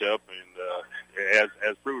tough matchup, and it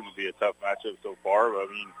has proven to be a tough matchup so far. But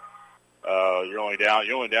I mean, you're only down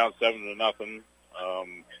 7-0.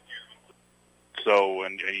 So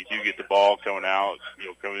and you do get the ball coming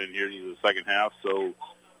in here to the second half. So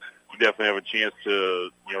you definitely have a chance to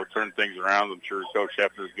turn things around. I'm sure Coach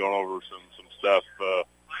Hefner's going over some stuff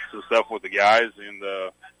with the guys, and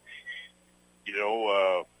the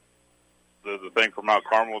thing for Mount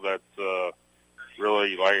Carmel that's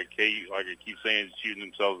really, like I keep saying, shooting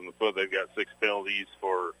themselves in the foot. They've got 6 penalties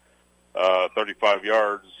for 35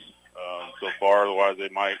 yards so far. Otherwise, they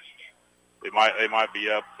might be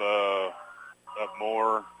up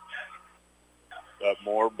more.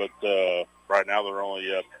 But right now they're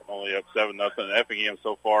only up 7-0. Effingham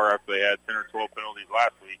so far, after they had 10 or 12 penalties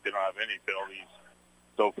last week, they don't have any penalties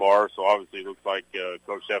so far. So obviously, it looks like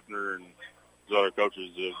Coach Hefner and his other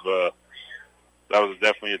coaches have. That was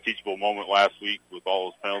definitely a teachable moment last week with all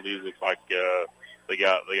those penalties. Looks like they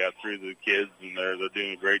got through the kids, and they're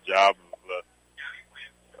doing a great job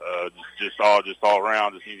of just all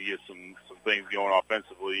around. Just need to get some things going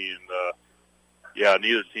offensively, and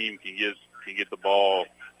neither team can get the ball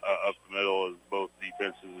up the middle, as both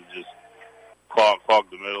defenses just clog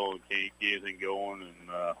the middle and can't get anything going. And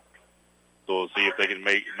so we'll see if they can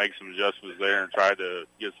make some adjustments there and try to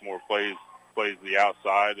get some more plays to the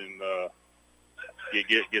outside. And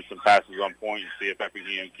get some passes on point and see if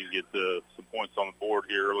Effingham can get some points on the board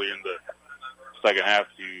here early in the second half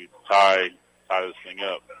to tie this thing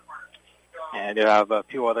up. And I do have a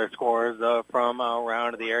few other scores from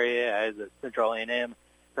around the area as Central A&M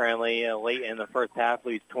currently late in the first half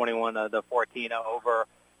leads 21-14 over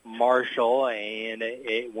Marshall, and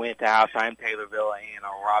it went to halftime. Taylorville and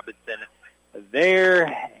Robinson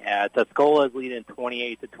there. Tuscola is leading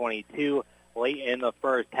 28-22 late in the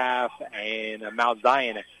first half, and Mount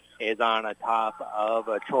Zion is on top of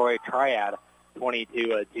Troy Triad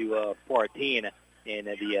 22-14 in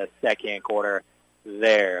the second quarter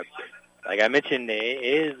there. Like I mentioned, it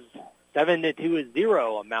is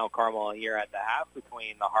 7-2-0 Mount Carmel here at the half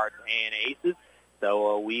between the Hearts and Aces.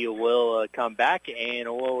 So we will come back and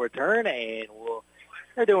we'll return, and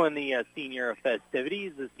they're doing the senior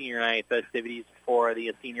festivities, the senior night festivities for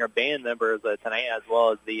the senior band members tonight, as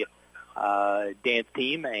well as the dance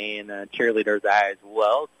team and cheerleaders as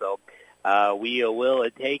well. So we will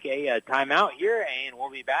take a timeout here, and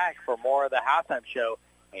we'll be back for more of the halftime show.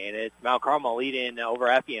 And it's Mount Carmel leading over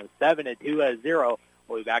Effingham 7-2-0.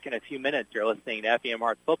 We'll be back in a few minutes. You're listening to Effingham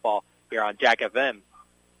Hearts Football here on Jack FM.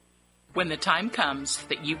 When the time comes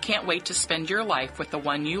that you can't wait to spend your life with the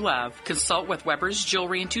one you love, consult with Weber's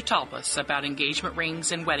Jewelry in Tutalpas about engagement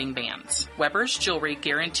rings and wedding bands. Weber's Jewelry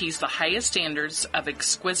guarantees the highest standards of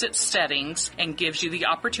exquisite settings and gives you the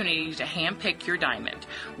opportunity to handpick your diamond,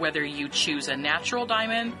 whether you choose a natural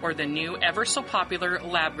diamond or the new ever so popular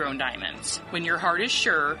lab-grown diamonds. When your heart is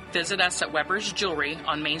sure, visit us at Weber's Jewelry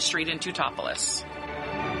on Main Street in Tutalpas.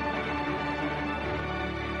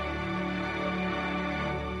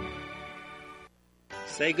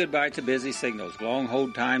 Say goodbye to busy signals, long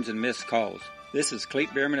hold times, and missed calls. This is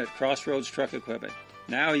Cleet Bierman at Crossroads Truck Equipment.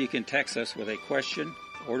 Now you can text us with a question,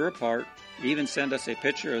 order a part, even send us a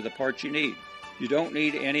picture of the part you need. You don't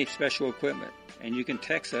need any special equipment, and you can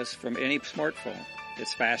text us from any smartphone.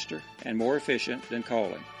 It's faster and more efficient than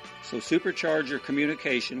calling. So supercharge your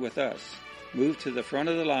communication with us. Move to the front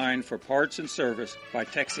of the line for parts and service by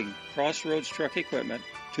texting Crossroads Truck Equipment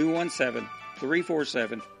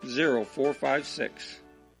 217-347-0456.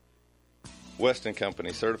 Weston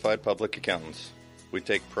Company Certified Public Accountants. We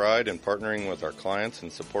take pride in partnering with our clients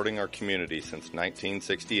and supporting our community since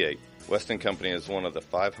 1968. Weston Company is one of the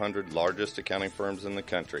 500 largest accounting firms in the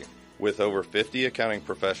country. With over 50 accounting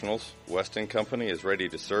professionals, Weston Company is ready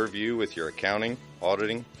to serve you with your accounting,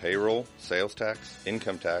 auditing, payroll, sales tax,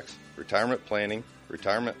 income tax, retirement planning,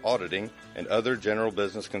 retirement auditing, and other general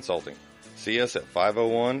business consulting. See us at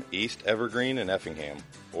 501 East Evergreen in Effingham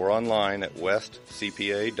or online at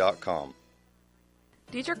westcpa.com.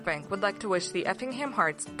 Diedrich Bank would like to wish the Effingham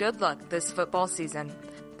Hearts good luck this football season.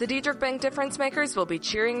 The Diedrich Bank difference makers will be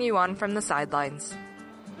cheering you on from the sidelines.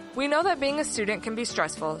 We know that being a student can be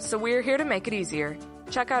stressful, so we are here to make it easier.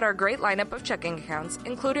 Check out our great lineup of checking accounts,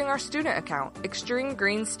 including our student account, Extreme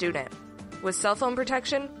Green Student. With cell phone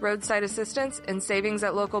protection, roadside assistance, and savings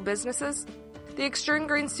at local businesses, the Extreme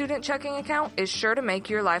Green Student checking account is sure to make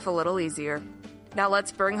your life a little easier. Now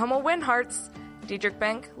let's bring home a win, Hearts! Diedrich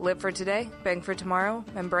Bank, live for today, bank for tomorrow,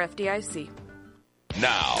 member FDIC.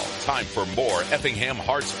 Now, time for more Effingham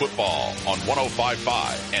Hearts football on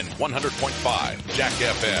 105.5 and 100.5 Jack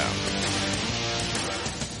FM.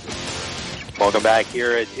 Welcome back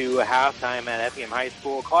here to halftime at Effingham High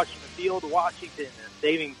School, Caution Field, Washington,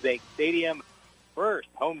 Savings Bank Stadium. First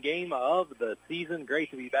home game of the season.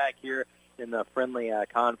 Great to be back here in the friendly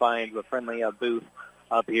confines, the friendly booth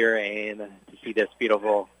up here, and to see this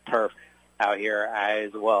beautiful turf out here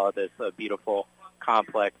as well, this beautiful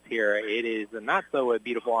complex here. It is not so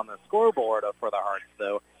beautiful on the scoreboard for the Hearts,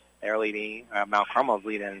 though. They're leading, Mount Carmel's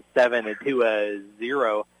leading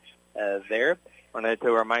 7-2-0 there. I wanted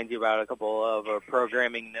to remind you about a couple of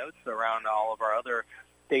programming notes around all of our other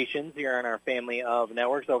stations here in our family of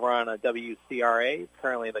networks over on WCRA,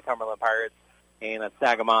 currently the Cumberland Pirates and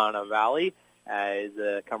Sagamon Valley, as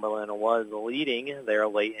Cumberland was leading there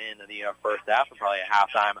late in the first half, probably at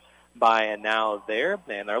halftime by now there,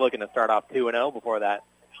 and they're looking to start off 2-0 before that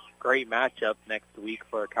great matchup next week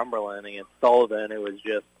for Cumberland against Sullivan. It was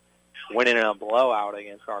just winning in a blowout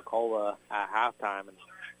against Arcola at halftime, and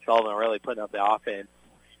Sullivan really putting up the offense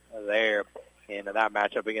there in that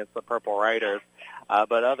matchup against the Purple Riders.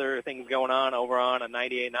 But other things going on over on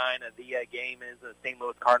 98.9, the game is St.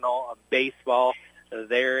 Louis Cardinal baseball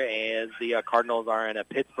there, as the Cardinals are in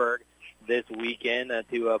Pittsburgh this weekend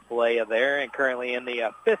to play there. And currently in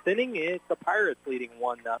the fifth inning, it's the Pirates leading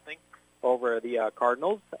 1-0 over the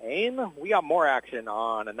Cardinals. And we got more action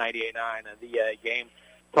on 98.9, the game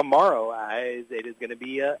tomorrow, as it is going to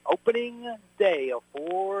be opening day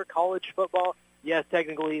for college football yes,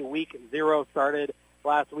 technically week 0 started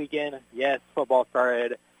last weekend. Yes, football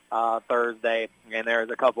started Thursday, and there's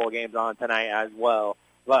a couple of games on tonight as well.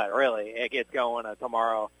 But really, it gets going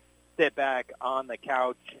tomorrow. Sit back on the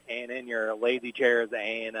couch and in your lazy chairs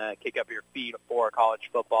and kick up your feet for college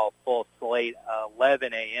football full slate.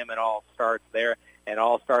 11 a.m. it all starts there, and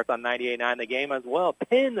all starts on 98.9 The Game as well.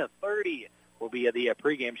 10:30 will be the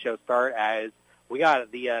pregame show start as we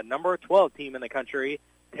got the number 12 team in the country,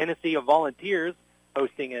 Tennessee Volunteers,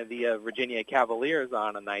 hosting the Virginia Cavaliers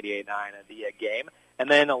on 98.9 The Game. And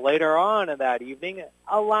then later on that evening,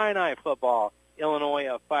 Illini football.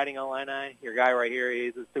 Illinois Fighting Illini. Your guy right here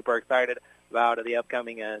is super excited about the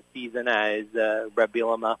upcoming season as Brett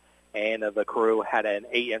Bielema and the crew had an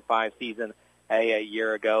 8-5 season a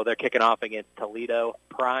year ago. They're kicking off against Toledo.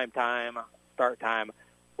 Prime time, start time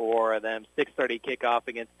for them. 6:30 kickoff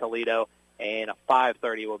against Toledo, and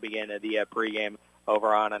 5:30 will begin the pregame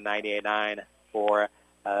over on 98.9 for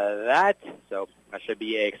that. So that should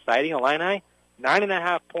be exciting. Illini,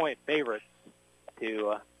 9.5-point favorites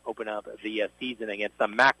to open up the season against the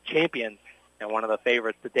MAC champions and one of the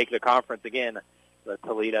favorites to take the conference again, the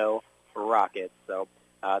Toledo Rockets. So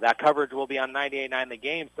that coverage will be on 98.9 The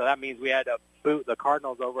Game, so that means we had to boot the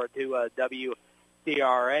Cardinals over to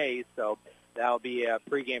WCRA. So that will be a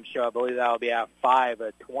pregame show. I believe that will be at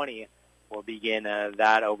 5:20. We'll begin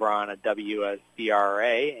that over on a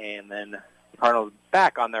WCRA, and then the Cardinals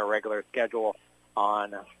back on their regular schedule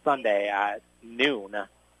on Sunday at noon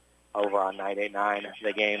over on 98.9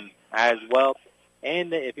 The Game as well.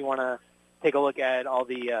 And if you want to take a look at all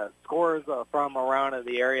the scores from around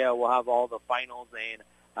the area, we'll have all the finals, and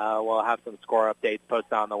we'll have some score updates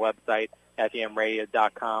posted on the website,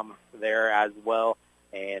 FEMradio.com there as well.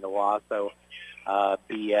 And we'll also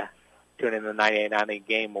be tuning in to 98.9 The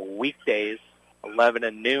Game weekdays, 11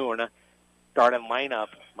 to noon. Starting lineup,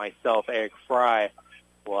 myself, Eric Fry,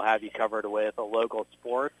 will have you covered with local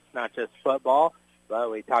sports, not just football, but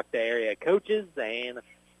we talk to area coaches, and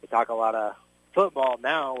we talk a lot of football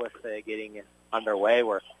now with getting underway.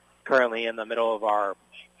 We're currently in the middle of our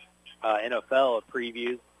NFL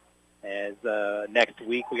previews, as next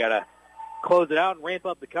week we got to close it out and ramp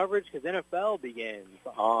up the coverage because NFL begins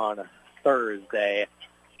on Thursday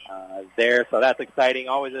there. So that's exciting.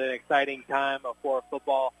 Always an exciting time for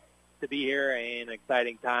football to be here, and an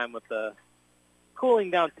exciting time with the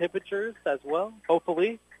cooling down temperatures as well,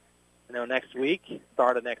 hopefully. You know, next week,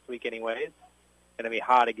 start of next week anyways, going to be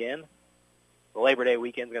hot again. The Labor Day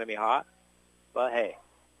weekend's going to be hot. But, hey,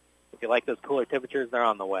 if you like those cooler temperatures, they're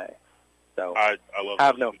on the way. So I love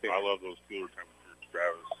have those, no fear. I love those cooler temperatures,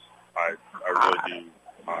 Travis. I really do.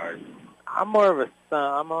 I'm more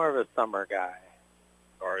of a summer guy.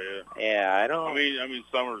 Are you? Yeah, I don't. I mean,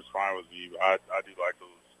 summer's fine with me. But I do like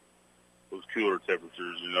those cooler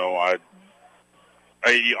temperatures. You know, I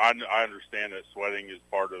understand that sweating is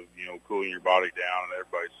part of, you know, cooling your body down, and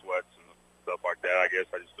everybody sweats and stuff like that. I guess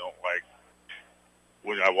I just don't like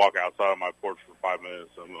when I walk outside on my porch for 5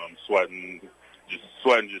 minutes. I'm sweating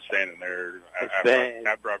just standing there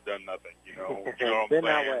after I've done nothing. You know, you know what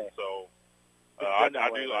I'm saying? So I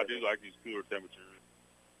do like these cooler temperatures.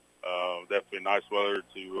 Definitely nice weather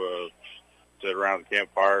to sit around the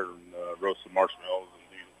campfire and roast some marshmallows and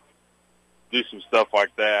do some stuff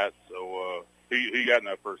like that. So. Who you got in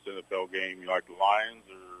that first NFL game? You like the Lions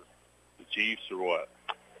or the Chiefs or what?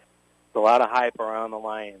 There's a lot of hype around the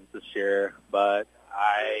Lions this year, but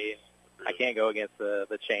I can't go against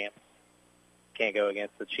the champs. Can't go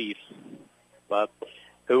against the Chiefs. But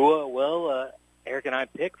who will Eric and I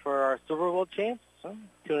pick for our Super Bowl champs?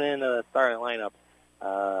 Tune in to the starting lineup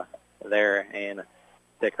there and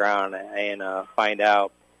stick around and find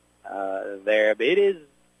out there. But it is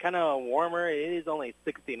kind of warmer. It is only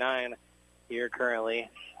 69 here currently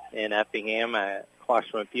in Effingham at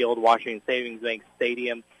Kloshman Field, Washington Savings Bank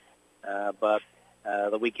Stadium. But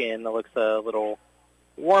the weekend looks a little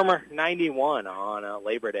warmer, 91 on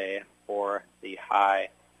Labor Day for the high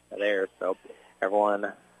there. So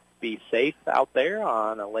everyone be safe out there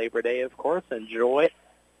on Labor Day, of course. Enjoy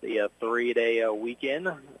the 3-day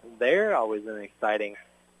weekend there. Always an exciting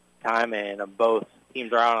time, and both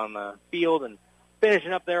teams are out on the field and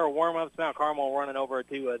finishing up their warm-ups. Mount Carmel running over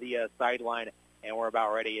to the sideline, and we're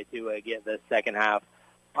about ready to get the second half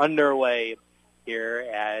underway here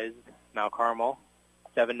as Mount Carmel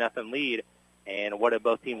 7-0 lead. And what have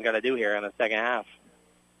both teams got to do here in the second half?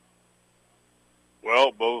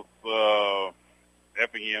 Well, both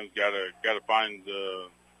Effingham's got to find. They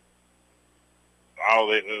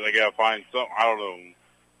got to find something. I don't know.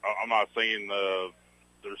 I'm not saying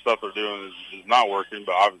their stuff they're doing is not working,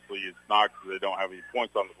 but obviously it's not because they don't have any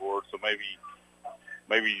points on the board. So maybe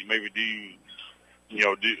do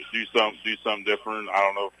do something different. I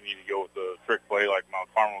don't know if you need to go with the trick play like Mount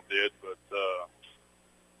Carmel did, but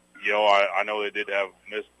I know they did have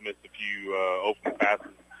missed a few open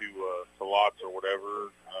passes to lots or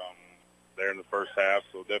whatever there in the first half.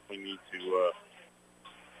 So definitely need to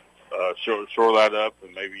shore that up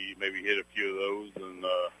and maybe hit a few of those, and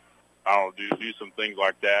I don't know, do some things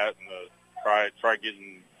like that, and try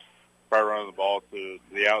running the ball to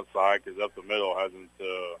the outside, because up the middle hasn't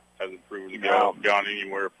proven to gone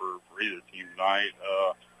anywhere for either team tonight.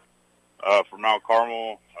 For Mount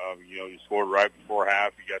Carmel, you scored right before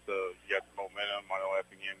half. You got the momentum. I know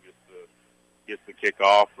Effingham gets the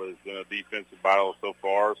kickoff, but it's been a defensive battle so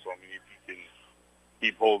far. So I mean, if you can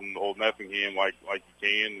keep holding Effingham like you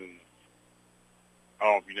can, and I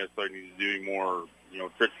don't know if you necessarily need to do any more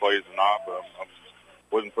trick plays or not, but I'm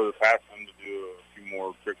waiting for the Passman to do a few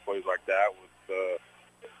more trick plays like that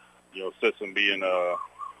with Sisson being a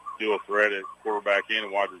dual threat at quarterback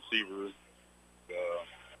and wide receivers.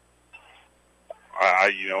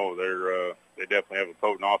 They definitely have a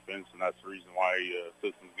potent offense, and that's the reason why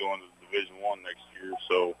Sisson's going to Division I next year.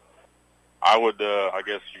 So I would, I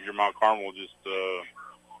guess, if you're Mount Carmel, just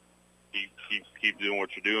keep doing what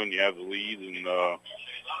you're doing. You have the lead, and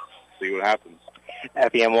see what happens.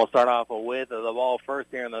 Effingham will start off with the ball first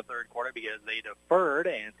here in the third quarter because they deferred,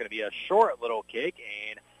 and it's going to be a short little kick,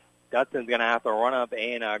 and Dudson's going to have to run up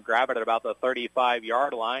and grab it at about the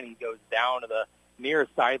 35-yard line. He goes down to the near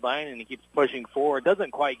sideline, and he keeps pushing forward.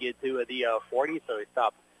 Doesn't quite get to the 40, so he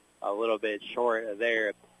stopped a little bit short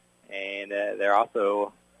there. And there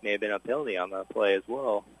also may have been a penalty on the play as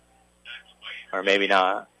well. Or maybe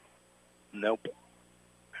not. Nope.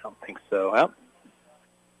 I don't think so. Well,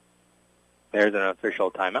 there's an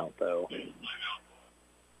official timeout, though.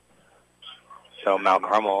 So Mount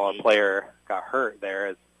Carmel, a player, got hurt there.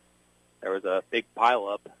 As there was a big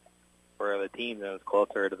pileup for the team that was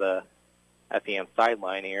closer to the Effingham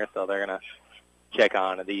sideline here, so they're going to check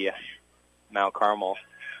on the Mount Carmel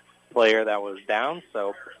player that was down.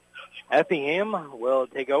 So Effingham will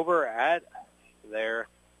take over at their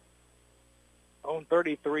own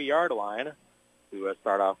 33-yard line to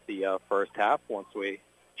start off the first half once we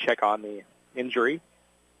check on the injury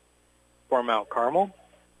for Mount Carmel.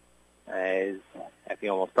 As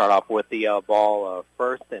Effingham will start off with the ball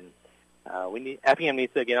first, and Effingham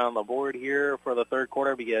needs to get on the board here for the third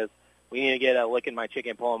quarter because we need to get a Licking My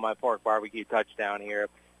Chicken, Pulling My Pork barbecue touchdown here.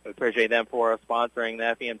 We appreciate them for sponsoring the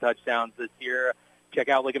Effingham touchdowns this year. Check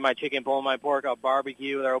out Licking My Chicken, Pulling My Pork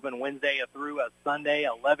barbecue. They're open Wednesday through Sunday,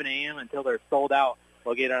 11 a.m. until they're sold out.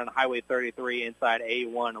 Located on Highway 33 inside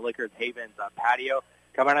A1 Liquors Haven's patio.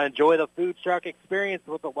 Come out and enjoy the food truck experience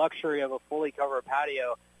with the luxury of a fully covered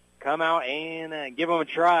patio. Come out and give them a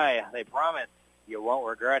try. They promise you won't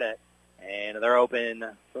regret it. And they're open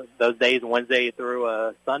those days, Wednesday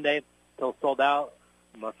through Sunday, till sold out.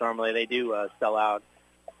 Most normally they do sell out.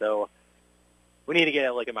 So we need to get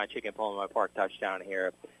a Look at My Chicken, Pulling My Pork touchdown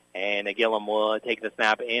here. And Gillum will take the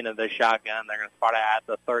snap into the shotgun. They're going to spot it at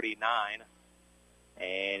the 39.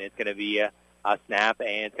 And it's going to be a snap,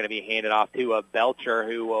 and it's going to be handed off to Belcher,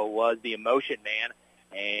 who was the motion man.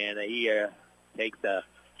 And he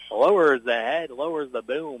lowers the head, lowers the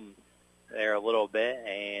boom there a little bit.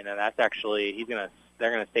 And that's actually,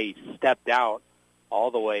 they're going to say he stepped out all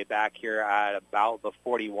the way back here at about the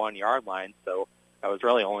 41-yard line. So that was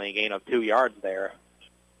really only a gain of 2 yards there.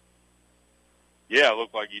 Yeah, it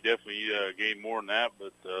looked like he definitely gained more than that,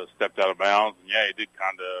 but stepped out of bounds. And, yeah, he did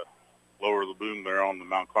kind of lower the boom there on the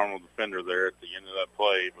Mount Carmel defender there at the end of that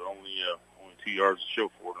play, but only 2 yards to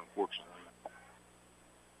show for it, unfortunately.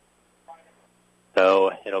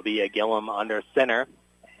 So it'll be a Gillum under center.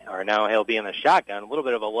 Or now he'll be in the shotgun. A little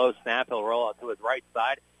bit of a low snap. He'll roll out to his right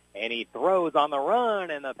side. And he throws on the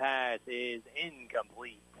run, and the pass is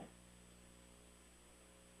incomplete.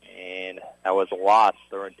 And that was lost.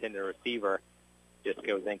 The intended receiver just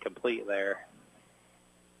goes incomplete there.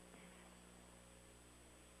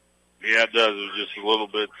 Yeah, it does. It was just a little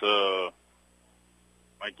bit, out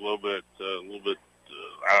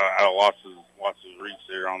of Watts' reach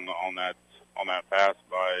there on that pass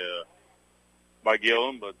by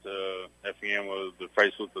Gillum, but Effingham was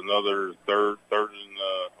faced with another third and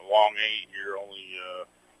a long 8 here, only a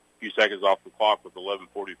few seconds off the clock with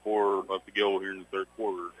 11:44 left to go here in the third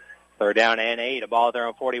quarter. Third down and 8, a ball there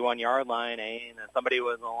on 41-yard line, and somebody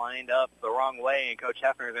was lined up the wrong way, and Coach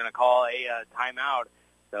Hefner is going to call a timeout.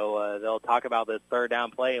 So they'll talk about this third down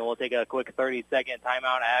play, and we'll take a quick 30-second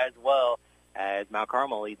timeout as well as Mount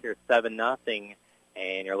Carmel leads here 7-0,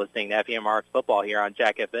 and you're listening to Effingham Arts Football here on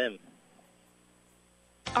Jack FM.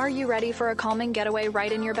 Are you ready for a calming getaway right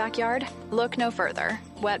in your backyard? Look no further.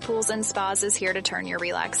 Wet Pools and Spas is here to turn your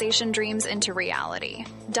relaxation dreams into reality.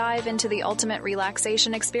 Dive into the ultimate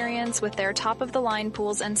relaxation experience with their top-of-the-line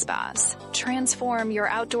pools and spas. Transform your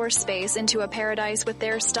outdoor space into a paradise with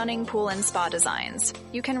their stunning pool and spa designs.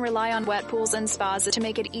 You can rely on Wet Pools and Spas to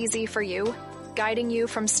make it easy for you, guiding you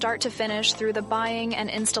from start to finish through the buying and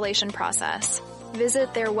installation process.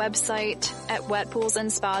 Visit their website at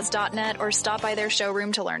wetpoolsandspas.net or stop by their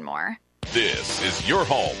showroom to learn more. This is your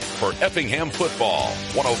home for Effingham football,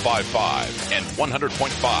 105.5 and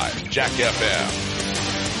 100.5 Jack FM.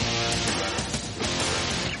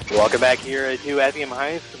 Welcome back here to Effingham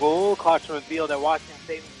High School, Caution Field at Washington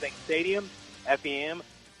State Bank Stadium. Effingham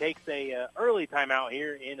takes a early timeout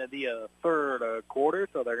here in the third quarter,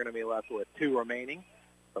 so they're going to be left with 2 remaining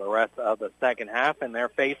for the rest of the second half, and they're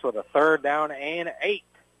faced with a 3rd down and 8.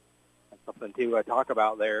 That's something to talk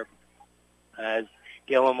about there, as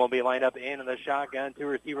Gillum will be lined up in the shotgun. 2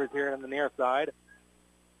 receivers here on the near side.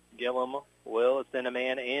 Gillum will send a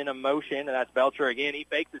man in a motion, and that's Belcher again. He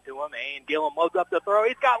fakes it to him, and Gillum loads up to throw.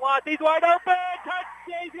 He's got lots. He's wide open.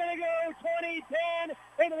 Touchdown. He's going to go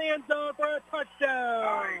 20-10 into the end zone for a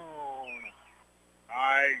touchdown.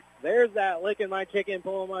 Nice. There's that licking my chicken,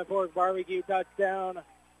 pulling my pork barbecue touchdown.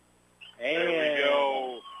 And there we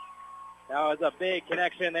go. That was a big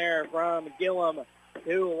connection there from Gillum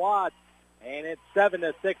to Watts, and it's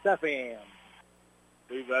 7-6 Effingham. I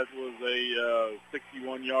believe that was a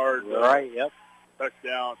 61-yard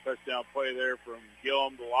touchdown play there from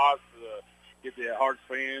Gillum to Watts to get the Hearts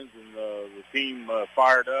fans and the team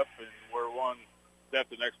fired up, and we're one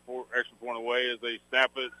step the next extra point away as they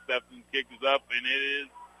snap it. Stephen kicks it up, and it is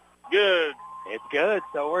good. It's good,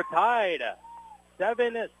 so we're tied.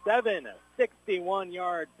 7-7,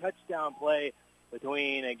 61-yard touchdown play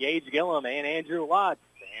between Gage Gillum and Andrew Watts,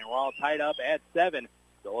 and we're all tied up at 7.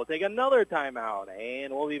 So we'll take another timeout,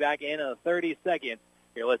 and we'll be back in 30 seconds.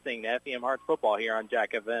 You're listening to Effingham Hearts football here on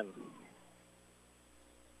Jack FM.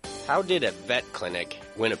 How did a vet clinic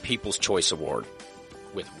win a People's Choice Award?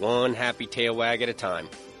 With one happy tail wag at a time.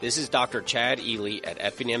 This is Dr. Chad Ely at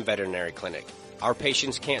Effingham Veterinary Clinic. Our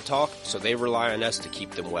patients can't talk, so they rely on us to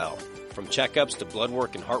keep them well. From checkups to blood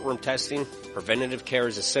work and heartworm testing, preventative care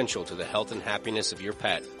is essential to the health and happiness of your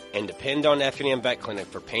pet. And depend on Effingham Vet Clinic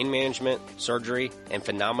for pain management, surgery, and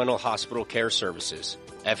phenomenal hospital care services.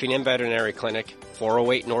 Effingham Veterinary Clinic,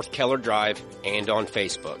 408 North Keller Drive, and on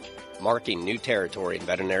Facebook. Marking new territory in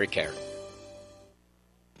veterinary care.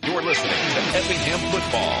 You're listening to Effingham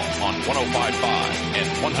football on 105.5 and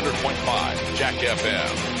 100.5 Jack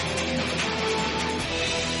FM.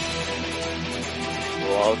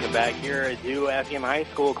 Welcome back here to Effingham High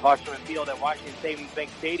School, Caution Field at Washington State Bank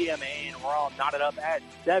Stadium, and we're all knotted up at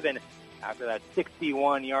 7 after that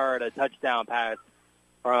 61-yard touchdown pass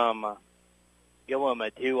from Gillum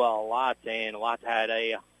to Lotz, and Lotz had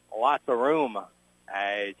lots of room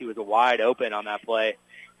as he was wide open on that play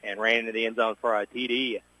and ran into the end zone for a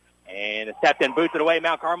TD. And stepped in, boots it away.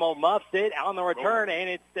 Mount Carmel muffs it on the return, and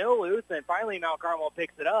it's still loose. And finally, Mount Carmel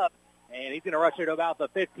picks it up, and he's going to rush it to about the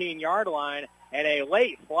 15-yard line. And a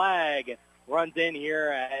late flag runs in here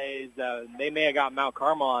as they may have got Mount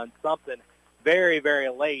Carmel on something very, very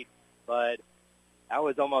late. But that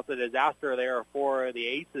was almost a disaster there for the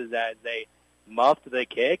Aces as they muffed the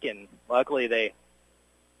kick, and luckily they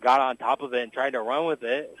got on top of it and tried to run with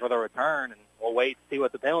it for the return. And we'll wait to see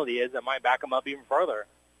what the penalty is. It might back them up even further.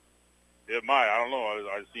 It might. I don't know.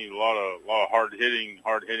 I've seen a lot of hard hitting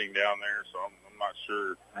down there, so I'm not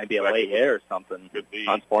sure. Might be a late hit or something. Could be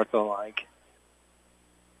unsportsmanlike.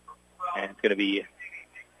 And it's going to be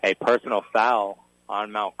a personal foul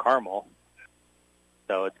on Mount Carmel,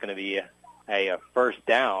 so it's going to be a first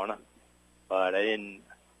down. But I didn't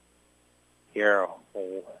hear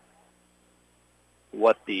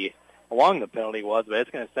what the penalty was, but it's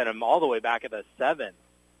going to send him all the way back at the 7.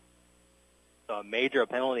 So a major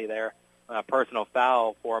penalty there. A personal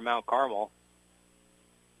foul for Mount Carmel.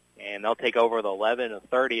 And they'll take over the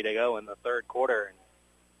 11:30 to go in the third quarter. And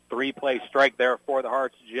 3-play strike there for the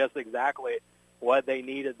Hearts, just exactly what they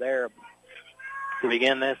needed there to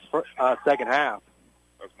begin this second half.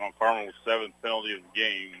 That's Mount Carmel's 7th penalty of the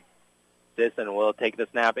game. Sisson will take the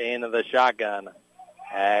snap into the shotgun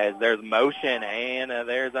as there's motion, and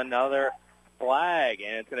there's another flag,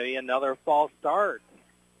 and it's going to be another false start.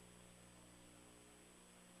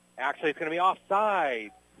 Actually, it's going to be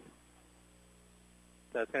offsides.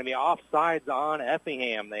 So it's going to be offsides on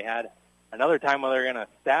Effingham. They had another time where they're going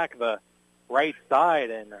to stack the right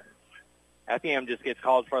side, and Effingham just gets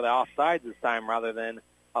called for the offsides this time rather than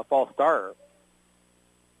a false start.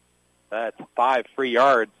 That's 5 free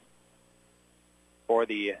yards for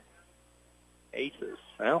the Aces.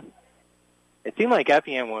 Well, it seemed like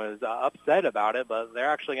Effingham was upset about it, but they're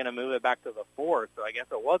actually going to move it back to the 4, so I guess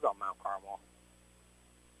it was on Mount Carmel.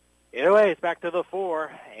 Either way, it's back to the 4,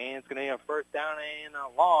 and it's going to be a first down and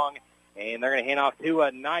long, and they're going to hand off to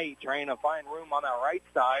a Knight, trying to find room on that right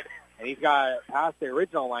side, and he's got past the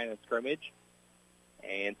original line of scrimmage,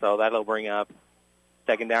 and so that'll bring up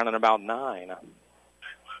second down and about 9.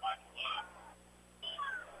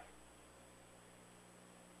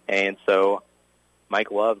 And so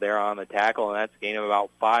Mike Love there on the tackle, and that's a gain of about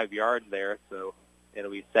 5 yards there, so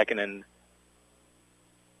it'll be second and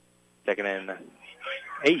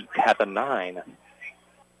 8 at the 9.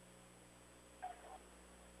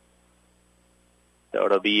 So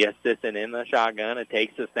it'll be Sisson in the shotgun. It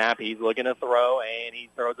takes the snap. He's looking to throw, and he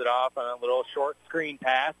throws it off on a little short screen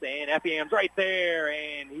pass, and Effingham's right there,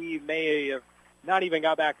 and he may have not even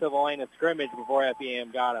got back to the line of scrimmage before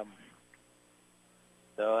Effingham got him.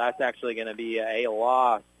 So that's actually going to be a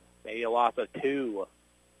loss, maybe a loss of 2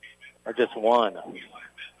 or just 1.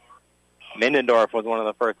 Mindendorf was one of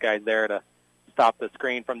the first guys there to stop the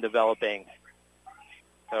screen from developing.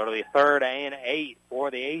 So it'll be third and 8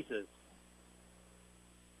 for the Aces.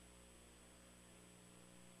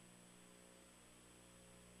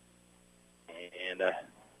 And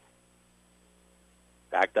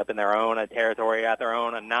backed up in their own territory at their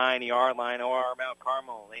own 9-yard line, or Mount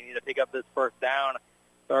Carmel. They need to pick up this first down,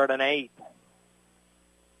 third and 8.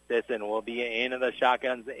 Sisson will be into the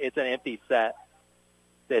shotguns. It's an empty set.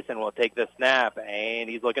 Sisson will take the snap, and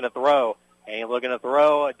he's looking to throw. And he's looking to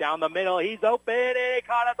throw down the middle. He's open, and he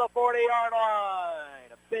caught at the 40-yard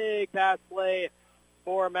line. A big pass play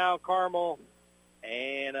for Mount Carmel.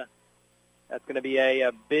 And that's going to be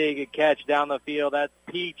a big catch down the field. That's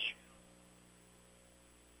Peach.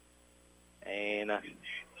 And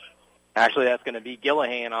actually, that's going to be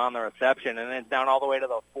Gillihan on the reception, and then it's down all the way to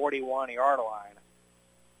the 41-yard line.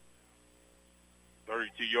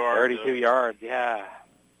 32 yards. 32 yards, yeah.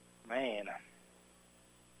 Man.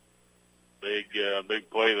 Big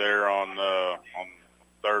play there on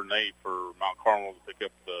third and 8 for Mount Carmel to pick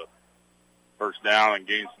up the first down and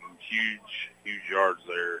gain some huge yards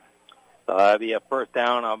there. So that'll be a first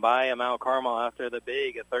down by Mount Carmel after the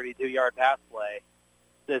big 32-yard pass play.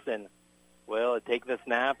 Sisson will take the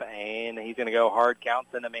snap, and he's going to go hard count,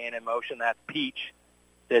 send a man in motion. That's Peach.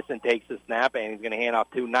 Sisson takes the snap, and he's going to hand off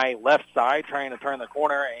to Knight left side, trying to turn the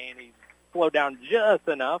corner, and he's slowed down just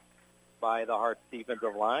enough by the Hearts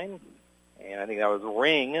defensive line. And I think that was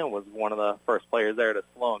Ring, was one of the first players there to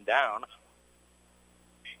slow him down.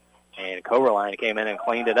 And Coverline came in and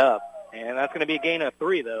cleaned it up. And that's going to be a gain of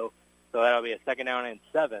 3, though. So that'll be a second down and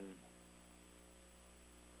 7.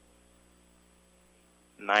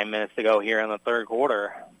 9 minutes to go here in the third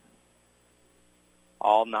quarter.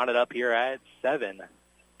 All knotted up here at 7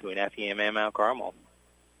 between Effingham and Mount Carmel.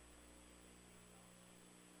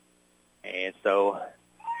 And so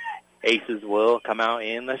Aces will come out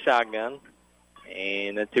in the shotgun.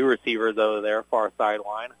 And the 2 receivers over there, far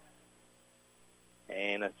sideline.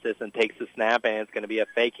 And Sisson takes the snap, and it's going to be a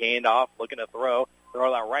fake handoff, looking to throw.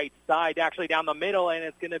 Throw that right side, actually down the middle, and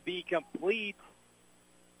it's going to be complete.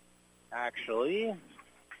 Actually,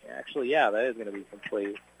 yeah, that is going to be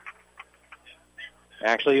complete.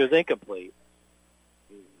 Actually, it was incomplete.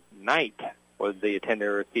 Knight was the intended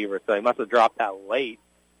receiver, so he must have dropped that late.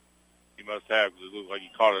 He must have, because it looked like he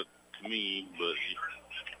caught it to me, but...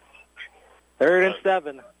 Third and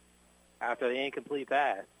 7 after the incomplete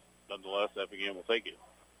pass. Nonetheless, Effingham will take it.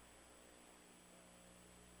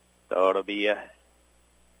 So it'll be a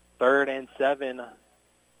third and 7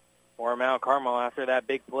 for Mount Carmel after that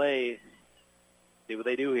big play. See what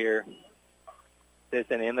they do here.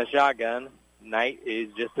 Sisson in the shotgun. Knight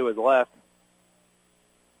is just to his left.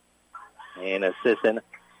 And Sisson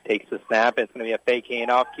takes the snap. It's going to be a fake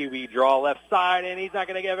handoff. QB draw left side, and he's not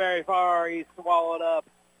going to get very far. He's swallowed up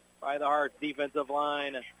by the Hearts defensive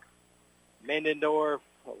line. Mindendorf,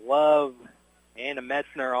 Love, and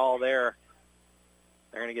Metzner all there.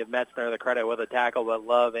 They're going to give Metzner the credit with a tackle, but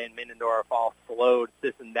Love and Mindendorf all slowed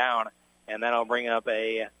Sisson down, and that'll bring up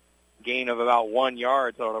a gain of about 1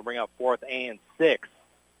 yard, so it'll bring up 4th and 6.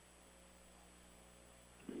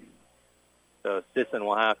 So Sisson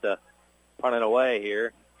will have to punt it away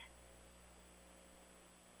here.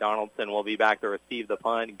 Donaldson will be back to receive the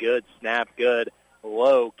punt. Good snap, good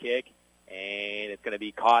low kick, and it's going to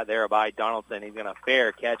be caught there by Donaldson. He's going to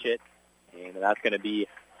fair catch it, and that's going to be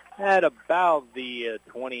at about the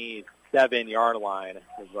 27-yard line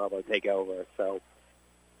as well to take over. So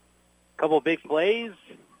a couple big plays,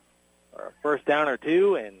 or a first down or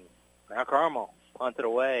 2, and Mount Carmel punts it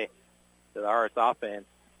away to the Hearts offense.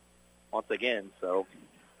 once again. So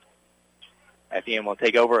Effingham will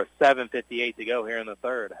take over at 7:58 to go here in the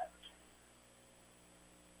third.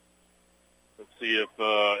 Let's see if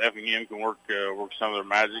Effingham can work some of their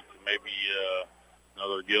magic. Maybe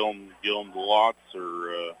another Gillum to Lotz,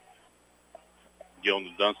 or Gillum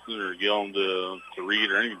to Dunston, or Gillum to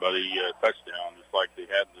Reed, or anybody touchdown, just like they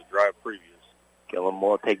had in the drive previous. Gillum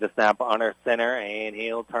will take the snap under center, and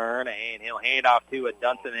he'll turn, and he'll hand off to a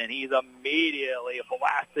Dunston, and he's immediately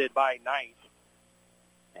blasted by Knight.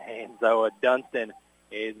 And so a Dunston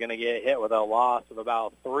is going to get hit with a loss of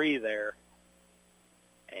about 3 there.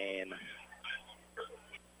 And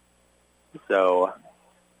so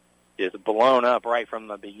just blown up right from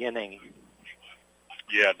the beginning.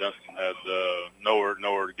 Yeah, Dunston had nowhere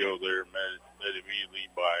to go there. Met immediately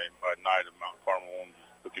by Knight of Mount Carmel and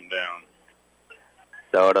just took him down.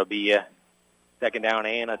 So it'll be a second down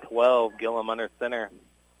and a 12. Gillum under center.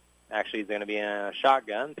 Actually, he's going to be in a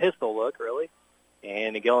shotgun. Pistol look, really.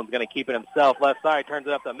 And Gillum's going to keep it himself. Left side, turns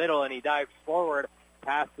it up the middle, and he dives forward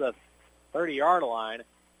past the 30-yard line.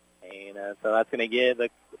 And so that's going to get the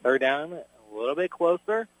third down a little bit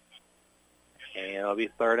closer. And it'll be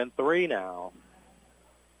 3rd and 3 now.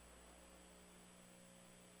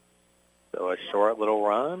 So a short little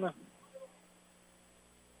run.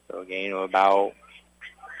 So a gain of about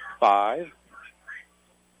 5.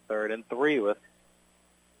 3rd and 3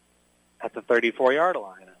 at the 34-yard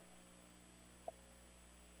line.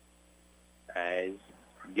 As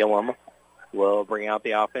Gillum will bring out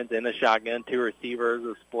the offense in the shotgun. 2 receivers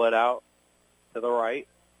are split out to the right.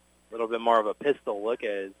 A little bit more of a pistol look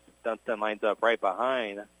as Dunston lines up right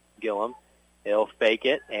behind Gillum. He'll fake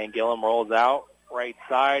it, and Gillum rolls out right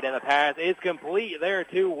side, and the pass is complete there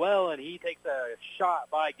too well, and he takes a shot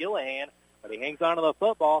by Gillihan, but he hangs on to the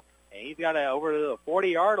football, and he's got it over to the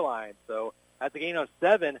 40-yard line. So that's a gain of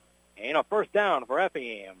 7 and a first down for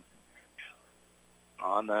Effingham.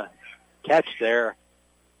 On the catch there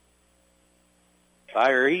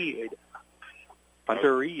by Reed.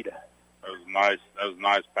 Hunter Reed. That was a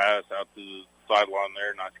nice pass out to the sideline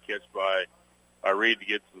there. Nice catch by Reed to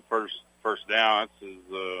get to the first down.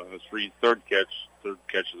 That's Reed's third catch of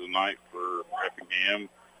the night for Effingham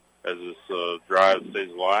as this drive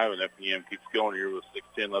stays alive, and Effingham keeps going here with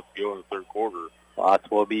 6:10 left to go in the third quarter.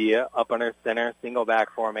 Lotz will be up under center, single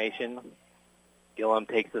back formation. Gillum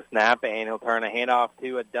takes the snap, and he'll turn a handoff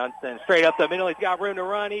to a Dunston. Straight up the middle, he's got room to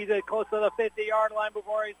run. He's close to the 50-yard line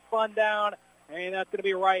before he's spun down, and that's going to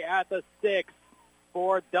be right at the 6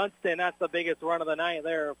 for Dunston. That's the biggest run of the night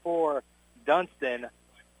there for Dunston,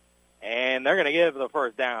 and they're going to give the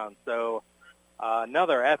first down. So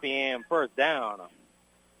another Effingham first down.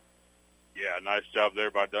 Yeah, nice job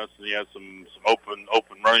there by Dunston. He had some open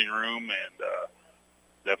running room, and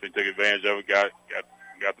definitely took advantage of it.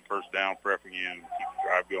 Got the first down for Effingham. Keep the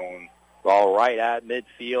drive going. Ball right at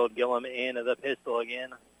midfield. Gillum into the pistol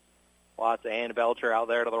again. Lots of hand Belcher out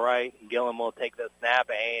there to the right. Gillum will take the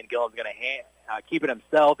snap, and Gillum's going to keep it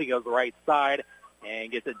himself. He goes the right side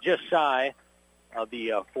and gets it just shy of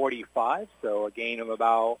the 45. So a gain of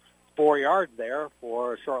about 4 yards there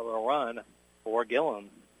for a short little run for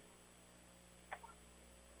Gillum.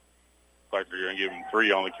 Looks like they're going to give him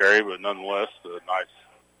 3 on the carry, but nonetheless,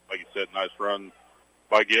 like you said, nice run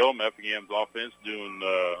by Gillum. Effingham's offense doing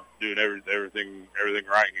everything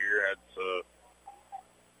right here. Had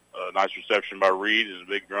a nice reception by Reed and a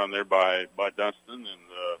big run there by Dunston, and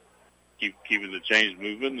keeping the chains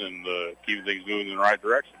moving and keeping things moving in the right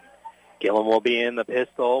direction. Gillum will be in the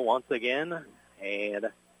pistol once again, and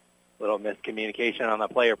a little miscommunication on the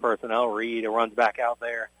player personnel. Reed runs back out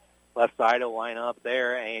there. Left side will line up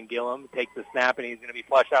there, and Gillum takes the snap, and he's going to be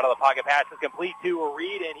flushed out of the pocket. Pass is complete to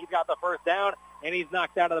Reed, and he's got the first down, and he's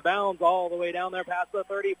knocked out of the bounds all the way down there past the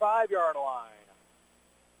 35-yard line.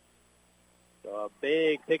 So a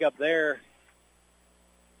big pickup there,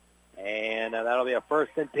 and that'll be a 1st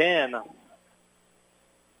and 10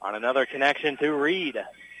 on another connection to Reed.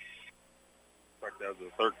 Like that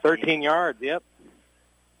was 13 yards, yep.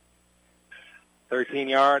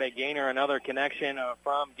 13-yard, a gainer, another connection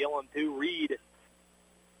from Gillum to Reed.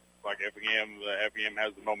 Like Effingham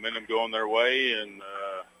has the momentum going their way, and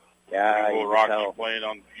Rocky playing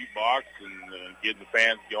on the jukebox and getting the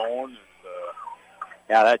fans going. And,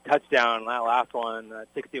 that touchdown, that last one,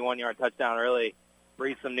 that 61-yard touchdown, really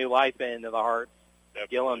breathed some new life into the Hearts.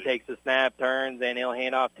 Definitely. Gillum takes the snap, turns, and he'll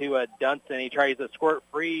hand off to a Dunston. He tries to squirt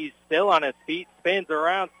free, still on his feet, spins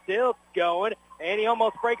around, still going, and he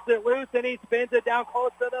almost breaks it loose, and he spins it down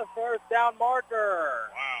close to the first down marker.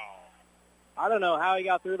 Wow. I don't know how he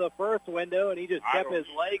got through the first window, and he just kept his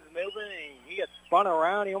legs moving, and he gets spun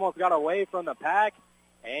around. He almost got away from the pack,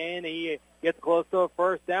 and he gets close to a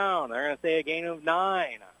first down. They're going to say a gain of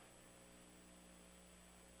 9.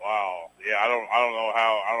 Wow. Yeah, I don't know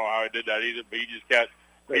how he did that either, but he just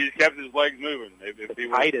kept his legs moving. If he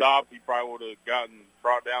would have stopped, he probably would have gotten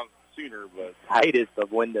brought down sooner. But tightest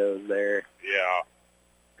of windows there. Yeah.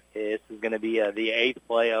 This is going to be the 8th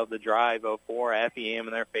play of the drive for Effingham,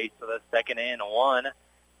 and they're faced with a 2nd and 1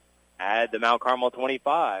 at the Mount Carmel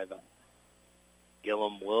 25.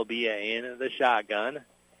 Gillum will be in the shotgun,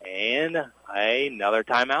 and another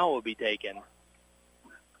timeout will be taken.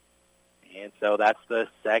 And so that's the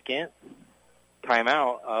 2nd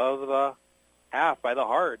timeout of the half by the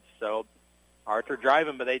Hearts. So Hearts are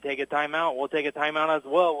driving, but they take a timeout. We'll take a timeout as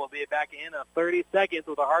well. We'll be back in 30 seconds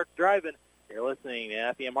with the Hearts driving. You're listening to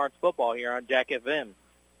Effingham Hearts football here on Jack FM.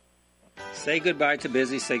 Say goodbye to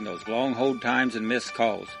busy signals, long hold times, and missed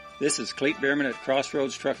calls. This is Cleet Bierman at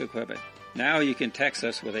Crossroads Truck Equipment. Now you can text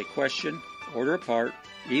us with a question, order a part,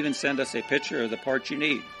 even send us a picture of the part you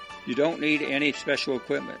need. You don't need any special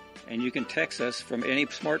equipment, and you can text us from any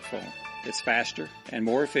smartphone. It's faster and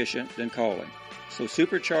more efficient than calling. So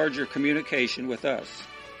supercharge your communication with us.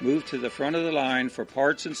 Move to the front of the line for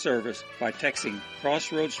parts and service by texting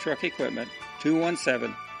Crossroads Truck Equipment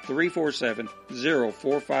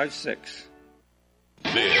 217-347-0456.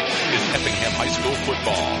 This is Effingham High School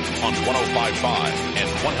football on 105.5 and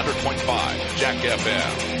 100.5 Jack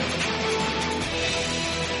FM.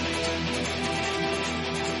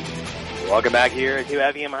 Welcome back here to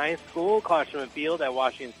Effingham High School, Klosterman Field at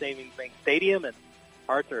Washington Savings Bank Stadium. And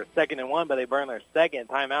Hearts are 2nd and 1, but they burn their 2nd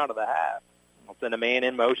timeout of the half. We'll send a man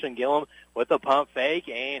in motion. Gillum with the pump fake,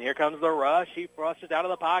 and here comes the rush. He rushes out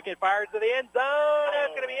of the pocket, fires to the end zone.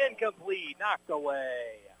 It's going to be incomplete, knocked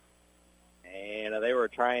away. And they were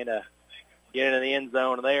trying to get into the end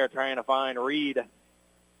zone. They are trying to find Reed,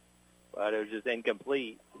 but it was just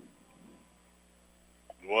incomplete.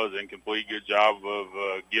 It was incomplete. Good job of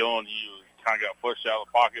Gillum. He kind of got pushed out of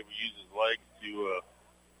the pocket, but used his legs to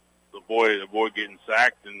the boy getting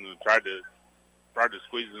sacked, and tried to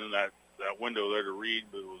squeeze into that window there to Reed,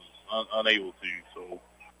 but was unable to. So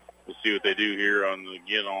we'll see what they do here on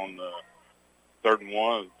 3rd and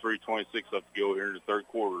 1, 3:26 left to go here in the third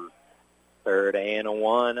quarter. 3rd and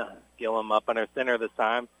 1. Gillum up under center this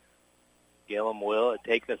time. Gillum will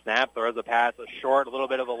take the snap, throws a pass, a short, a little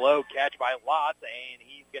bit of a low catch by Lotz, and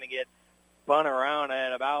he's going to get spun around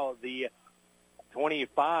at about the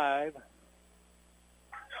 25,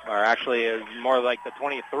 or actually it's more like the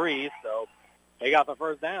 23, so they got the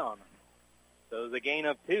first down. So it was a gain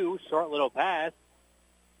of 2, short little pass,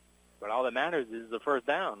 but all that matters is the first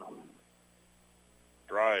down.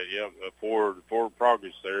 Right, yep, forward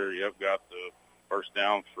progress there. Yep, got the first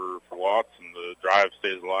down for Watts, and the drive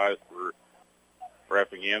stays alive for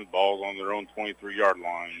Effingham. Ball's on their own 23-yard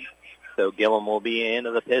line. So Gillum will be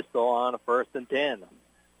into the pistol on a 1st and 10.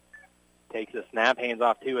 Takes a snap, hands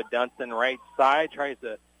off to a Dunstan right side, tries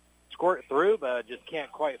to squirt through, but just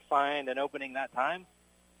can't quite find an opening that time.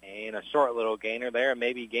 And a short little gainer there,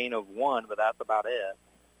 maybe gain of 1, but that's about it.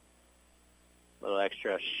 A little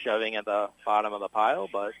extra shoving at the bottom of the pile,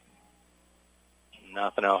 but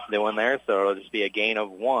nothing else doing there, so it'll just be a gain of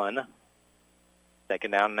 1.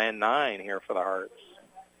 2nd down and 9 here for the Hearts.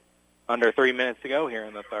 Under 3 minutes to go here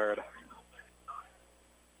in the third.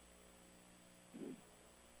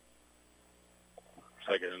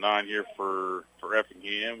 Second and 9 here for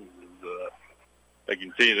Effingham.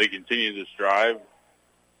 They continue this drive.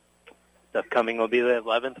 Upcoming will be the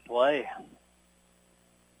 11th play.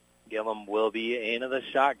 Gillum will be into the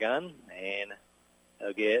shotgun, and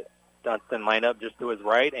he'll get Dunstan lined up just to his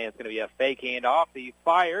right, and it's going to be a fake handoff. He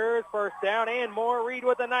fires, first down and more. Reed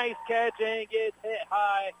with a nice catch and gets hit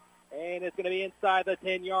high, and it's going to be inside the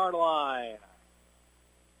 10-yard line.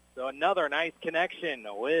 So another nice connection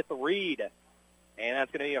with Reed, and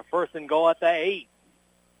that's going to be a 1st and goal at the 8.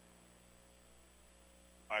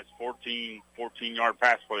 Nice 14-yard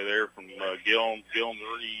pass play there from Gillum to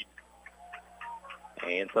Reed.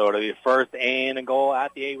 And so it'll be 1st and a goal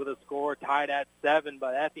at the 8 with a score tied at 7,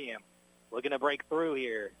 but Effingham looking to break through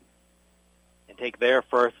here and take their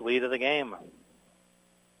first lead of the game.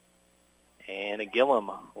 And Gillum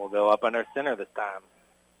will go up under center this time.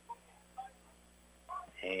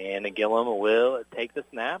 And Gillum will take the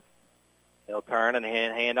snap. He'll turn and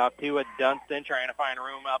hand off to a Dunstan, trying to find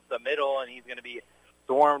room up the middle, and he's going to be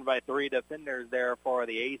swarmed by 3 defenders there for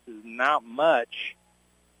the Aces. Not much.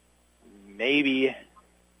 Maybe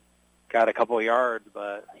got a couple of yards,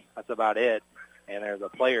 but that's about it. And there's a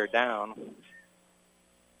player down.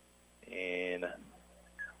 And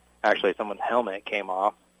actually someone's helmet came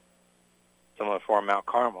off. Someone for Mount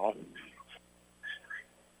Carmel.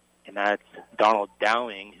 and that's Donald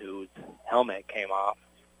Downing, whose helmet came off.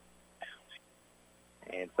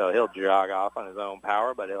 And so he'll jog off on his own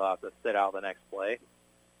power, but he'll have to sit out the next play.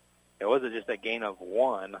 It was just a gain of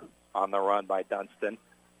 1 on the run by Dunston.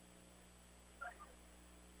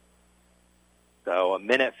 So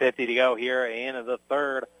 1:50 to go here in the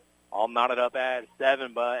third. All knotted up at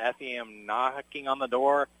 7, but Effingham knocking on the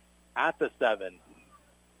door at the 7.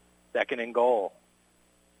 Second and goal.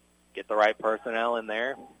 Get the right personnel in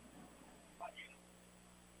there.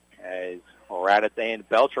 As Raditz and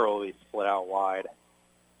Belcher will be split out wide.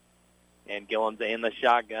 And Gillum's in the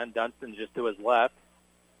shotgun. Dunston just to his left.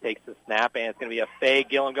 Takes the snap, and it's going to be a fake.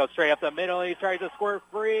 Gillum goes straight up the middle. He tries to squirt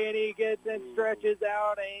free, and he gets and stretches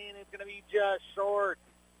out, and it's going to be just short.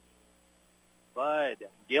 But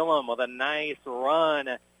Gillum with a nice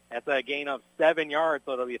run. That's a gain of 7 yards,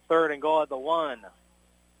 so it'll be third and goal at the 1.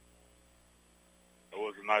 It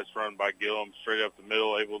was a nice run by Gillum, straight up the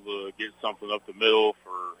middle, able to get something up the middle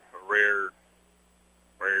for a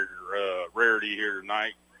rarity here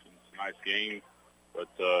tonight. It's a nice game. But,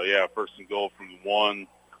 first and goal from the 1.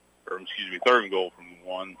 Third and goal from the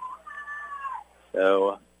 1.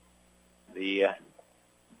 So the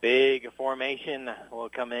big formation will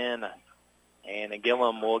come in, and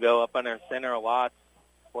Gillum will go up under center. Lots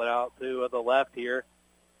split out to the left here.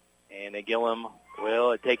 And Gillum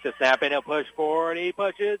will take the snap, and he'll push forward. He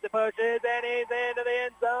pushes, and he's into the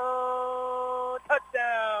end zone.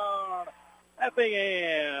 Touchdown,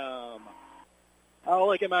 Effingham. Oh,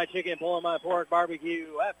 look at my chicken pulling my pork barbecue.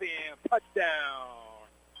 Effingham, touchdown.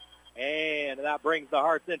 And that brings the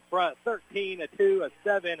Hearts in front, 13-2, a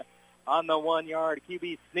 7 on the 1-yard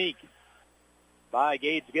QB sneak by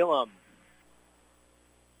Gage Gillum.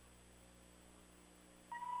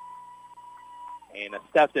 And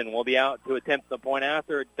Stepson will be out to attempt the point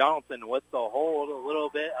after. Donaldson with the hold, a little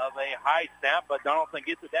bit of a high snap, but Donaldson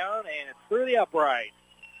gets it down, and it's through the upright.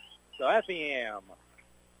 So Effingham,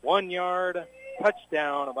 1-yard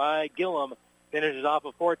touchdown by Gillum, finishes off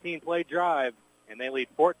a 14-play drive, and they lead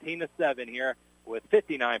 14-7 here with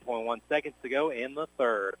 59.1 seconds to go in the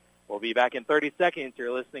third. We'll be back in 30 seconds.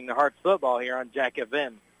 You're listening to Hearts Football here on Jack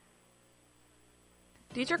FM.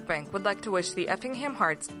 Diedrich Bank would like to wish the Effingham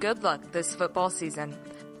Hearts good luck this football season.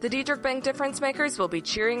 The Diedrich Bank Difference Makers will be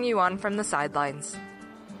cheering you on from the sidelines.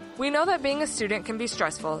 We know that being a student can be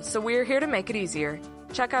stressful, so we are here to make it easier.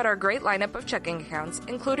 Check out our great lineup of checking accounts,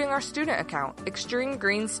 including our student account, Extreme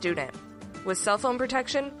Green Student. With cell phone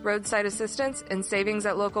protection, roadside assistance, and savings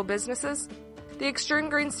at local businesses, the Extreme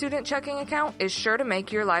Green Student checking account is sure to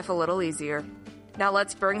make your life a little easier. Now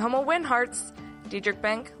let's bring home a win, Hearts! Diedrich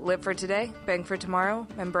Bank, live for today, bank for tomorrow,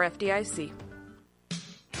 member FDIC.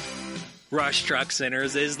 Rush Truck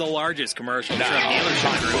Centers is the largest commercial now, truck dealership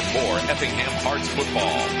time group. for more Effingham Hearts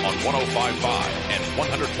football on 105.5 and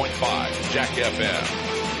 100.5 Jack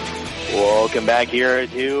FM. Welcome back here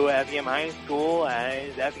to Effingham High School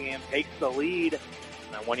as Effingham takes the lead.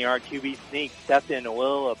 On a 1-yard QB sneak, Stepton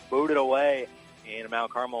will boot it away, and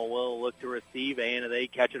Mount Carmel will look to receive, and they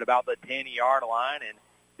catch it about the 10-yard line, and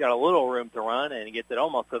got a little room to run, and he gets it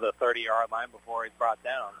almost to the 30-yard line before he's brought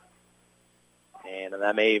down. And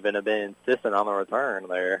that may even have been insistent on the return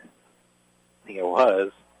there. I think it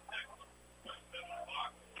was.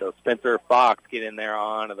 So Spencer Fox get in there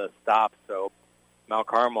on the stop. So Mount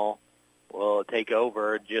Carmel will take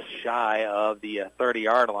over just shy of the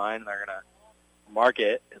 30-yard line. They're going to mark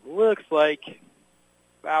it. It looks like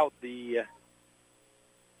about the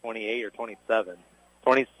 28 or 27.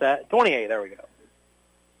 28, there we go.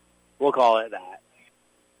 We'll call it that.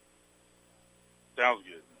 Sounds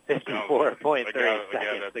good. 54.3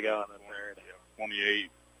 seconds to go in the third. 28.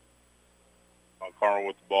 Carmel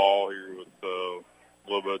with the ball here with a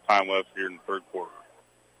little bit of time left here in the third quarter.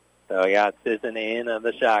 So we got Sisson in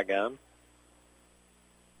the shotgun.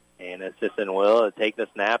 And Sisson will take the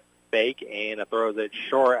snap, fake, and throws it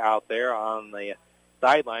short out there on the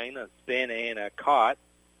sideline. A spin and a caught.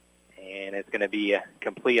 And it's going to be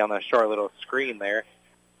complete on the short little screen there.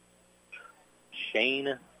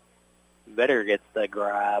 Shane Metter gets the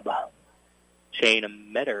grab.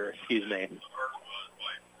 Shane Metter, excuse me.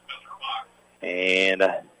 And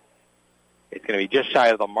it's going to be just shy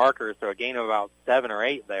of the marker, so a gain of about 7 or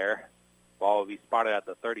 8 there. Ball will be spotted at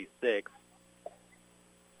the 36.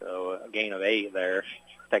 So a gain of 8 there,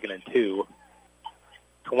 2nd and 2.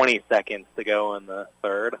 20 seconds to go in the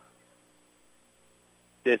third.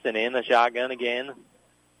 Sisson in the shotgun again.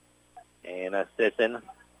 And Sisson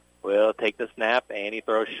will take the snap, and he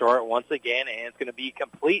throws short once again, and it's going to be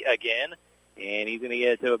complete again. And he's going to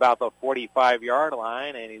get to about the 45-yard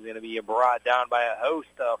line, and he's going to be brought down by a host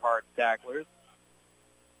of Hearts tacklers.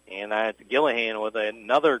 And that's Gillihan with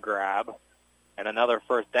another grab and another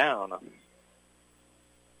first down.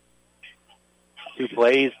 2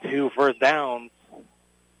 plays, 2 first downs.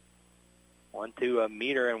 1 to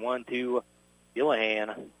Meter and 1 to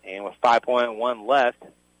Gillihan. And with 5.1 left,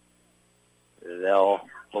 they'll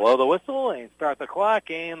blow the whistle and start the clock,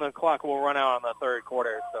 and the clock will run out on the third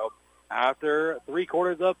quarter. So after 3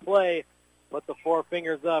 quarters of play, put the 4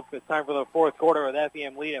 fingers up. It's time for the fourth quarter with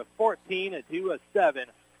Effingham leading 14-7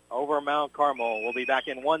 over Mount Carmel. We'll be back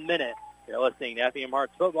in 1 minute. You're listening to Effingham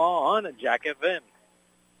Hearts football on Jack FM.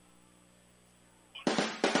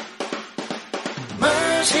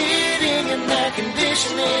 Mers Heating and Air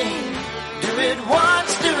Conditioning. Do it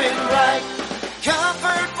once, do it right.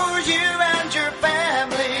 Comfort for you and your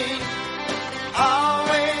family.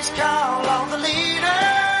 Always call on the leader.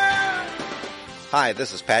 Hi,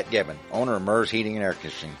 this is Pat Gibbon, owner of Mers Heating and Air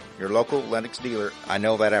Conditioning, your local Lennox dealer. I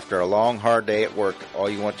know that after a long, hard day at work, all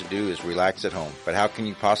you want to do is relax at home. But how can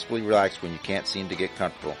you possibly relax when you can't seem to get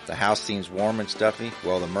comfortable? The house seems warm and stuffy?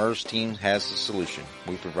 Well, the Mers team has the solution.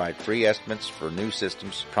 We provide free estimates for new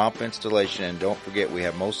systems, prompt installation, and don't forget we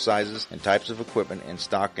have most sizes and types of equipment in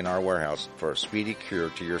stock in our warehouse for a speedy cure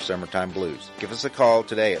to your summertime blues. Give us a call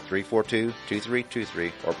today at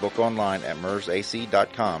 342-2323 or book online at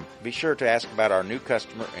mersac.com. Be sure to ask about our new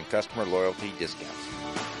customer and customer loyalty discounts.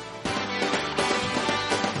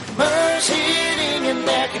 Mers Heating and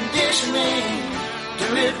Air Conditioning.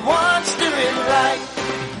 Do it once, do it right.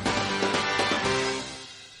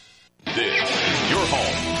 This is your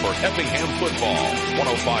home for Effingham football,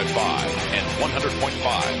 105.5 and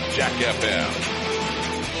 100.5 Jack FM.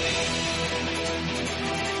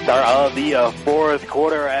 Start of the fourth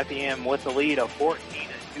quarter, Effingham with the lead of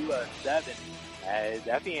 14-7 as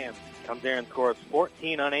Effingham comes there and scores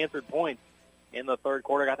 14 unanswered points in the third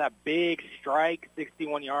quarter. Got that big strike,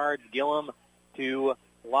 61 yards, Gillum to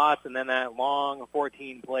Lotz, and then that long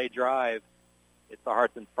 14-play drive. It's the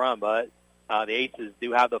Hearts in front, but the Aces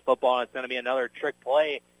do have the football, and it's going to be another trick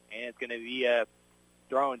play, and it's going to be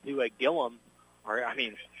thrown to Gillum,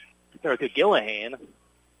 throw to Gillihan,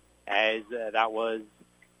 as that was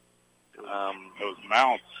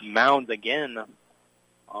Mounds again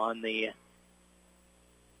on the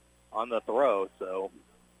throw. So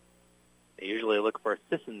they usually look for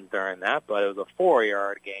Sissons during that, but it was a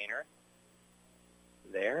 4-yard gainer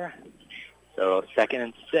there. So 2nd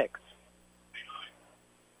and 6.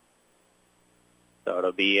 So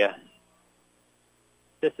it'll be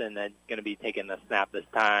Sisson that's going to be taking the snap this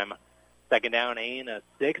time. 2nd down and a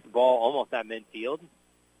 6. Ball almost at midfield.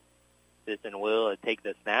 Sisson will take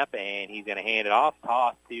the snap, and he's going to hand it off.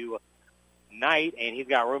 Toss to Knight, and he's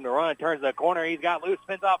got room to run. Turns the corner. He's got loose.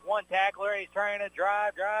 Spins off one tackler. He's trying to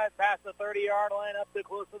drive past the 30-yard line up to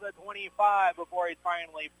close to the 25 before he's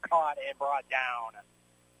finally caught and brought down.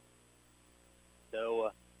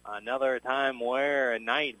 So another time where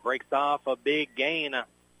Knight breaks off a big gain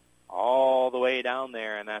all the way down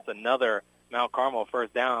there, and that's another Mount Carmel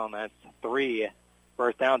first down. That's 3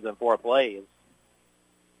 first downs in 4 plays.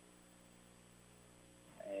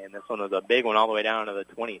 And this one was a big one all the way down to the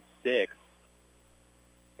 26.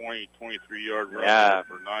 23-yard run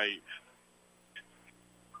for Knight.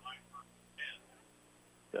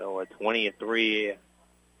 So a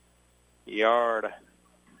 23-yard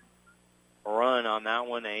run on that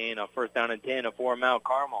one, and a first down and 10 for Mount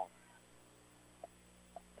Carmel.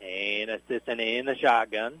 And assistant in the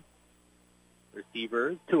shotgun.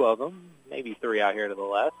 Receivers, 2 of them, maybe 3 out here to the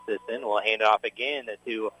left. Assistant will hand it off again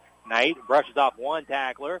to Knight. Brushes off one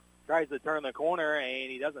tackler, tries to turn the corner, and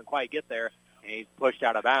he doesn't quite get there. And he's pushed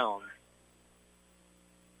out of bounds.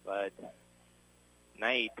 But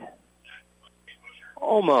Knight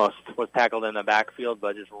almost was tackled in the backfield,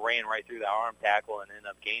 but just ran right through the arm tackle and ended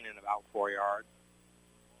up gaining about 4 yards.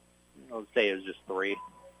 I'll say it was just 3.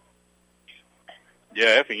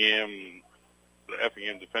 Yeah, the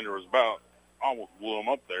Effingham defender was almost blew him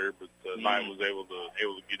up there, but Knight was able to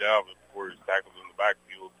get out of it before he was tackled in the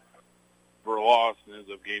backfield for a loss, and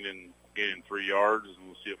ends up gaining 3 yards, and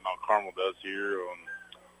we'll see what Mount Carmel does here on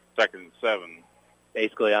 2nd and 7.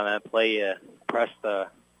 Basically on that play, press the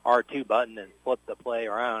R2 button and flip the play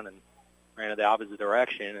around and ran in the opposite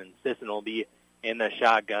direction, and Sisson will be in the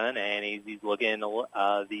shotgun, and he's looking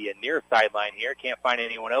the near sideline here. Can't find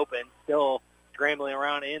anyone open. Still scrambling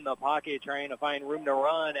around in the pocket, trying to find room to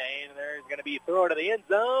run, and there's going to be a throw to the end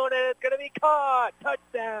zone, and it's going to be caught.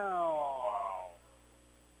 Touchdown.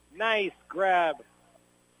 Nice grab.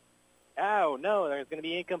 Oh, no, there's going to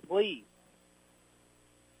be incomplete.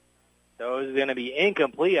 So it was going to be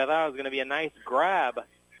incomplete. I thought it was going to be a nice grab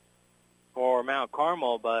for Mount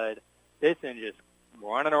Carmel, but Sisson just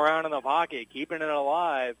running around in the pocket, keeping it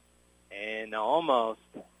alive, and almost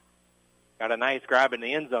got a nice grab in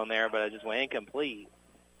the end zone there, but it just went incomplete.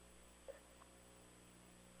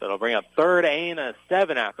 So it'll bring up 3rd and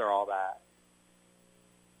 7 after all that.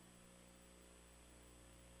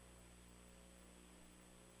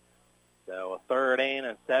 So a 3rd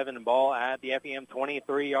and 7 ball at the Effingham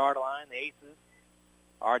 23-yard line. The Aces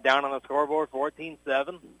are down on the scoreboard,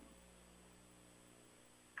 14-7.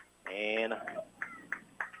 And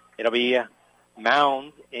it'll be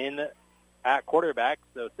Mounds in at quarterback.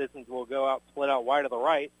 So Sissons will go out, split out wide to the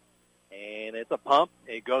right. And it's a pump.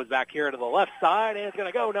 It goes back here to the left side, and it's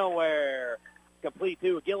going to go nowhere. Complete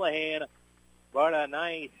to Gillihan. But a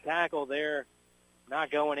nice tackle there.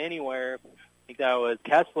 Not going anywhere. I think that was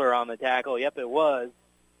Kessler on the tackle. Yep, it was.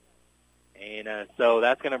 And so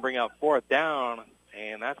that's going to bring up 4th down,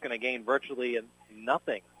 and that's going to gain virtually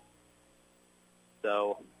nothing.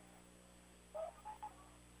 So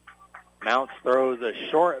Mounts throws a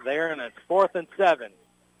short there, and it's 4th and 7.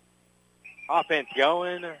 Offense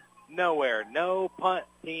going nowhere. No punt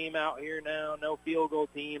team out here now. No field goal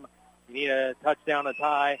team. You need a touchdown to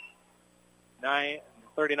tie.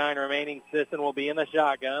 9:39 remaining. Sisson will be in the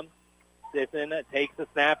shotgun. Sisson takes the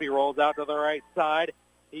snap. He rolls out to the right side.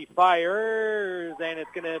 He fires, and it's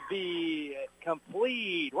going to be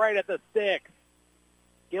complete right at the 6.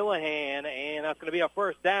 Gillihan, and that's going to be a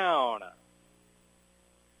 1st down.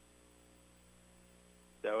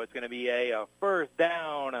 So it's going to be a 1st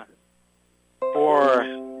down for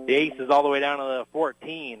the Aces all the way down to the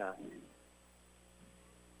 14.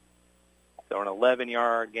 So an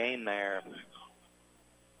 11-yard gain there.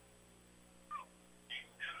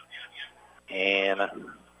 And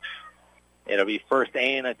it'll be 1st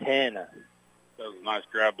and 10. That was a nice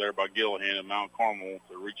grab there by Gillihan and Mount Carmel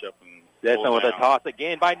to reach up and Sisson with a toss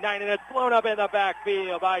again by 9, and it's blown up in the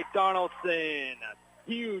backfield by Donaldson.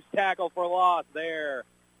 Huge tackle for loss there.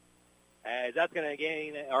 As that's going to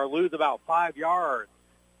gain or lose about 5 yards.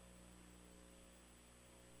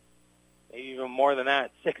 Maybe even more than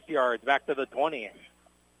that, 6 yards back to the 20.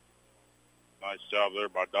 Nice job there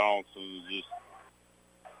by Donaldson. Just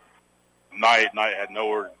Knight had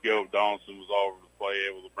nowhere to go. Donaldson was all over the play,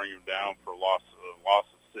 able to bring him down for a loss of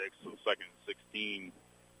 6, so 2nd and 16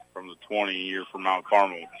 from the 20 here for Mount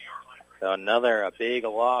Carmel. So another big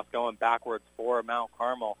loss going backwards for Mount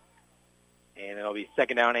Carmel. And it'll be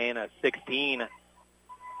 2nd down and 16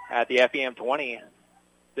 at the Effingham 20.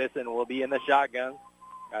 Sisson will be in the shotgun.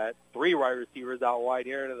 Got 3 wide receivers out wide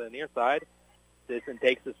here to the near side. Sisson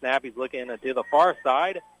takes the snap. He's looking to the far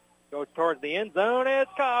side. Goes towards the end zone.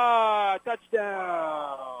 It's caught.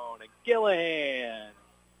 Touchdown. Gillihan.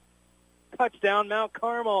 Touchdown, Mount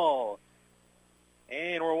Carmel.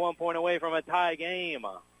 And we're 1 point away from a tie game.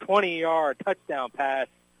 20-yard touchdown pass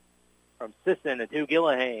from Sisson to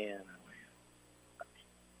Gillihan.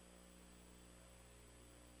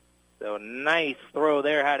 So nice throw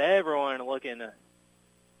there. Had everyone looking to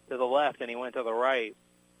the left, and he went to the right.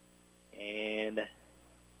 And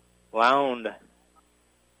Loundmilk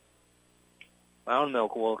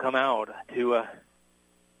will come out to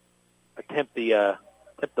attempt the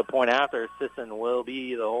point after. Sisson will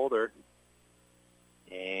be the holder.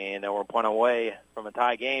 And we're 1 point away from a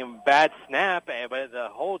tie game. Bad snap, but the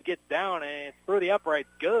hold gets down, and it's through the upright.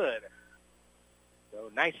 Good. So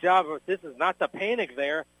nice job of Sisson not to panic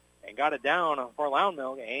there. And got it down for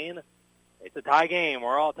Loundmilk, and it's a tie game.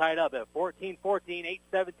 We're all tied up at 14-14,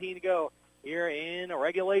 8:17 to go here in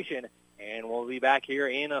regulation. And we'll be back here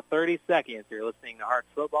in 30 seconds. You're listening to Hearts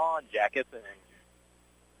Football on Jack FM.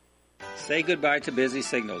 Say goodbye to busy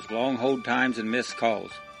signals, long hold times, and missed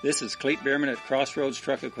calls. This is Cleet Bierman at Crossroads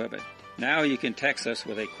Truck Equipment. Now you can text us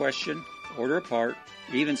with a question, order a part,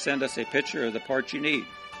 even send us a picture of the part you need.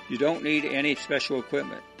 You don't need any special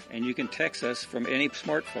equipment, and you can text us from any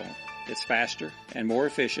smartphone. It's faster and more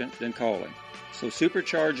efficient than calling. So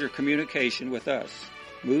supercharge your communication with us.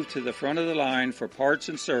 Move to the front of the line for parts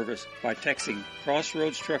and service by texting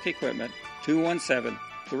Crossroads Truck Equipment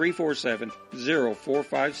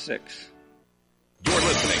 217-347-0456. You're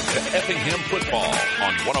listening to Effingham Football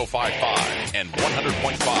on 105.5 and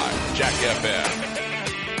 100.5 Jack FM.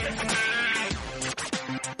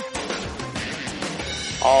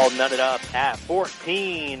 All nutted up at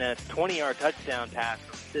 14. A 20-yard touchdown pass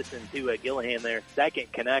from Sisson to Gillihan, their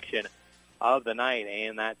 2nd connection of the night,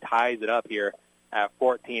 and that ties it up here at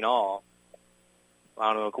 14 all.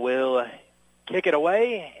 Loundmilk will kick it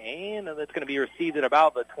away, and that's going to be received at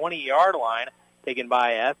about the 20-yard line, taken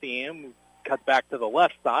by Effingham. Cuts back to the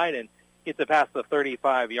left side and gets it past the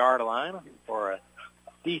 35-yard line for a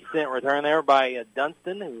decent return there by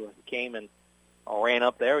Dunston, who came and ran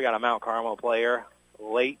up there. We got a Mount Carmel player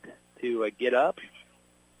late to get up.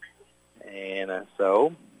 And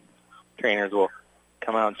so trainers will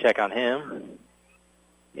come out and check on him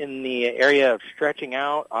in the area of stretching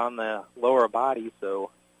out on the lower body,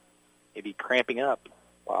 so maybe cramping up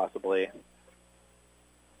possibly.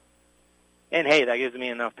 And, hey, that gives me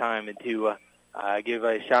enough time to give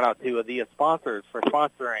a shout-out to the sponsors for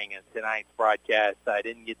sponsoring tonight's broadcast. I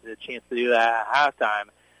didn't get the chance to do that at halftime.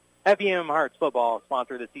 Effingham Hearts football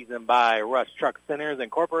sponsored this season by Rush Truck Centers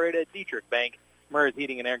Incorporated, Dietrich Bank, Murray's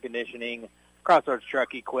Heating and Air Conditioning, Crossroads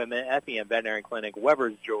Truck Equipment, Effingham Veterinary Clinic,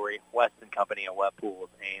 Weber's Jewelry, Weston Company of Wet Pools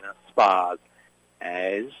and Spas.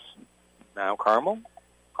 As now Carmel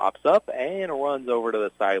hops up and runs over to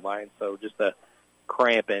the sideline. So just a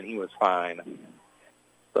cramp, and he was fine.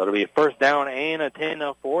 So it'll be a first down and a 10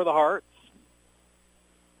 for the Hearts.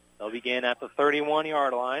 They'll begin at the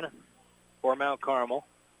 31-yard line for Mount Carmel.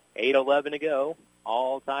 8:11 to go,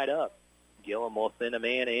 all tied up. Gillum will send a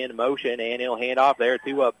man in motion, and he'll hand off there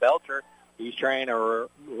to Belcher. He's trying to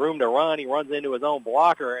room to run. He runs into his own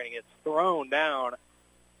blocker, and he gets thrown down.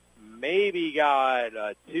 Maybe got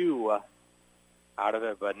 2 out of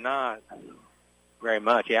it, but not very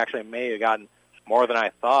much. He actually may have gotten more than I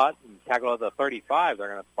thought. Tackled at the 35, they're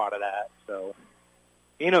going to spot it at. So,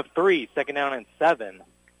 gain of 3, second down and 7.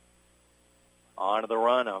 On to the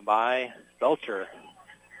run by Belcher.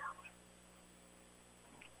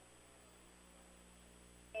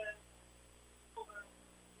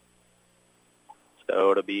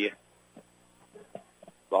 So it'll be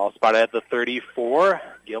ball spotted at the 34.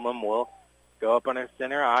 Gilman will go up on his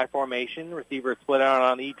center, I formation. Receiver split out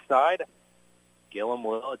on each side. Gillum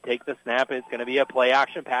will take the snap. It's going to be a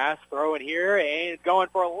play-action pass. Throw in here, and it's going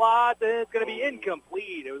for a lot. It's going to be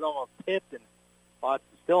incomplete. It was almost tipped, and Watts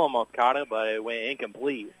still almost caught it, but it went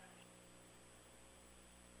incomplete.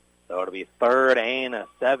 So it'll be 3rd and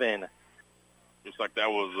 7. Looks like that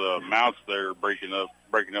was Mounts there breaking up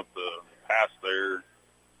the pass there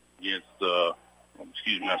against,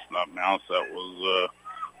 excuse me, that's not Mounts. That was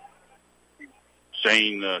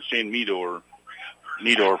Shane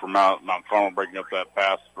Meador from Mount Carmel breaking up that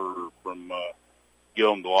pass from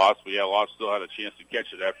Gillum to Loss. But, yeah, Loss still had a chance to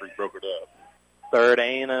catch it after he broke it up. 3rd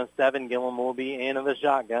and 7. Gillum will be in the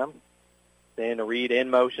shotgun. Then Reed in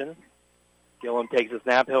motion. Gillum takes a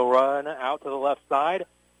snap. He'll run out to the left side.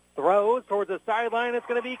 Throws towards the sideline. It's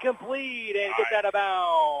going to be complete and gets out of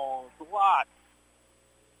bounds. Lots.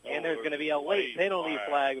 And there's going to be a late penalty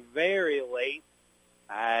flag, very late,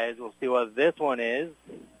 as we'll see what this one is.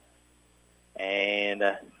 And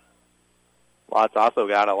Lots also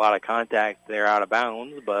got a lot of contact there out of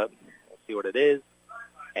bounds, but we'll see what it is.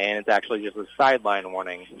 And it's actually just a sideline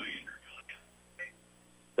warning.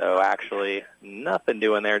 So actually nothing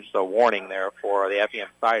doing there, just a warning there for the Effingham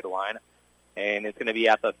sideline. And it's going to be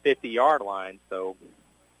at the 50-yard line. So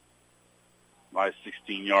nice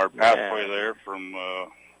 16-yard pass play there from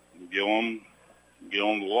Gillum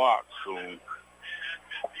to Locke.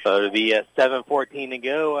 So it'll be 7:14 to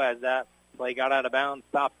go as that play got out of bounds,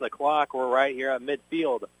 stops the clock. We're right here at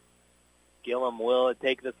midfield. Gillum will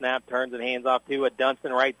take the snap, turns and hands off to a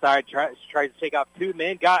Dunstan right side, tries to shake off 2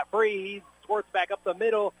 men, got free. He squirts back up the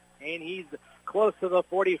middle, and he's close to the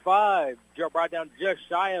 45. Brought down just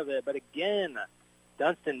shy of it, but again,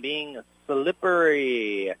 Dunstan being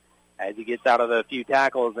slippery as he gets out of a few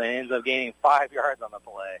tackles and ends up gaining 5 yards on the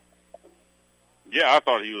play. Yeah, I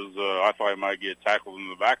thought he might get tackled in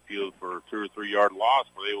the backfield for a 2 or 3 yard loss,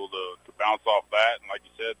 but able to bounce off that, and like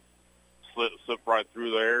you said, slip right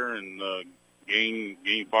through there and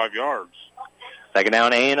gain 5 yards. Second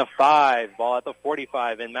down and 5. Ball at the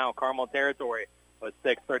 45 in Mount Carmel territory with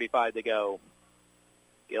 6:35 to go.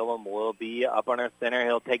 Gillum will be up on our center.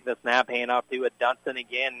 He'll take the snap, hand off to a Dunstan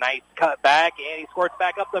again. Nice cut back, and he squirts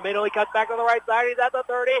back up the middle. He cuts back to the right side. He's at the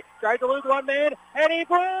 30. Tries to lose 1 man, and he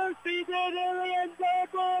proceeds in the end zone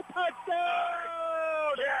for a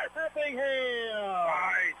touchdown! Effingham!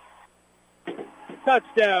 Nice.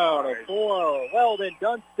 Touchdown for Weldon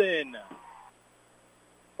Dunstan.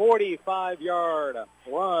 45-yard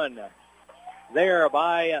run there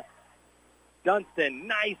by Dunstan.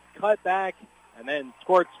 Nice cut back. And then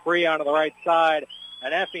squirts free onto the right side.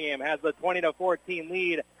 And Effingham has the 20-14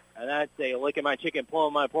 lead. And that's a lick at my chicken,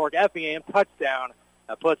 pulling my pork. Effingham touchdown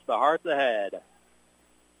that puts the Hearts ahead.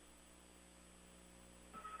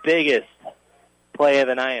 Biggest play of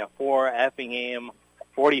the night for Effingham.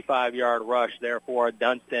 45-yard rush there for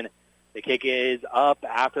Dunstan. The kick is up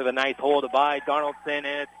after the nice hold by Donaldson,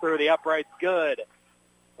 and it's through the uprights. Good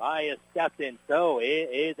by Stepton. So it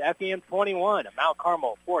is Effingham 21, Mount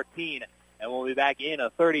Carmel 14. And we'll be back in a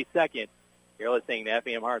 30-second. You're listening to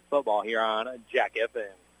Effingham Hearts football here on Jack FM.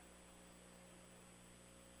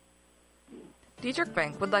 Diedrich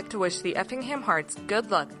Bank would like to wish the Effingham Hearts good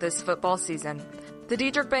luck this football season. The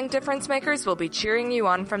Diedrich Bank difference makers will be cheering you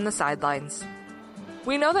on from the sidelines.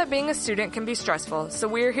 We know that being a student can be stressful, so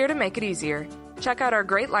we are here to make it easier. Check out our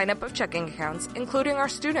great lineup of checking accounts, including our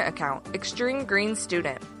student account, Extreme Green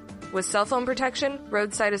Student. With cell phone protection,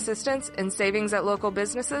 roadside assistance, and savings at local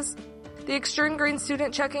businesses, the Extreme Green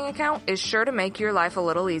Student checking account is sure to make your life a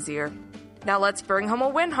little easier. Now let's bring home a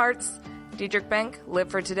win, Hearts! Diedrich Bank, live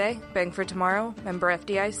for today, bank for tomorrow, member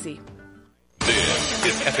FDIC. This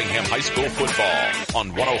is Effingham High School football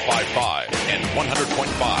on 105.5 and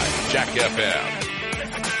 100.5 Jack FM.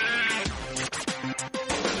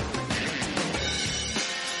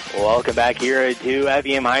 Welcome back here to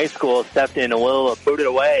Effingham High School. Sefton will boot it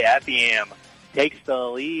away. Effingham takes the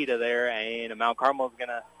lead there, and Mount Carmel's going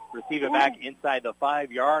to receive it back inside the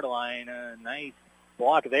 5-yard line. A nice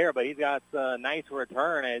block there, but he's got a nice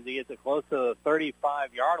return as he gets it close to the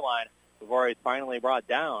 35-yard line before he's finally brought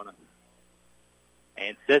down.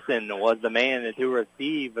 And Sisson was the man to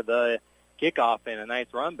receive the kickoff and a nice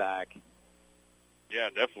run back. Yeah,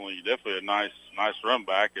 definitely a nice run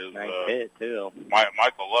back. Nice hit too.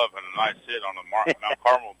 Michael Love had a nice hit on the Mount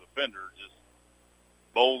Carmel defender, just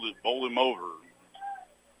bowled him over,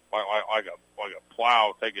 like a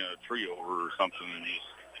plow taking a tree over or something, and he's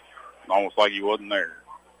almost like he wasn't there.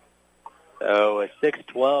 So a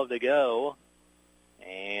 6:12 to go,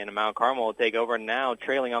 and Mount Carmel will take over now,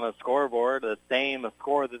 trailing on the scoreboard, the same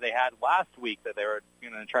score that they had last week that they were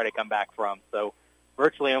going to try to come back from. So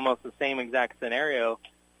virtually almost the same exact scenario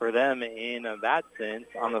for them in that sense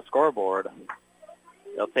on the scoreboard.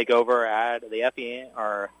 They'll take over at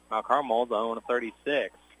the Mount Carmel's own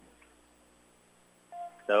 36.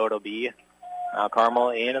 So it'll be Mount Carmel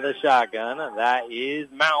into the shotgun. That is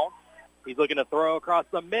Mount. He's looking to throw across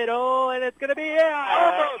the middle, and it's going to be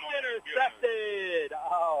almost intercepted.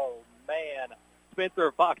 Oh, man.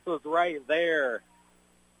 Spencer Fox was right there.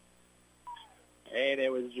 And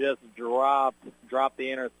it was just dropped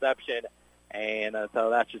the interception, and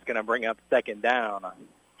so that's just going to bring up second down.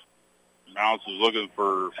 Mounts was looking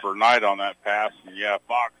for Knight on that pass, and yeah,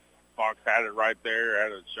 Fox had it right there,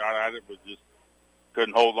 had a shot at it, but just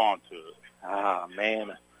couldn't hold on to it. Ah,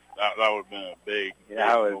 man. That would have been a big.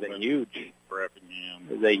 That would have been huge. For Effingham.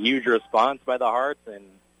 It was a huge response by the Hearts, and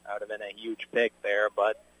that would have been a huge pick there,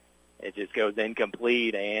 but it just goes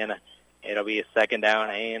incomplete, and it'll be a second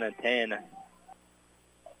down and a 10.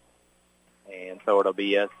 And so it'll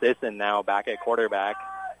be Sisson now back at quarterback.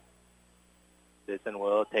 Sisson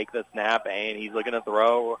will take the snap, and he's looking to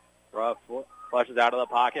throw. Flushes out of the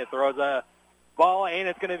pocket, throws a ball, and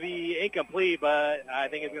it's going to be incomplete, but I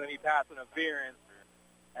think it's going to be pass interference.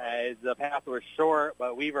 As the pass was short,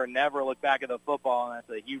 but Weaver never looked back at the football, and that's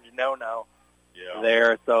a huge no-no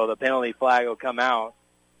there. So the penalty flag will come out,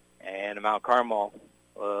 and Mount Carmel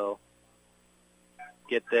will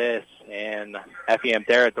get this in Effingham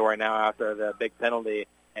territory now after the big penalty,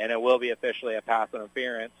 and it will be officially a pass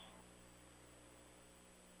interference.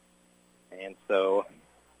 And so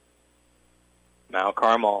Mount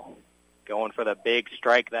Carmel going for the big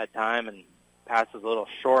strike that time, and passes a little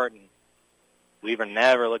short, and Weaver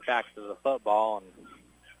never looked back to the football, and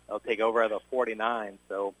they'll take over at the 49.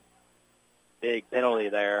 So big penalty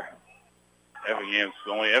there. Effingham's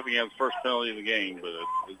first penalty of the game, but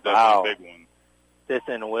it's definitely a big one.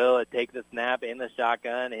 Sisson will take the snap in the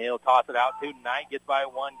shotgun. He'll toss it out to Knight, gets by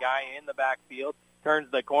one guy in the backfield, turns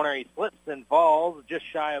the corner. He slips and falls just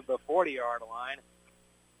shy of the 40-yard line.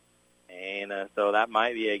 And so that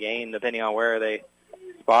might be a gain depending on where they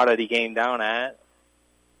spotted he came down at.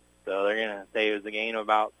 So they're going to say it was a gain of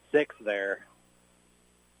about 6 there.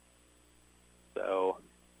 So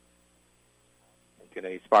it's going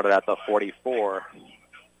to be spotted at the 44.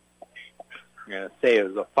 You're going to say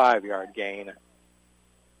it was a 5-yard gain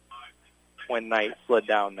when Knight slid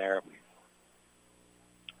down there.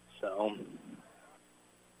 So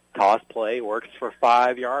toss play works for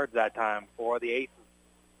 5 yards that time for the Aces.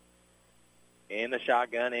 In the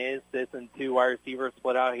shotgun is Sisson, 2 wide receivers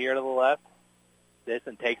split out here to the left.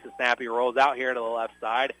 Sisson takes the snap. He rolls out here to the left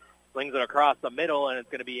side, slings it across the middle, and it's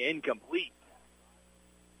going to be incomplete.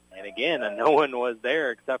 And again, no one was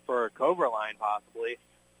there except for Cobra Line possibly.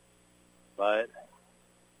 But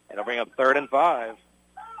it'll bring up 3rd and 5.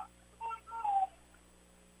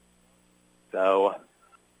 So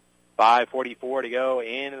 5:44 to go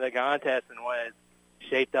into the contest, and what is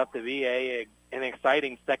shaped up to be an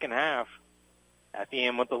exciting second half.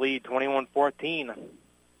 Effingham with the lead, 21-14.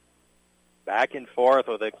 Back and forth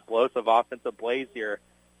with explosive offensive plays here,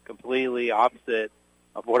 completely opposite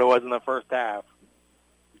of what it was in the first half.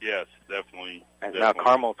 Yes, definitely. And now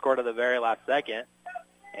Carmel scored at the very last second,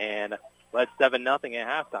 and led 7-0 at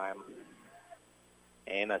halftime.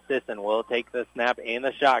 And Sisson will take the snap in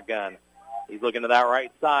the shotgun. He's looking to that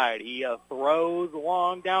right side. He throws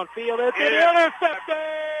long downfield. It's an interception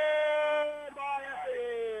by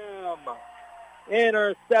Effingham.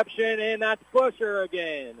 Interception, and that's Busher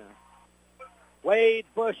again. Wade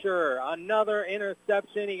Busher, another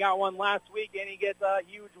interception. He got one last week, and he gets a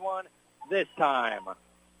huge one this time.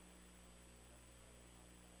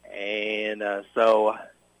 And so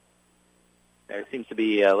there seems to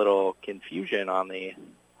be a little confusion on the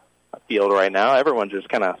field right now. Everyone just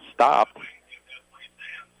kind of stopped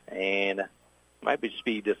and might just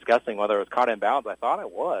be discussing whether it was caught in bounds. I thought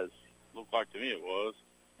it was. Looked like to me it was.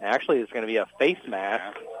 Actually, it's going to be a face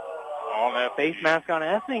mask. Face mask on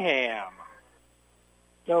Effingham.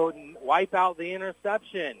 So wipe out the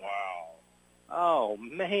interception. Wow. Oh,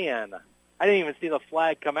 man. I didn't even see the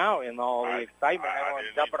flag come out in all the excitement. Everyone's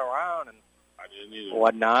jumping around and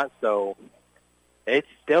whatnot. So it's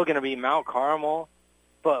still going to be Mount Carmel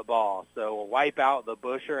football. So wipe out the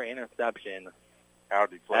Busher interception.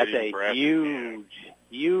 That's a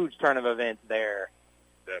huge turn of events there.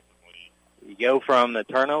 Definitely. You go from the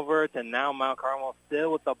turnover to now Mount Carmel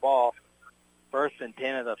still with the ball. 1st and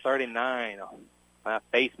 10 at the 39. That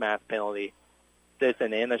face mask penalty.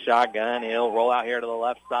 Sisson in the shotgun. He'll roll out here to the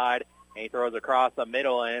left side, and he throws across the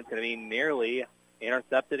middle, and it's going to be nearly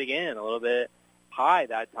intercepted again. A little bit high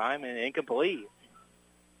that time and incomplete.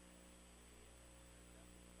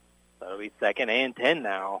 So it'll be 2nd and 10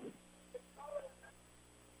 now.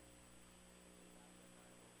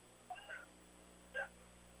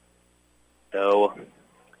 So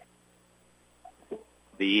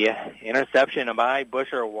the interception by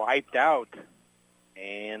Busher wiped out,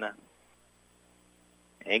 and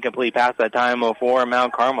incomplete pass that time for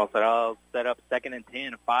Mount Carmel. So I'll set up 2nd and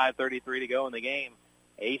 10, 5:33 to go in the game.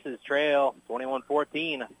 Aces trail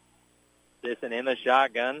 21-14. Sisson in the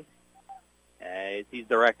shotgun. As he's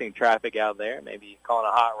directing traffic out there, maybe he's calling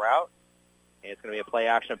a hot route. And it's going to be a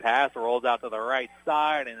play-action pass. Rolls out to the right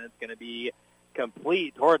side, and it's going to be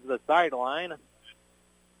complete towards the sideline.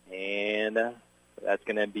 And that's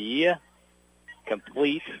going to be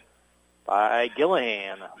complete by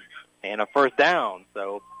Gillihan. And a first down.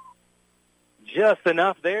 So just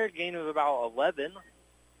enough there. Gain of about 11.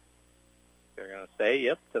 They're going to say,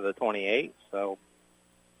 yep, to the 28. So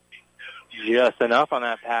just enough on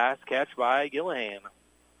that pass catch by Gillihan.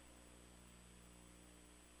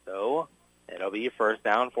 So it'll be first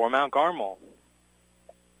down for Mount Carmel.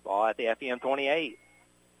 Ball at the Effingham 28.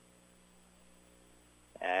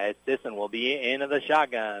 As Sisson will be into the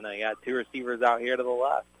shotgun. I got two receivers out here to the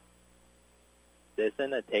left.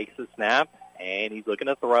 Sisson takes the snap, and he's looking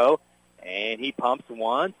to throw, and he pumps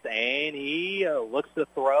once, and he looks to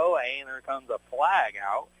throw, and there comes a flag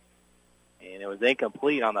out. And it was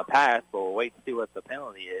incomplete on the pass, but we'll wait to see what the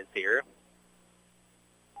penalty is here.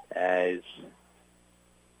 As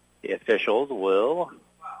the officials will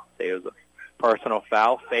say it was a personal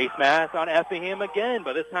foul. Face mask on Effingham again,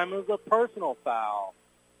 but this time it was a personal foul.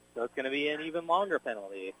 So it's going to be an even longer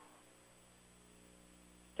penalty.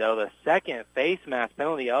 So the second face mask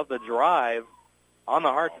penalty of the drive on the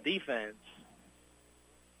Hearts defense.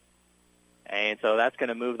 And so that's going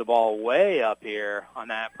to move the ball way up here on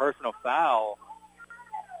that personal foul.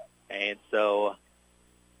 And so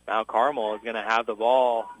Mount Carmel is going to have the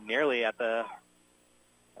ball nearly at the,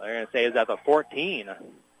 they're going to say it's at the 14.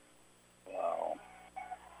 Wow.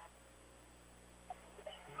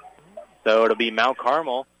 So it'll be Mount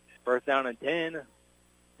Carmel, first down and 10.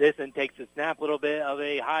 Sisson takes the snap, a little bit of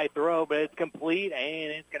a high throw, but it's complete,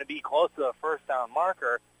 and it's going to be close to a first down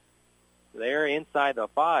marker. They're inside the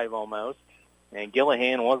 5 almost, and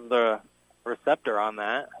Gillihan was the receptor on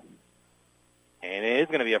that. And it is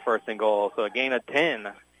going to be a first and goal, so a gain of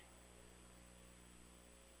 10.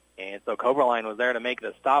 And so Coberline was there to make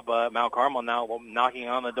the stop. Mount Carmel now knocking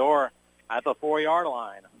on the door at the 4-yard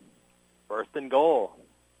line. First and goal.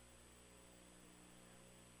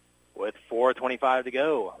 With 4:25 to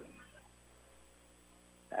go.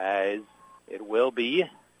 As it will be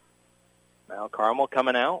Mount Carmel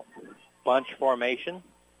coming out. Bunch formation.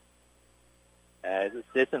 As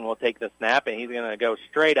Sisson will take the snap, and he's going to go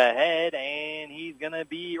straight ahead, and he's going to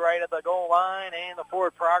be right at the goal line, and the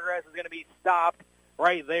forward progress is going to be stopped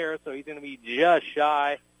right there, so he's going to be just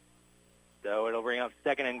shy. So it'll bring up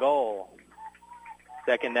second and goal.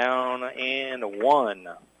 Second down and 1.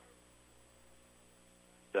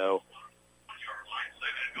 So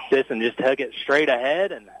Sisson just took it straight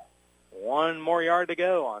ahead, and 1 more yard to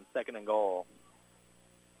go on second and goal.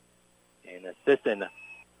 And Sisson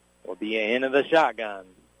will be into the shotgun.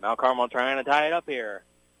 Mount Carmel trying to tie it up here.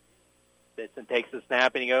 Sisson takes the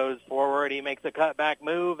snap and he goes forward. He makes a cutback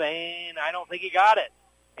move, and I don't think he got it.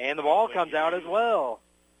 And the ball comes out as well.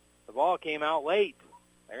 The ball came out late.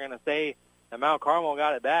 They're going to say that Mount Carmel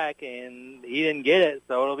got it back, and he didn't get it,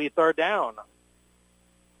 so it'll be third down.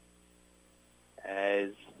 As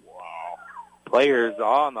players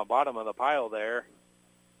on the bottom of the pile there,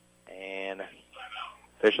 and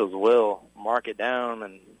officials will mark it down,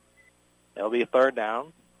 and it'll be third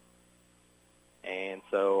down. And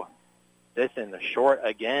so this in the short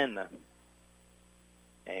again.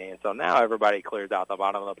 And so now everybody clears out the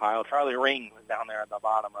bottom of the pile. Charlie Ring was down there at the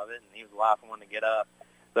bottom of it, and he was the last one to get up.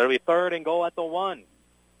 So it'll be third and goal at the 1.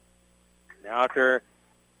 Now after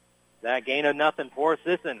that gain of nothing for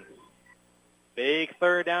Sisson. Big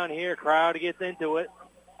third down here. Crowd gets into it.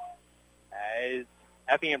 As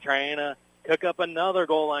Effingham trying to cook up another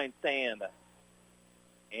goal line stand.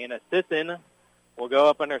 And Sisson will go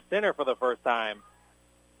up under center for the first time.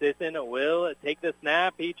 Sisson will take the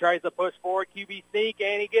snap. He tries to push forward, QB sneak,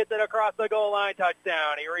 and he gets it across the goal line.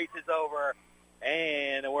 Touchdown. He reaches over,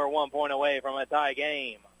 and we're 1 point away from a tie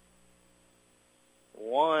game.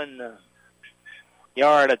 1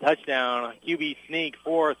 yard, a touchdown. QB sneak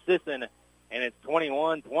for Sisson, and it's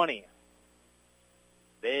 21-20.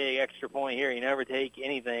 Big extra point here. You never take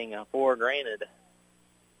anything for granted.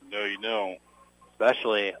 No, you don't.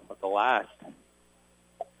 Especially with the last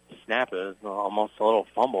snap is almost a little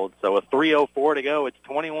fumbled. So with 3:04 to go, it's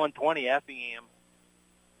 21-20 Effingham.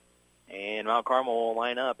 And Mount Carmel will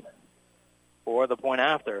line up for the point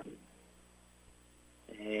after.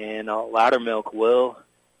 And Loudermilk will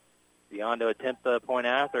be on to attempt the point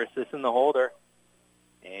after. Sisson the holder.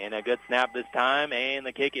 And a good snap this time, and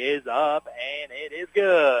the kick is up, and it is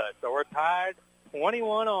good. So we're tied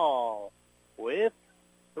 21-all with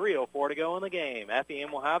 3:04 to go in the game.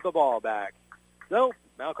 Effingham will have the ball back. So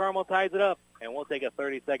Mount Carmel ties it up, and we'll take a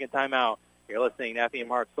 30-second timeout. You're listening to Effingham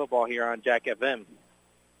Hearts football here on Jack FM.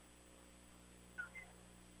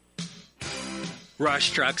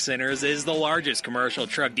 Rush Truck Centers is the largest commercial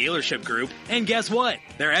truck dealership group, and guess what?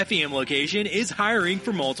 Their Effingham location is hiring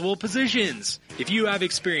for multiple positions. If you have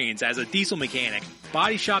experience as a diesel mechanic,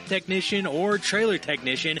 body shop technician, or trailer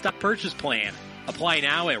technician, stop purchase plan. Apply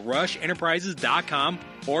now at rushenterprises.com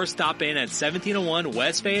or stop in at 1701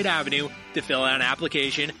 West Fayette Avenue to fill out an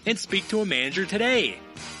application and speak to a manager today.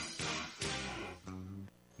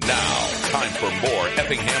 Now, time for more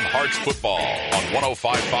Effingham Hearts football on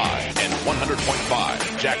 105.5 and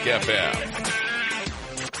 100.5 Jack FM.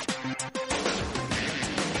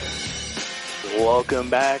 Welcome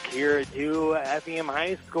back here to Effingham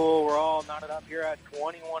High School. We're all knotted up here at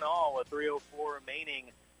 21-all with 3:04 remaining.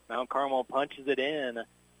 Mount Carmel punches it in,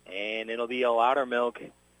 and it'll be a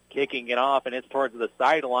Loudermilk kicking it off, and it's towards the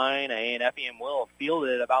sideline, and Effingham will field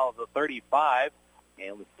it about the 35,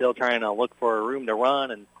 and was still trying to look for a room to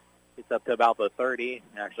run, and it's up to about the 30,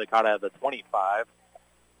 actually caught out of the 25.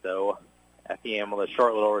 So Effingham with a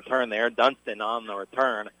short little return there. Dunstan on the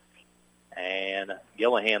return, and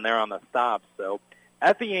Gillihan there on the stop. So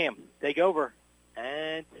Effingham take over,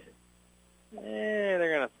 and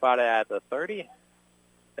they're going to spot it at the 30.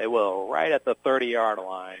 They will, right at the 30-yard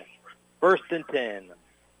line. First and 10.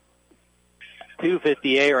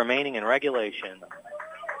 2:58 remaining in regulation.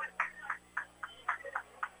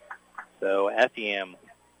 So Effingham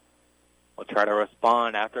will try to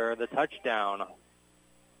respond after the touchdown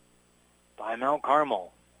by Mount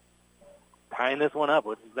Carmel. Tying this one up,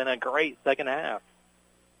 which has been a great second half.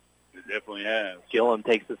 It definitely has. Gillum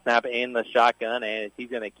takes the snap in the shotgun, and he's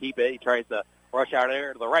going to keep it. He tries to rush out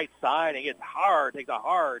there to the right side, and gets hard, takes a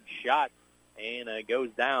hard shot, and goes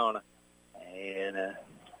down. And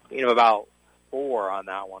gain of about 4 on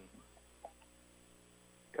that one.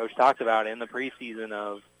 Coach talked about in the preseason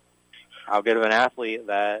of how good of an athlete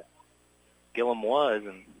that Gillum was,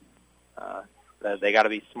 and that they got to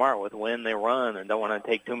be smart with when they run and don't want to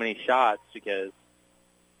take too many shots because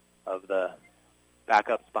of the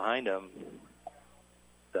backups behind them.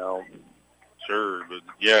 So, sure, but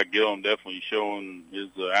yeah, Gillum definitely showing his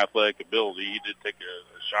athletic ability. He did take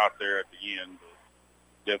a shot there at the end,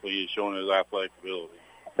 but definitely is showing his athletic ability.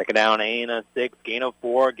 Second down, and a 6, gain of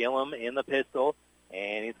 4. Gillum in the pistol,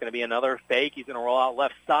 and he's going to be another fake. He's going to roll out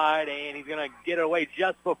left side, and he's going to get it away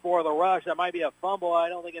just before the rush. That might be a fumble. I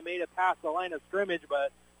don't think it made it past the line of scrimmage,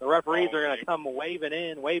 but the referees are going to come waving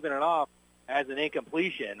it off as an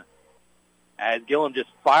incompletion, as Gillum just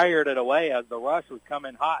fired it away as the rush was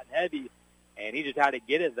coming hot and heavy, and he just had to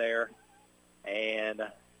get it there, and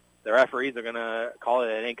the referees are going to call it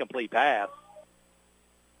an incomplete pass.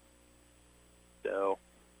 So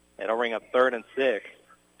it'll ring up 3rd and 6.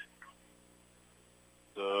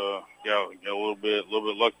 a little bit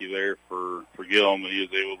lucky there for Gillum, and he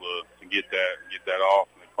was able to get that off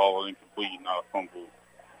and they call it incomplete, not a fumble.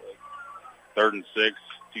 3rd and 6,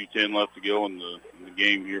 2:10 left to go in the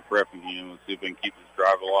game here for Effingham. Let's see if they can keep this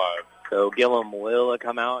drive alive. So Gillum will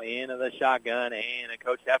come out into the shotgun, and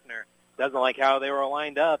Coach Hefner doesn't like how they were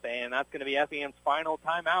lined up, and that's going to be Effingham's final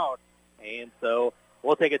timeout. And so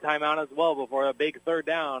we'll take a timeout as well before a big 3rd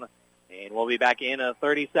down, and we'll be back in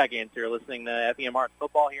 30 seconds. You're listening to Effingham Arts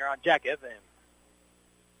Football here on Jack FM.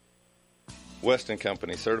 Weston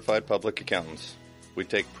Company, certified public accountants. We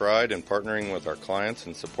take pride in partnering with our clients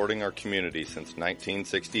and supporting our community since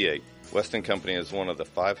 1968. Weston Company is one of the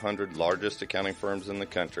 500 largest accounting firms in the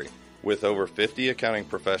country. With over 50 accounting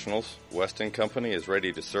professionals, Weston Company is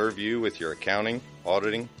ready to serve you with your accounting,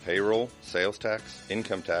 auditing, payroll, sales tax,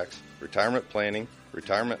 income tax, retirement planning,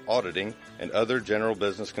 retirement auditing, and other general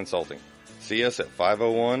business consulting. See us at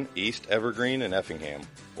 501 East Evergreen in Effingham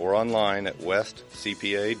or online at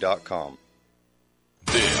westcpa.com.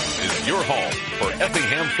 This is your home for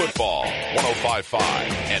Effingham football, 105.5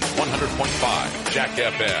 and 100.5 Jack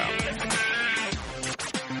FM.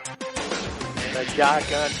 The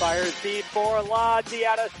shotgun fires deep for Lodgy,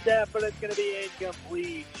 out of step, but it's going to be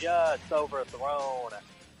incomplete, just overthrown.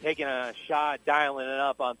 Taking a shot, dialing it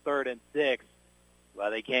up on 3rd and 6, but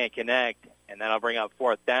they can't connect, and that'll bring up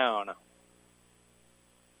 4th down.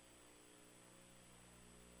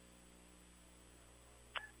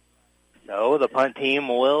 So the punt team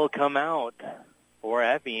will come out for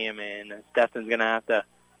Effingham, and Steffen's going to have to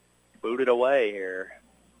boot it away here.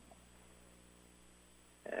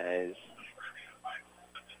 As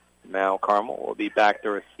Mount Carmel will be back to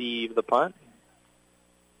receive the punt.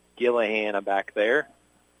 Gillihan back there.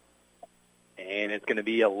 And it's going to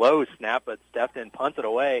be a low snap, but Stefan punts it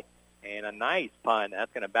away. And a nice punt.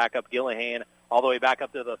 That's going to back up Gillihan all the way back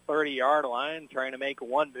up to the 30-yard line, trying to make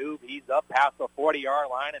one move. He's up past the 40-yard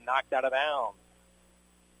line and knocked out of bounds.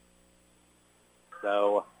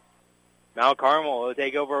 So Mount Carmel will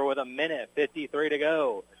take over with 1:53 to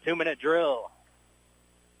go. A 2-minute drill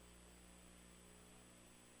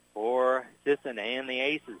for Sisson and the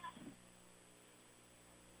Aces.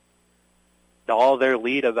 All their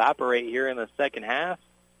lead evaporate here in the second half.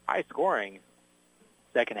 High scoring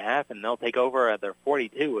second half, and they'll take over at their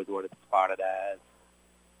 42 is what it's spotted as.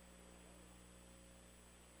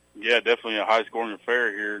 Yeah, definitely a high-scoring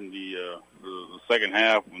affair here in the second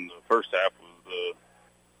half, when the first half was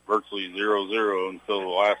virtually 0-0 until the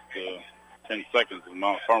last 10 seconds when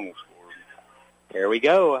Mount Carmel scored. Here we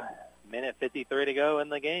go. 1:53 to go in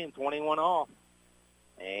the game, 21 all.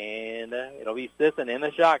 And it'll be Sisson in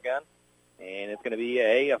the shotgun. And it's going to be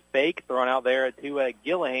a fake thrown out there to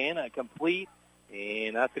Gillihan, a complete,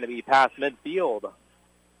 and that's going to be past midfield.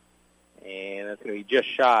 And that's going to be just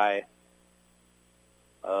shy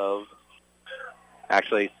of,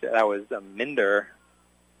 actually, that was Minder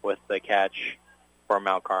with the catch for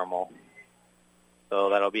Mount Carmel. So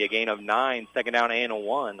that'll be a gain of 9, 2nd down and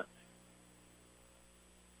 1.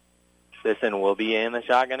 Sisson will be in the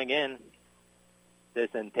shotgun again.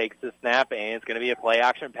 Sisson takes the snap, and it's going to be a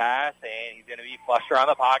play-action pass, and he's going to be flushed around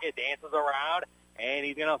the pocket, dances around, and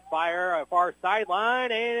he's going to fire a far sideline,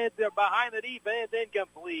 and it's behind the defense,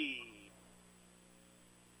 incomplete.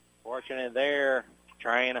 Fortunate there,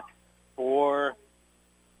 trying for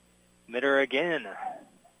Mitter again.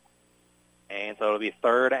 And so it'll be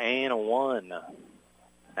 3rd and 1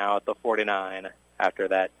 now at the 49 after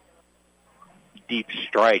that deep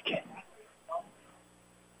strike.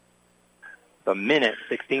 A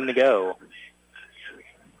 1:16 to go.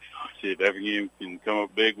 See if Effingham can come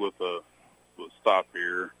up big with a stop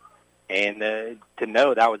here. And to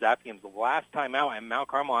know that was Effingham's last timeout, and Mount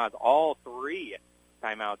Carmel has all 3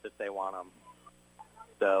 timeouts if they want them.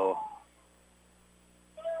 So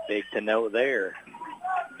big to note there.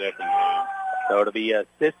 Definitely. So it'll be a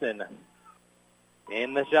Sisson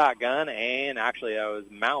in the shotgun, and actually that was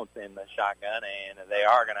Mount in the shotgun, and they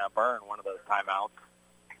are going to burn one of those timeouts.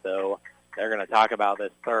 So they're going to talk about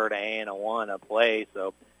this 3rd and 1 a play.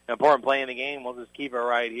 So an important play in the game. We'll just keep it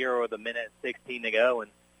right here with 1:16 to go, and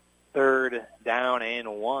 3rd down and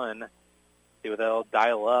 1. See what they'll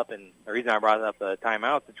dial up. And the reason I brought up the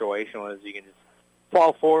timeout situation was you can just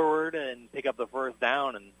fall forward and pick up the 1st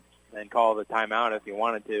down and then call the timeout if you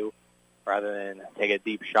wanted to, rather than take a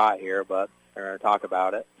deep shot here. But they're going to talk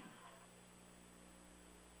about it.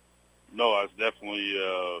 No, that's definitely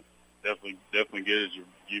good as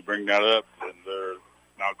you bring that up. And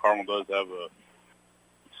Mount Carmel does have a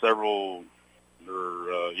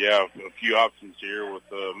few options here with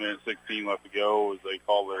 1:16 left to go as they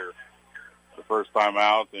call the first time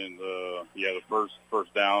out. And the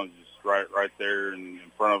first down is just right there in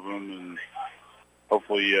front of them, and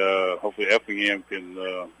hopefully Effingham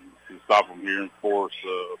can stop them here in fourth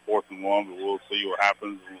and 1. But we'll see what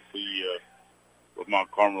happens. We'll see what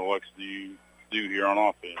Mount Carmel elects to do here on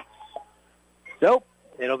offense. So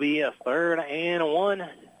it'll be a 3rd and 1.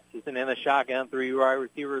 Sisson in the shotgun, 3 wide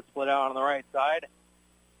receivers split out on the right side.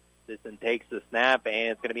 Sisson takes the snap,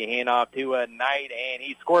 and it's going to be a handoff to Knight, and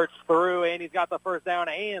he squirts through, and he's got the first down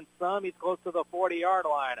and some. He's close to the 40-yard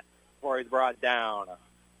line before he's brought down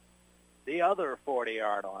the other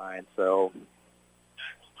 40-yard line. So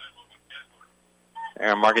they're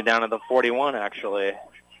going to mark it down to the 41, actually.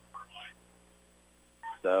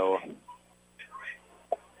 So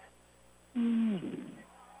this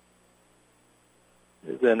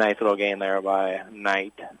is a nice little gain there by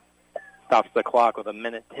Knight. Stops the clock with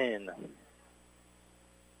 1:10.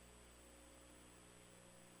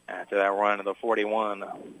 After that run to the 41.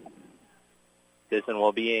 Sisson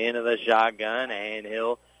will be into the shotgun, and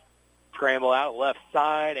he'll scramble out left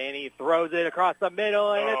side, and he throws it across the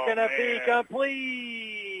middle, and it's going to be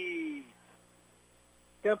complete.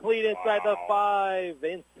 Complete inside the 5,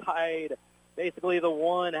 inside basically the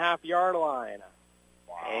 1.5-yard line.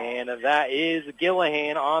 And that is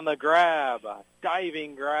Gillihan on the grab.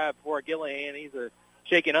 Diving grab for Gillihan. He's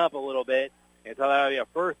shaking up a little bit. And so that'll be a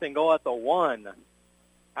 1st and goal at the 1.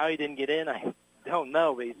 How he didn't get in, I don't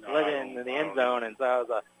know, but he slid into the end zone. And so it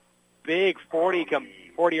was a big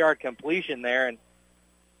 40-yard completion there. And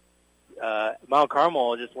Mount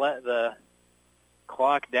Carmel just let the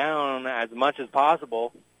clock down as much as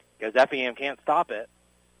possible because Effingham can't stop it.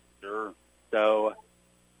 Sure. So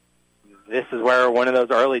this is where one of those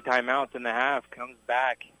early timeouts in the half comes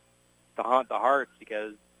back to haunt the Hearts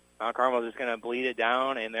because Mount Carmel is just going to bleed it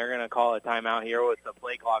down, and they're going to call a timeout here with the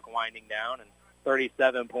play clock winding down and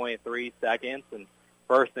 37.3 seconds and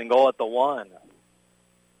 1st and goal at the 1.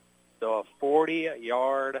 So a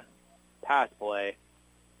 40-yard pass play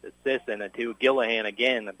to Sisson and to Gillihan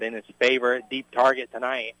again, been his favorite deep target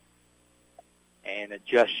tonight, and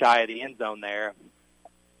just shy of the end zone there.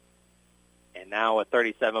 And now with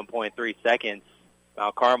 37.3 seconds,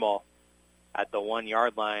 Mount Carmel at the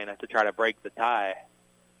 1-yard line to try to break the tie.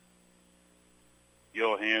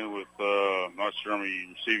 Gillihan with, not sure how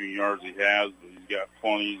many receiving yards he has, but he's got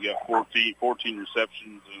plenty. He's got 14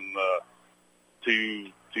 receptions and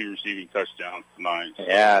two receiving touchdowns tonight. So.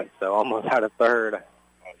 Yeah, so almost out of 3rd.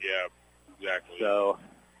 Yeah, exactly. So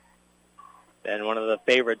then one of the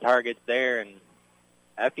favorite targets there, and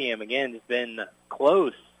Effingham, again, just been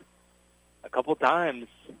close a couple times,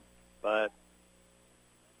 but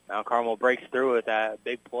Mount Carmel breaks through with that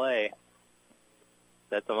big play.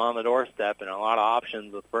 Sets them on the doorstep and a lot of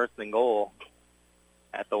options with 1st and goal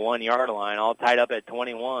at the 1-yard line, all tied up at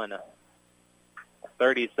 21.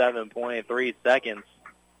 37.3 seconds.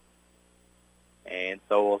 And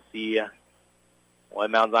so we'll see what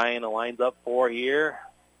Mount Zion lines up for here.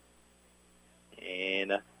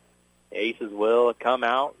 And Aces will come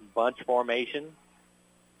out, bunch formation,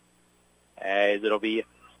 as it'll be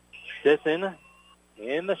Sisson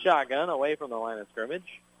in the shotgun away from the line of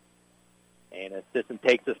scrimmage. And as Sisson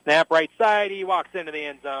takes the snap right side, he walks into the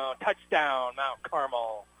end zone. Touchdown, Mount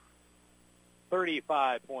Carmel.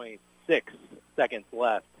 35.6 seconds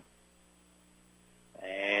left.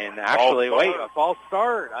 And actually, a false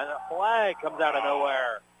start. A flag comes out of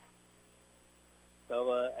nowhere.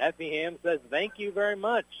 So Effingham says, thank you very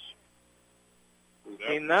much. We've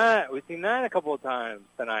seen that a couple of times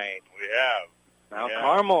tonight. We have. Mount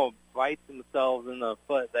Carmel bites themselves in the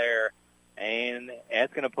foot there, and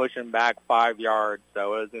it's going to push them back 5 yards.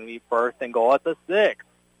 So it's going to be 1st and goal at the 6.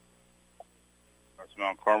 That's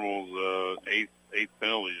Mount Carmel's eighth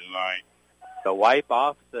penalty tonight. The wipe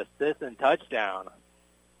off the Sisson touchdown.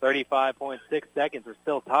 35.6 seconds. We're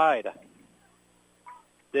still tied.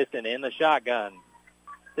 Sisson in the shotgun.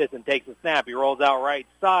 Sisson takes a snap. He rolls out right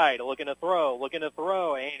side, looking to throw,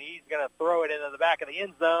 and he's going to throw it into the back of the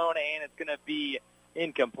end zone, and it's going to be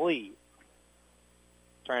incomplete.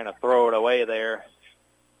 Trying to throw it away there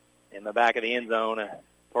in the back of the end zone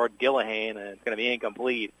toward Gillihan, and it's going to be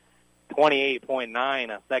incomplete.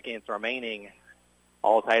 28.9 seconds remaining,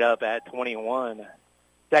 all tied up at 21.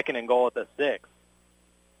 2nd and goal at the 6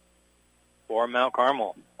 for Mount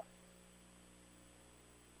Carmel.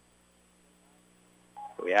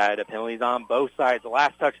 We had penalties on both sides. The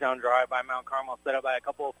last touchdown drive by Mount Carmel set up by a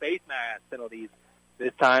couple of face mask penalties.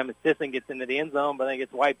 This time, Sisson gets into the end zone, but then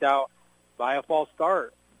gets wiped out by a false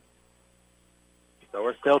start. So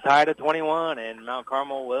we're still tied at 21, and Mount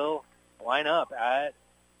Carmel will line up at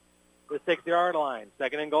the 6-yard line.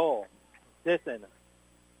 2nd and goal. Sisson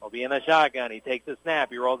will be in the shotgun. He takes the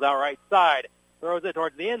snap. He rolls out right side. Throws it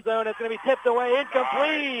towards the end zone. It's going to be tipped away.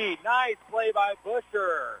 Incomplete. Nice play by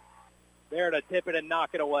Busher. There to tip it and knock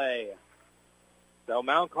it away. So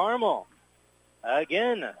Mount Carmel,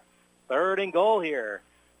 again, 3rd and goal here.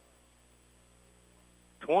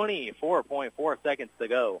 24.4 seconds to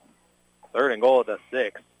go. 3rd and goal at the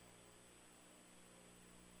 6.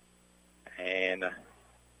 And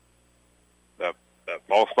that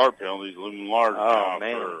false start penalty is looming large now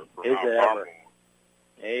for is Mount it Carmel. ever?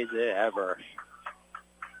 Is it ever?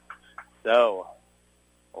 So,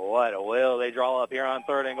 what will they draw up here on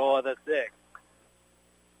 3rd and goal at the 6?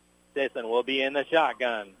 Sisson will be in the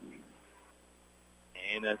shotgun.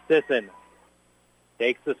 And Sisson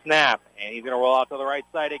takes the snap, and he's going to roll out to the right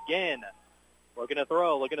side again. Looking to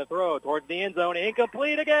throw towards the end zone.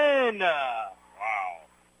 Incomplete again. Wow.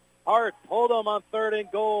 Hart hold him on 3rd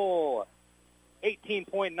and goal.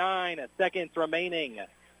 18.9 seconds remaining.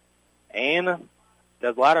 And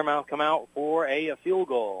does Loudermilk come out for a field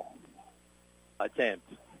goal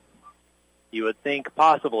attempt? You would think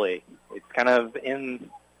possibly. It's kind of in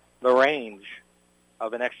the range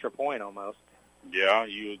of an extra point almost. Yeah,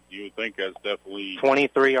 you would think that's definitely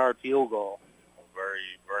 23-yard field goal. a very,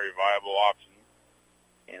 very viable option.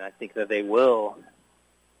 And I think that they will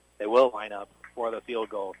line up for the field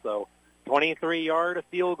goal. So 23-yard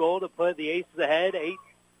field goal to put the Aces ahead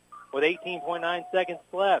with 18.9 seconds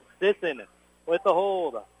left. Sisson with the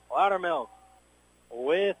hold. Loudermilk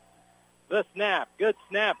with the snap. Good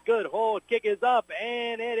hold. Kick is up,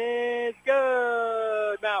 and it is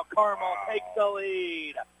good. Mount Carmel takes the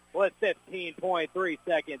lead with 15.3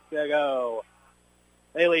 seconds to go.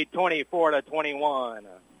 They lead 24-21.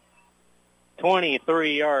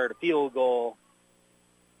 23-yard field goal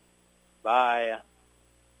by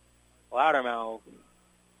Loudermilk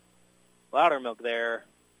there.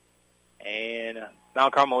 And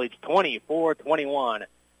Mount Carmel leads 24-21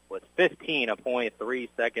 with 15.3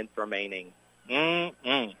 seconds remaining.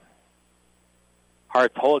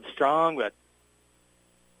 Hearts hold strong, but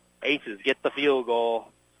Aces get the field goal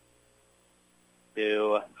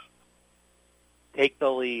to take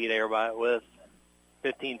the lead, everybody, with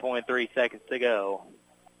 15.3 seconds to go.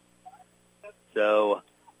 So,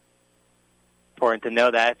 important to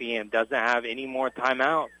know that Effingham doesn't have any more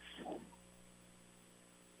timeouts.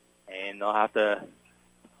 And they'll have to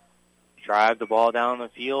drive the ball down the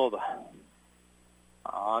field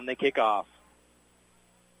on the kickoff.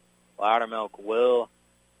 Loudermilk will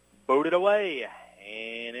boot it away.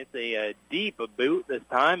 And it's a deep boot this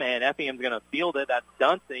time, and Effingham's going to field it. That's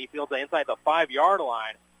Dunston. He fields it inside the 5-yard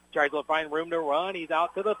line. Tries to find room to run. He's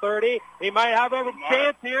out to the 30. He might have a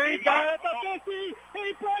chance here. He's got it at the 50.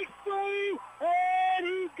 He breaks free, and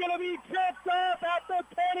he's going to be tripped up at the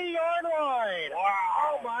 20-yard line. Wow.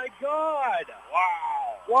 Oh, my God.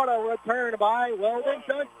 Wow. What a return by Weldon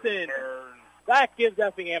Dunston. That gives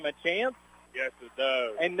Effingham a chance. Yes, it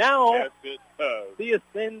does. And now yes, it does. He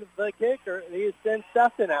sends the kicker. He sends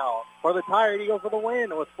Sesson out for the Tired Eagles for the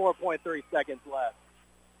win with 4.3 seconds left.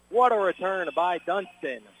 What a return by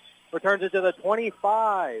Dunston. Returns it to the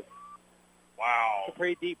 25. Wow. It's a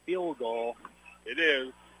pretty deep field goal. It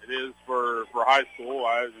is. It is for high school.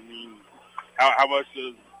 I mean, how much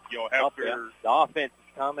does, Hefner... The offense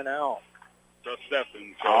is coming out. Just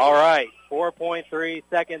Sesson. So. All right. 4.3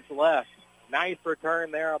 seconds left. Nice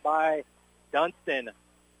return there by Dunston.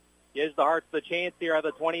 Gives the Hearts the chance here at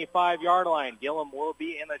the 25-yard line. Gillum will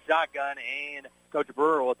be in the shotgun, and Coach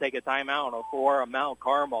Brewer will take a timeout for Mount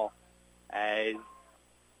Carmel. As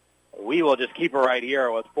we will just keep it right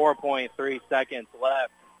here with 4.3 seconds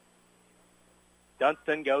left.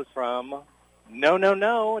 Dunston goes from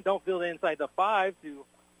no, don't field it inside the 5 to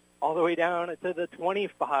all the way down to the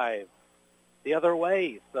 25 the other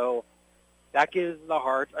way. So that gives the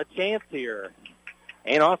Hearts a chance here.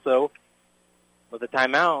 And also, with a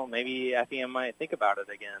timeout, maybe Effingham might think about it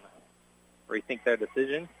again. Rethink their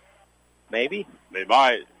decision. Maybe. They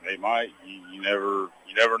might. You never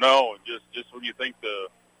know. Just when you think the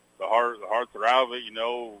Hearts are out of it,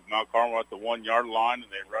 Mount Carmel at the 1-yard line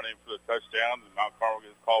and they run in for the touchdown, and Mount Carmel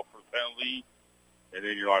gets called for the penalty. And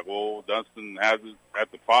then you're like, well, Dunston has it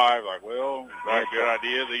at the 5. Like, well, is that a good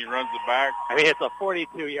idea? Then he runs it back. I mean, it's a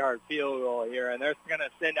 42-yard field goal here, and they're going to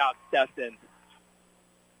send out Stetson.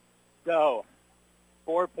 So,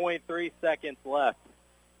 4.3 seconds left.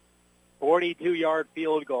 42-yard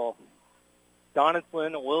field goal.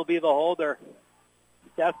 Donaldson will be the holder.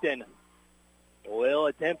 Stetson will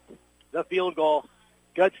attempt the field goal.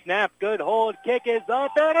 Good snap, good hold. Kick is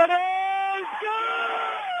up, and it is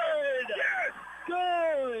good! Yes!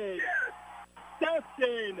 Good! Yes!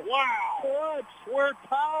 Stetson! Wow! Clutch, we're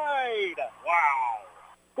tied! Wow!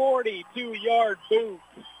 42-yard boot.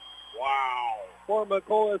 Wow! for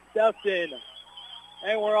McCullough Stefton.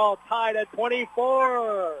 And we're all tied at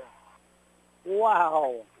 24.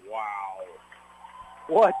 Wow.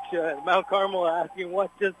 What, Mount Carmel asking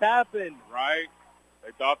what just happened? Right?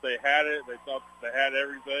 They thought they had it. They thought they had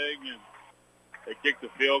everything, and they kicked the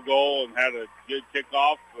field goal and had a good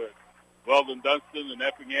kickoff, but Weldon Dunston and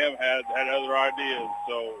Effingham had other ideas.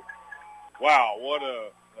 So, wow, what a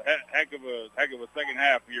heck of a second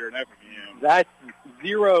half here in Effingham. That's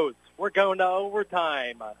zeros. We're going to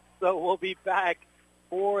overtime. So we'll be back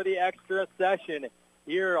for the extra session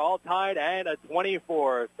here, all tied at a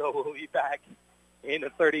 24. So we'll be back in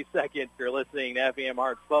 30 seconds. You're listening to Effingham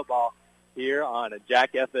Hearts football here on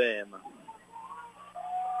Jack FM.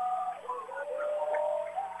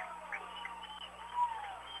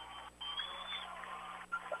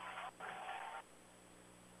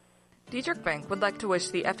 Diedrich Bank would like to wish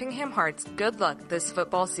the Effingham Hearts good luck this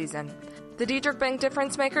football season. The Diedrich Bank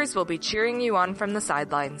Difference Makers will be cheering you on from the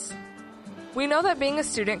sidelines. We know that being a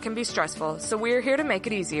student can be stressful, so we are here to make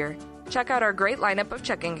it easier. Check out our great lineup of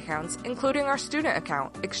checking accounts, including our student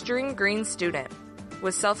account, Extreme Green Student.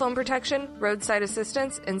 With cell phone protection, roadside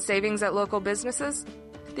assistance, and savings at local businesses,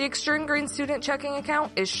 the Extreme Green Student checking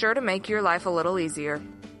account is sure to make your life a little easier.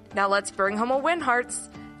 Now let's bring home a win, Hearts!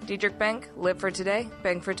 Diedrich Bank, live for today,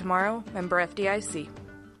 bank for tomorrow, member FDIC.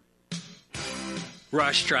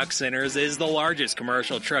 Rush Truck Centers is the largest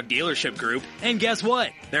commercial truck dealership group, and guess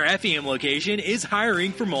what? Their Effingham location is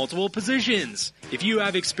hiring for multiple positions. If you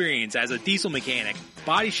have experience as a diesel mechanic,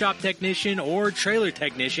 body shop technician, or trailer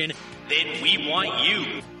technician, then we want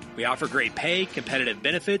you. We offer great pay, competitive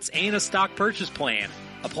benefits, and a stock purchase plan.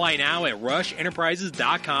 Apply now at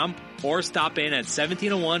rushenterprises.com or stop in at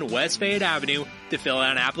 1701 West Fayette Avenue to fill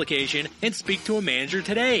out an application and speak to a manager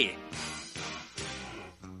today.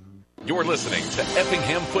 You're listening to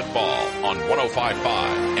Effingham Football on 105.5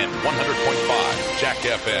 and 100.5 Jack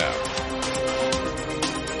FM.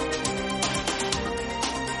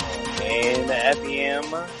 And Effingham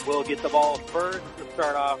will get the ball first to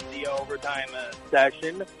start off the overtime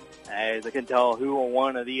session. As I can tell who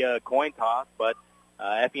won the coin toss, but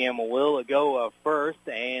Effingham will go first,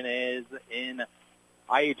 and as in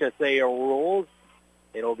IHSA rules,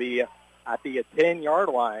 it'll be at the 10-yard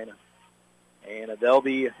line, and they'll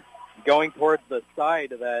be going towards the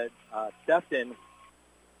side that Stefton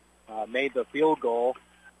made the field goal,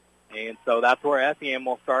 and so that's where Effingham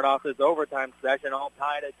will start off this overtime session, all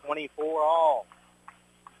tied at 24 all.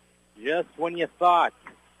 Just when you thought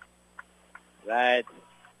that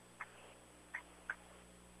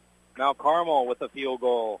Mount Carmel with a field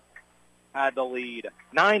goal had the lead.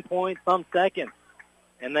 9 point some seconds.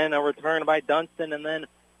 And then a return by Dunston, and then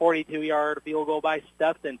 42-yard field goal by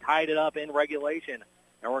Stefton tied it up in regulation.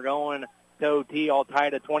 And we're going to OT, all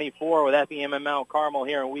tied at 24 with Effingham and Mount Carmel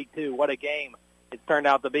here in week 2. What a game it's turned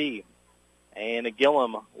out to be. And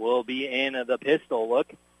Gillum will be in the pistol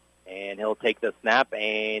look. And he'll take the snap,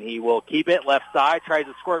 and he will keep it left side, tries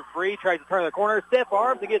to squirt free, tries to turn the corner, stiff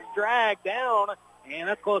arms, and gets dragged down. And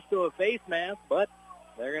that's close to a face mask, but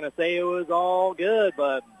they're going to say it was all good.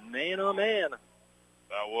 But, man, oh, man.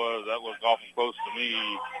 That looked awful close to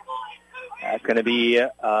me. That's going to be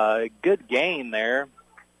a good gain there,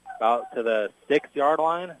 about to the 6-yard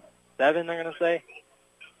line. 7, they're going to say.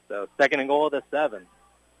 So, second and goal of the 7.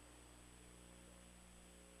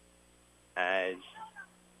 As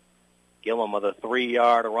Gillum with a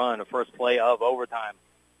 3-yard run, the first play of overtime.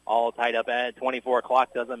 All tied up at 24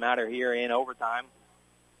 o'clock. Doesn't matter here in overtime.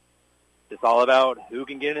 It's all about who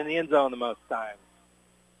can get in the end zone the most times.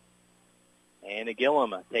 And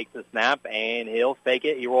Gillum takes the snap, and he'll fake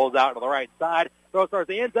it. He rolls out to the right side. Throws towards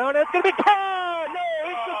the end zone. It's going to be caught! No,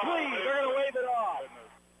 it's complete. They're going to wave it off.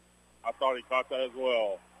 I thought he caught that as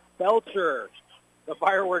well. Belcher. The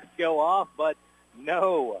fireworks go off, but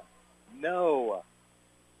no.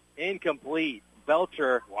 Incomplete.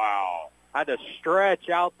 Belcher. Wow. Had to stretch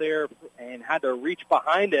out there and had to reach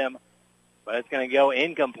behind him, but it's going to go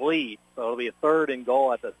incomplete. So it'll be a 3rd and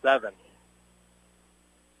goal at the 7.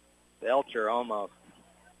 Belcher almost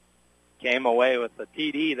came away with the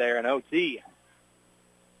TD there in OT.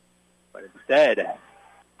 But instead,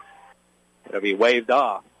 it'll be waved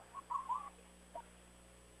off.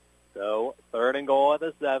 So 3rd and goal at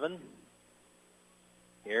the 7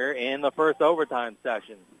 here in the first overtime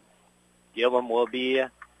session. Gillum will be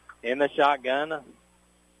in the shotgun.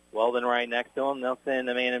 Weldon right next to him. They'll send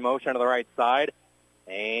the man in motion to the right side.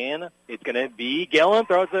 And it's going to be Gillum.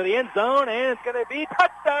 Throws to the end zone. And it's going to be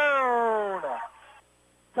touchdown.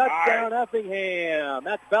 Touchdown Effingham.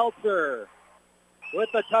 That's Belcher with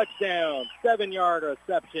the touchdown. 7-yard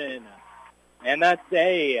reception. And that's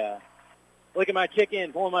a look at my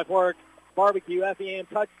chicken, pulling my pork. Barbecue Effingham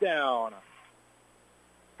touchdown.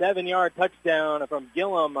 7-yard touchdown from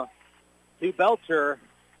Gillum to Belcher.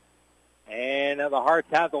 And the Hearts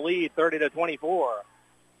have the lead, 30-24.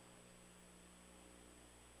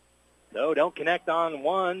 So don't connect on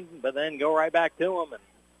one, but then go right back to them and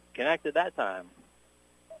connect at that time.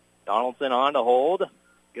 Donaldson on to hold.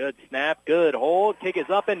 Good snap, good hold. Kick is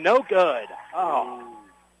up and no good. Oh,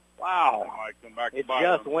 wow. It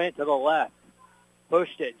just went to the left.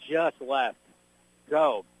 Pushed it just left.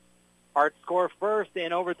 So, Hearts score first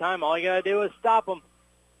in overtime. All you got to do is stop them.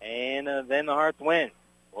 And then the Hearts win.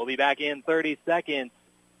 We'll be back in 30 seconds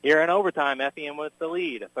here in overtime. Effingham with the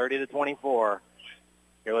lead, 30-24.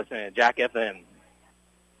 You're listening to Jack FM.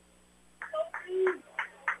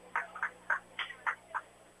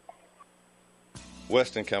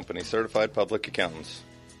 Weston Company, Certified Public Accountants.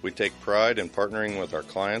 We take pride in partnering with our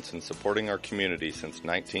clients and supporting our community since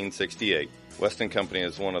 1968. Weston Company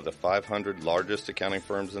is one of the 500 largest accounting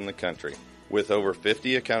firms in the country. With over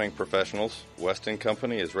 50 accounting professionals, Weston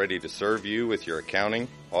Company is ready to serve you with your accounting,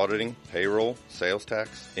 auditing, payroll, sales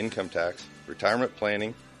tax, income tax, retirement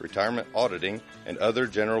planning, retirement auditing, and other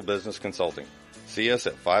general business consulting. See us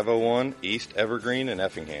at 501 East Evergreen in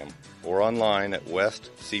Effingham or online at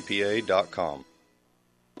westcpa.com.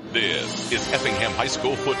 This is Effingham High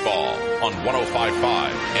School football on 105.5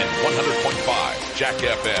 and 100.5 Jack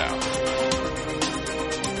FM.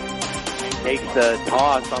 Takes the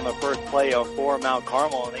toss on the first play of for Mount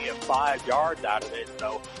Carmel, and they get 5 yards out of it.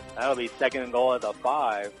 So that'll be second and goal at the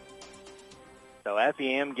 5. So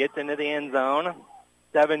Effingham gets into the end zone.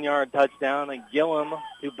 7-yard touchdown, and Gillum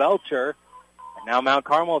to Belcher. And now Mount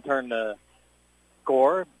Carmel turn to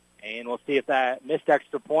score, and we'll see if that missed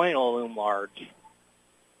extra point will loom large.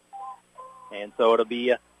 And so it'll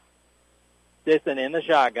be Sisson in the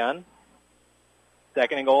shotgun.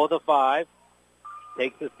 Second and goal at the 5.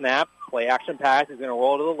 Takes the snap. Play action pass. He's going to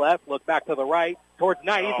roll to the left. Look back to the right. Towards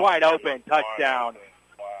Knight. He's wide open. Touchdown.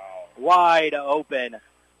 Wide open.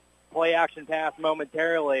 Play action pass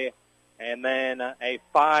momentarily. And then a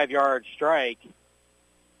 5-yard strike.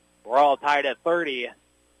 We're all tied at 30.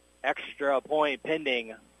 Extra point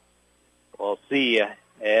pending. We'll see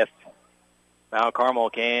if Mount Carmel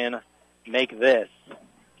can make this.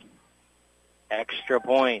 Extra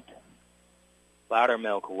point.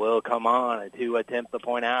 Loudermilk will come on to attempt the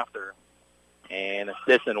point after. And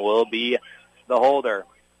Sisson will be the holder.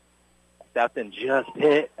 Sefton just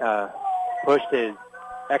pushed his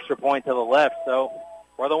extra point to the left. So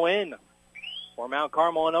for the win for Mount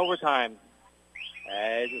Carmel in overtime.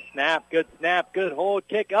 As a snap, good hold,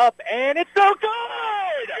 kick up, and it's so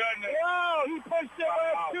good! Wow, he pushed it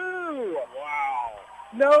left too! Wow.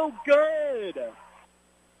 No good!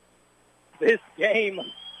 This game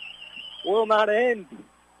will not end.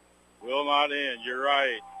 Will not end, you're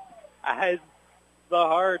right. As the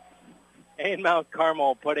Hearts and Mount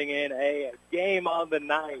Carmel putting in a game of the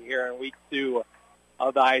night here in week 2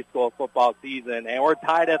 of the high school football season. And we're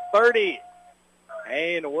tied at 30.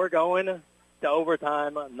 And we're going to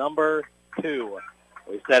overtime number 2.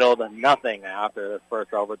 We settled nothing after this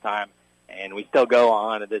first overtime. And we still go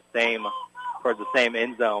on to towards the same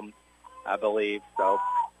end zone, I believe. So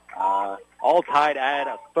all tied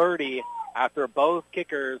at 30 after both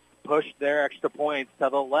kickers pushed their extra points to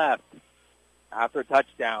the left after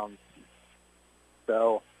touchdowns.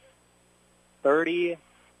 So 30-30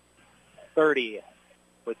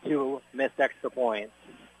 with 2 missed extra points.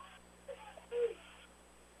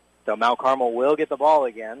 So Mount Carmel will get the ball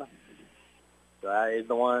again. So that is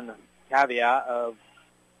the one caveat of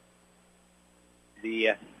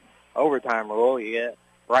the overtime rule. You get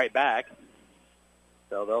right back.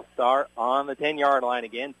 So they'll start on the 10-yard line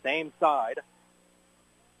again, same side.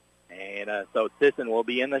 And so Sisson will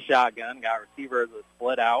be in the shotgun. Got receivers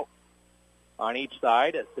split out on each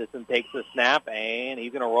side. Sisson takes the snap, and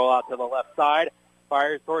he's going to roll out to the left side.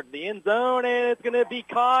 Fires towards the end zone, and it's going to be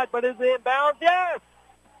caught, but is it inbounds? Yes!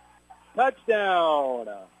 Touchdown.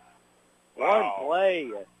 Wow. One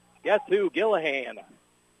play. Guess who? Gillihan.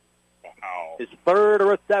 Wow. His third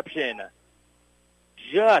reception.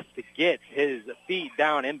 Just gets his feet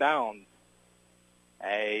down inbounds.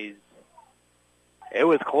 As it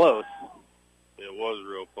was close. It was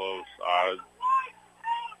real close.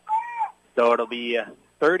 So it'll be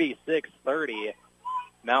 36-30.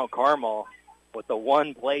 Mount Carmel with the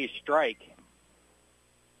one-play strike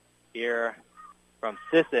here from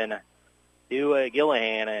Sisson to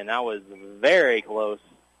Gillihan, and that was very close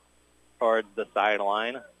towards the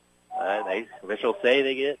sideline. Officials say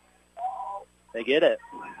they get it.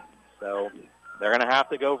 So they're going to have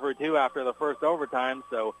to go for 2 after the first overtime.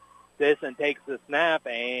 So Sisson takes the snap,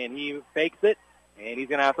 and he fakes it, And he's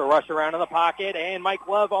going to have to rush around in the pocket. And Mike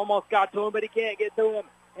Love almost got to him, but he can't get to him.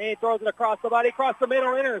 And he throws it across the body, across the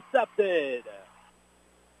middle, intercepted.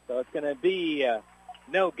 So it's going to be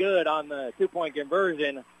no good on the two-point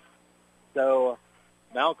conversion. So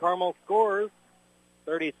Mount Carmel scores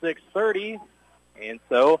 36-30. And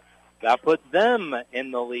so that puts them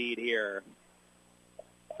in the lead here.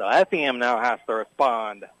 So Effingham now has to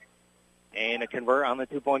respond and to convert on the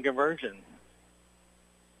two-point conversion.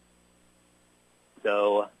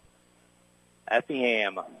 So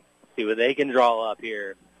Effingham, see what they can draw up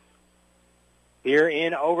here. Here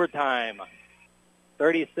in overtime,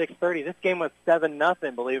 36-30. This game was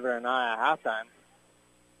 7-0, believe it or not, at halftime.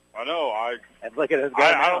 I know. And look at us go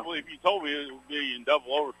I now. don't believe you told me it would be in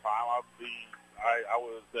double overtime. I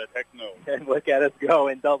was heck no. And look at us go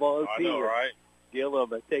in double OT. I know, right?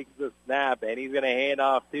 Gillum takes the snap, and he's going to hand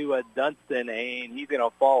off to Dunston, and he's going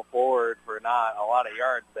to fall forward for not a lot of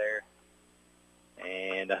yards there.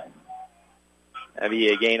 And that'd be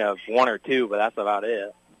a gain of 1 or 2, but that's about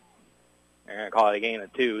it. They're going to call it a gain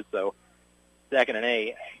of 2, so 2nd and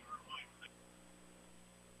 8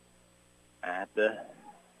 at the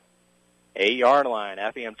 8-yard line.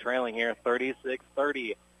 Effingham trailing here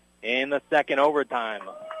 36-30 in the second overtime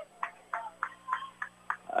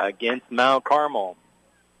against Mount Carmel.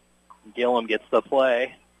 Gillum gets the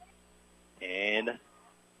play, and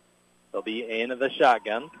they'll be in the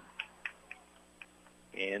shotgun.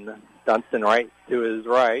 And Dunston right to his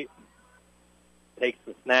right. Takes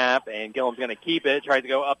the snap, and Gillum's going to keep it. Tries to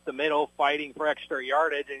go up the middle, fighting for extra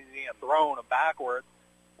yardage, and he's going to throw it backwards.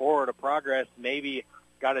 Forward of progress, maybe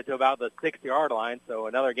got it to about the 6-yard line, so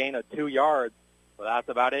another gain of 2 yards. So that's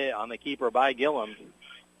about it on the keeper by Gillum.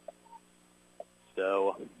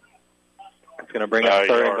 So it's going to bring up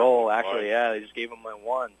 3rd and goal. Actually, yeah, they just gave him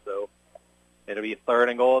 1, so it'll be 3rd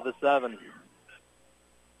and goal at the 7.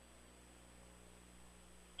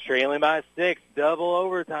 Trailing by 6, double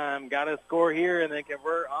overtime. Got to score here and then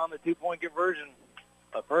convert on the two-point conversion.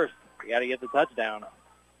 But first, we got to get the touchdown.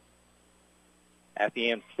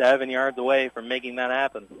 Effingham 7 yards away from making that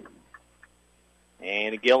happen.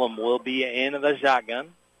 And Gillum will be in the shotgun.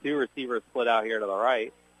 2 receivers split out here to the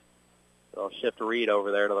right. They'll shift Reed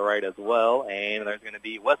over there to the right as well. And there's going to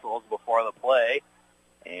be whistles before the play.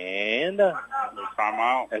 And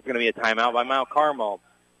timeout. There's going to be a timeout by Mount Carmel.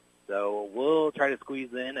 So we'll try to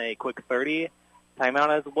squeeze in a quick 30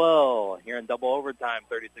 timeout as well here in double overtime,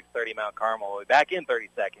 36-30 Mount Carmel. We'll be back in 30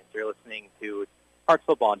 seconds. You're listening to Hearts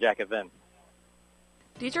Football on Jack FM.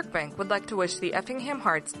 Diedrich Bank would like to wish the Effingham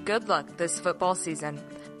Hearts good luck this football season.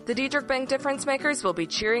 The Diedrich Bank Difference Makers will be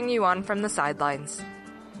cheering you on from the sidelines.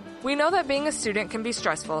 We know that being a student can be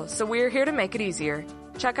stressful, so we are here to make it easier.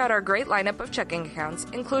 Check out our great lineup of checking accounts,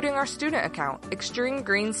 including our student account, Extreme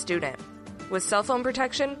Green Student. With cell phone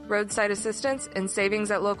protection, roadside assistance, and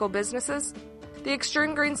savings at local businesses, the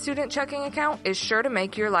Extreme Green Student Checking Account is sure to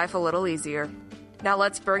make your life a little easier. Now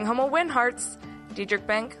let's bring home a win, Hearts! Diedrich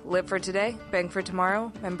Bank, live for today, bank for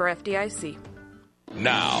tomorrow, member FDIC.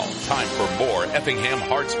 Now, time for more Effingham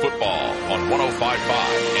Hearts football on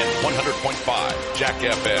 105.5 and 100.5 Jack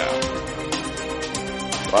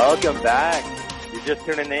FM. Welcome back. You're just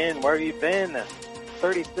tuning in. Where have you been?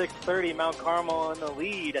 36-30, Mount Carmel in the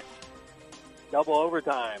lead. Double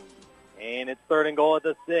overtime. And it's 3rd and goal at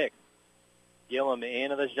the 6. Gillum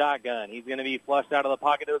into the shotgun. He's going to be flushed out of the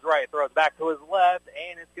pocket to his right. Throws back to his left,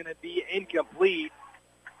 and it's going to be incomplete.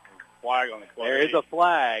 Flag on the play. There is a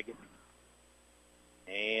flag.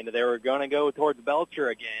 And they were going to go towards Belcher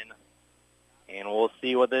again. And we'll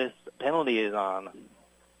see what this penalty is on.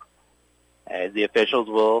 As the officials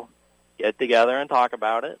will get together and talk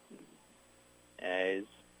about it. As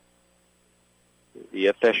the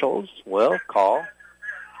officials will call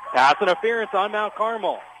pass interference on Mount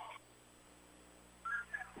Carmel.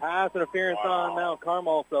 Pass interference on Mount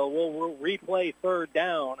Carmel, so we'll replay 3rd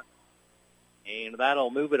down, and that'll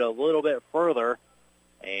move it a little bit further,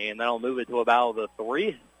 and that'll move it to about the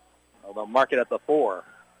 3. They'll mark it at the 4.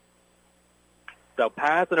 So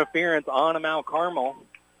pass interference on Mount Carmel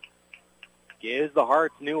gives the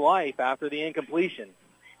Hearts new life after the incompletion.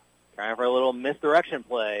 Trying for a little misdirection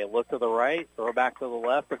play. Look to the right, throw back to the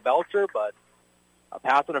left for Belcher, but a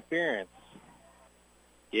pass interference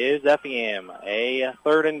gives Effingham a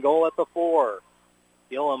 3rd and goal at the 4.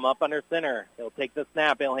 Gillum up under center. He'll take the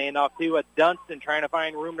snap. He'll hand off to a Dunston trying to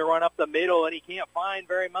find room to run up the middle, and he can't find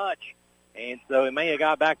very much. And so he may have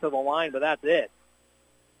got back to the line, but that's it.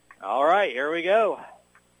 All right, here we go.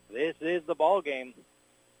 This is the ball game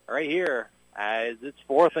right here as it's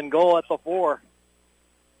 4th and goal at the 4.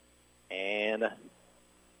 And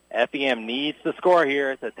Effingham needs to score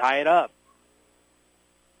here to tie it up.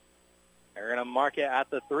 They're going to mark it at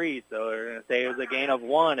the 3, so they're going to say it was a gain of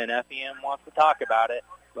 1, and FEM wants to talk about it.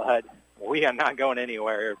 But we are not going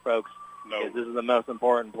anywhere here, folks. No. Because this is the most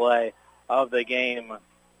important play of the game.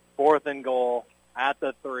 4th and goal at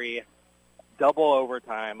the 3, double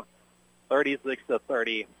overtime,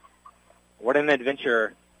 36-30. What an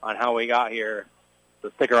adventure on how we got here. So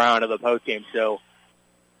stick around to the postgame show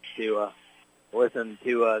to listen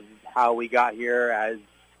to how we got here as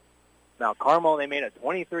Mount Carmel. They made a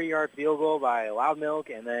 23-yard field goal by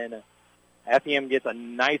Loudmilk, and then FEM gets a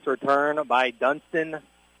nice return by Dunstan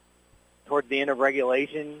towards the end of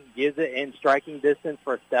regulation, gives it in striking distance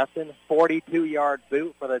for Stefton. 42-yard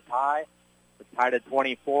boot for the tie. It's tied at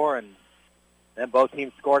 24, and then both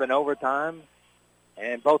teams scored in overtime,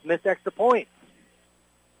 and both missed extra points.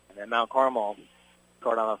 And then Mount Carmel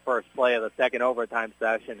scored on the first play of the second overtime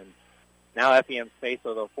session, and now FEM's faced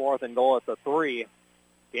with a 4th and goal at the 3.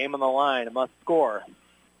 Game on the line, must score.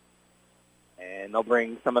 And they'll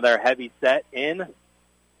bring some of their heavy set in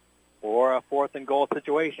for a 4th and goal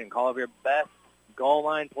situation. Call of your best goal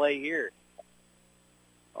line play here.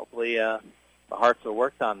 Hopefully the Hearts have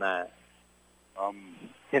worked on that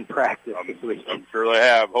in practice this week. I'm sure they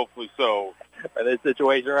have. Hopefully so. For this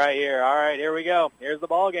situation right here. All right, here we go. Here's the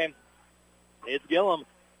ball game. It's Gillum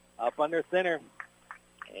up under center.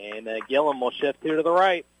 And Gillum will shift 2 to the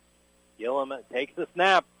right. Gillum takes the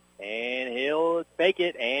snap, and he'll fake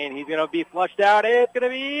it, and he's going to be flushed out. It's going to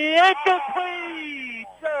be incomplete!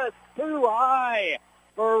 Just too high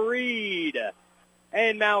for Reed.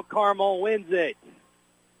 And Mount Carmel wins it.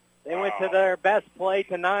 They went to their best play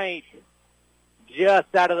tonight.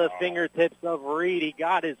 Just out of the fingertips of Reed. He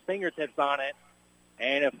got his fingertips on it,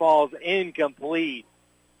 and it falls incomplete.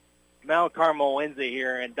 Mount Carmel wins it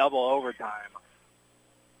here in double overtime.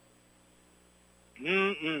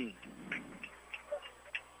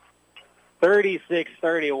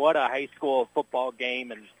 36-30, what a high school football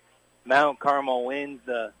game, and Mount Carmel wins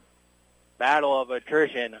the battle of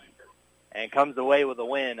attrition and comes away with a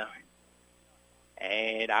win.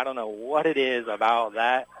 And I don't know what it is about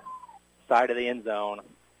that side of the end zone.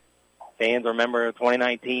 Fans remember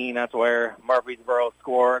 2019, that's where Murfreesboro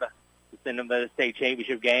scored to send them to the state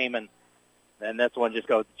championship game, and then this one just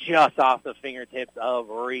goes just off the fingertips of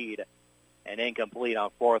Reed and incomplete on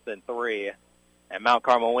 4th and 3. And Mount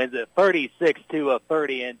Carmel wins it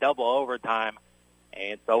 36-30 in double overtime.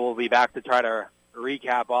 And so we'll be back to try to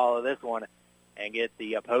recap all of this one and get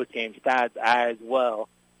the post-game stats as well.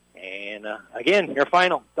 And, again, your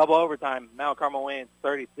final, double overtime. Mount Carmel wins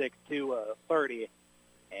 36-30.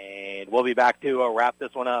 And we'll be back to wrap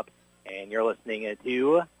this one up. And you're listening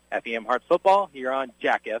to FEM Hearts Football here on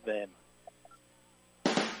Jack FM.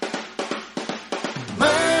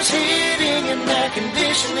 Mers Heating and Air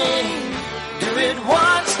Conditioning. Do it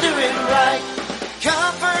once, do it right.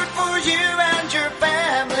 Comfort for you and your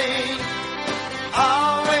family.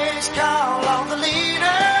 Always call on the leader.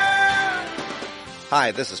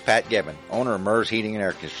 Hi, this is Pat Gibbon, owner of Mers Heating and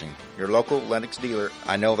Air Conditioning, your local Lennox dealer.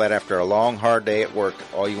 I know that after a long, hard day at work,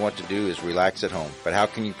 all you want to do is relax at home. But how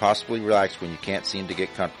can you possibly relax when you can't seem to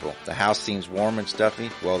get comfortable? The house seems warm and stuffy?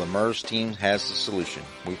 Well, the Mers team has the solution.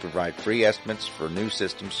 We provide free estimates for new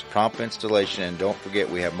systems, prompt installation, and don't forget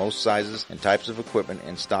we have most sizes and types of equipment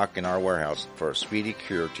in stock in our warehouse for a speedy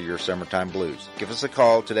cure to your summertime blues. Give us a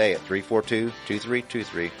call today at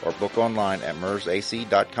 342-2323 or book online at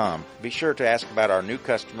mersac.com. Be sure to ask about our new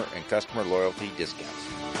customer and customer loyalty discounts.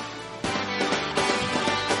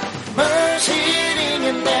 Mers Heating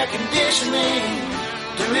and Air Conditioning.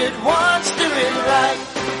 Do it once, do it right.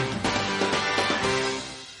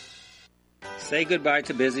 Say goodbye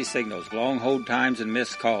to busy signals, long hold times, and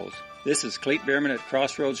missed calls. This is Cleet Bierman at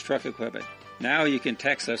Crossroads Truck Equipment. Now you can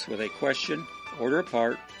text us with a question, order a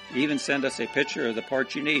part, even send us a picture of the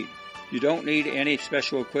part you need. You don't need any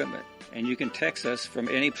special equipment, and you can text us from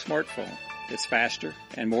any smartphone. It's faster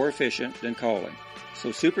and more efficient than calling. So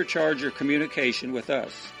supercharge your communication with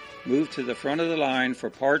us. Move to the front of the line for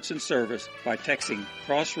parts and service by texting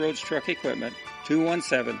Crossroads Truck Equipment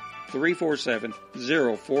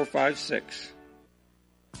 217-347-0456.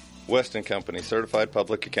 Weston Company Certified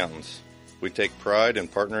Public Accountants. We take pride in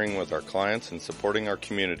partnering with our clients and supporting our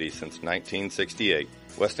community since 1968.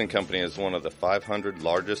 Weston Company is one of the 500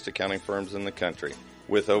 largest accounting firms in the country.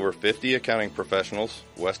 With over 50 accounting professionals,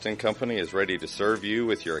 Weston Company is ready to serve you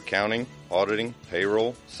with your accounting, auditing,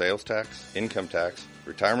 payroll, sales tax, income tax,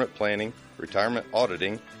 retirement planning, retirement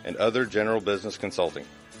auditing, and other general business consulting.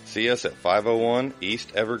 See us at 501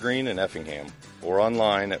 East Evergreen in Effingham or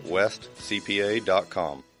online at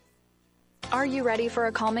westcpa.com. Are you ready for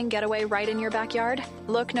a calming getaway right in your backyard?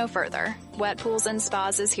 Look no further. Wet Pools and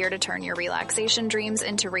Spas is here to turn your relaxation dreams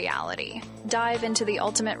into reality. Dive into the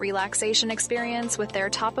ultimate relaxation experience with their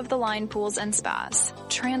top-of-the-line pools and spas.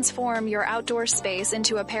 Transform your outdoor space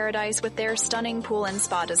into a paradise with their stunning pool and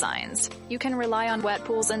spa designs. You can rely on Wet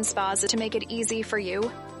Pools and Spas to make it easy for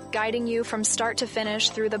you, guiding you from start to finish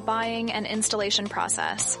through the buying and installation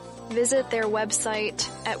process. Visit their website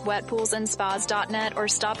at wetpoolsandspas.net or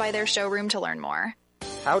stop by their showroom to learn more.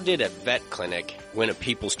 How did a vet clinic win a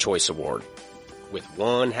People's Choice Award? With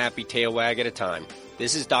one happy tail wag at a time.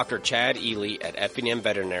 This is Dr. Chad Ely at Effingham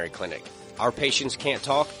Veterinary Clinic. Our patients can't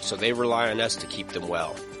talk, so they rely on us to keep them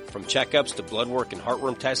well. From checkups to blood work and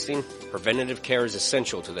heartworm testing, preventative care is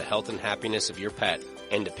essential to the health and happiness of your pet.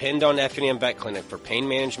 And depend on Effingham Vet Clinic for pain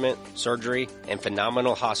management, surgery, and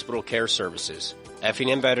phenomenal hospital care services.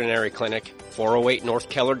 Effingham Veterinary Clinic, 408 North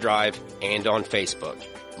Keller Drive, and on Facebook.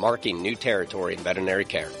 Marking new territory in veterinary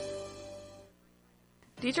care.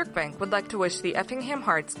 Diedrich Bank would like to wish the Effingham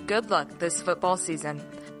Hearts good luck this football season.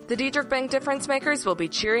 The Diedrich Bank difference makers will be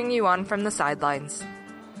cheering you on from the sidelines.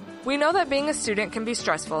 We know that being a student can be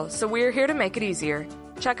stressful, so we are here to make it easier.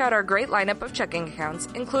 Check out our great lineup of checking accounts,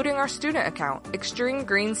 including our student account, Extreme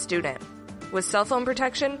Green Student. With cell phone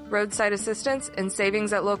protection, roadside assistance, and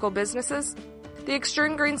savings at local businesses, the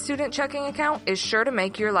Extreme Green Student checking account is sure to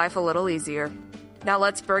make your life a little easier. Now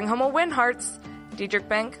let's bring home a win, Hearts! Diedrich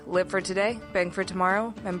Bank, live for today, bank for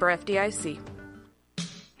tomorrow, member FDIC.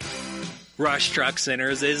 Rush Truck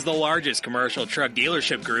Centers is the largest commercial truck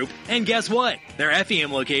dealership group, and guess what? Their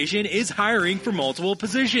Effingham location is hiring for multiple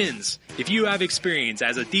positions. If you have experience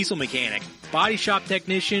as a diesel mechanic, body shop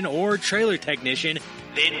technician, or trailer technician,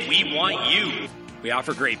 then we want you. We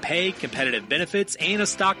offer great pay, competitive benefits, and a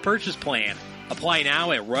stock purchase plan. Apply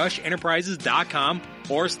now at rushenterprises.com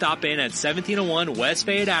or stop in at 1701 West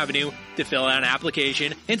Fayette Avenue to fill out an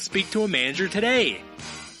application and speak to a manager today.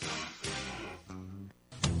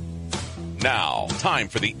 Now, time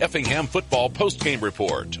for the Effingham Football Postgame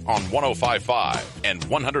Report on 105.5 and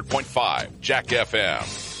 100.5 Jack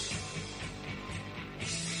FM.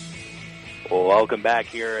 Welcome back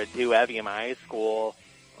here to Effingham High School.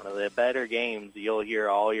 One of the better games you'll hear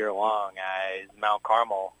all year long as Mount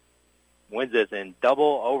Carmel wins this in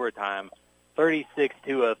double overtime.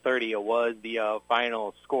 36-30 was the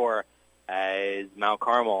final score as Mount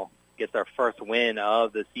Carmel gets their first win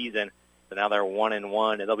of the season. So now they're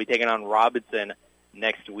 1-1, and they'll be taking on Robinson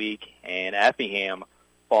next week. And Effingham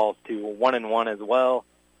falls to 1-1 as well,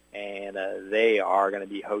 and they are going to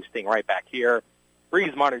be hosting right back here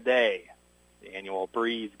Breeze Modern Day, the annual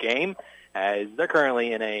Breeze game, as they're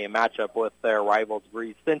currently in a matchup with their rivals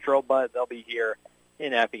Breeze Central, but they'll be here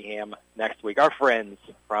in Effingham next week. Our friends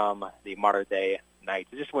from the Modern Day Knights.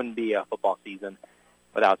 It just wouldn't be a football season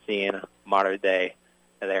without seeing Modern Day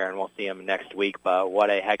there, and we'll see them next week. But what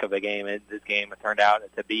a heck of a game this game turned out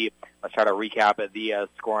to be. Let's try to recap the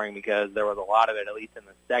scoring, because there was a lot of it, at least in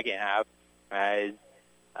the second half, as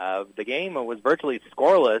the game was virtually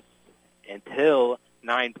scoreless until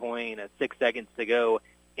 9.6 seconds to go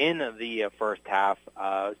in the first half.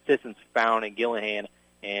 Sissons found Gillihan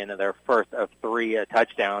in their first of 3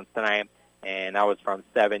 touchdowns tonight, and that was from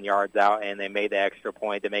 7 yards out, and they made the extra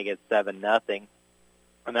point to make it 7-0,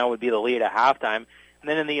 and that would be the lead at halftime. And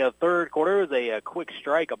then in the third quarter, it was a quick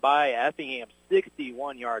strike by Effingham,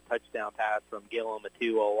 61-yard touchdown pass from Gillum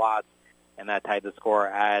to Watts, and that tied the score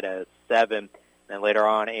at 7. And later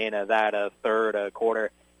on in that third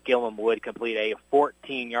quarter, Gillum would complete a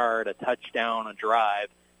 14-yard touchdown drive,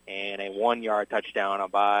 and a 1-yard touchdown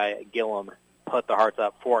by Gillum put the Hearts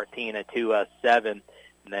up 14-7. And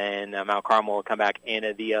then Mount Carmel will come back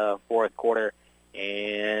into the fourth quarter,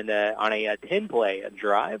 and on a 10-play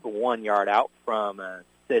drive, 1 yard out from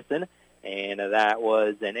Sisson, and that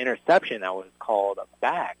was an interception that was called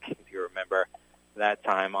back, if you remember, that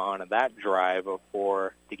time on that drive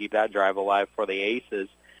to keep that drive alive for the Aces.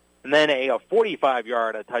 And then a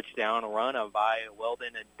 45-yard touchdown run by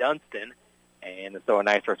Weldon and Dunstan, and so a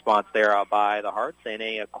nice response there by the Hearts, and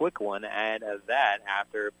a quick one at that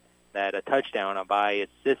after that touchdown by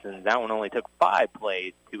Sissons. That one only took 5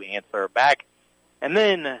 plays to answer back. And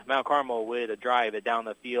then Mount Carmel would drive it down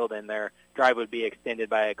the field, and their drive would be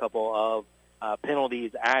extended by a couple of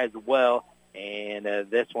penalties as well. And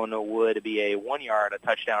this one would be a 1-yard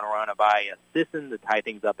touchdown run by Sisson to tie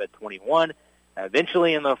things up at 21.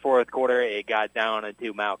 Eventually in the fourth quarter, it got down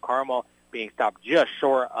to Mount Carmel being stopped just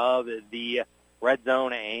short of the red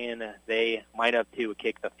zone, and they might have to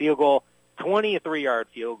kick the field goal, 23-yard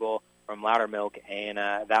field goal from Loudermilk, and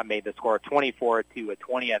that made the score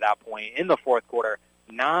 24-20 at that point in the fourth quarter.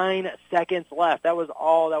 9 seconds left. That was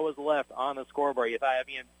all that was left on the scoreboard. You thought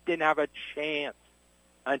Effingham didn't have a chance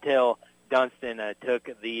until Dunstan took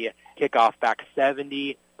the kickoff back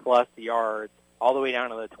 70-plus yards all the way down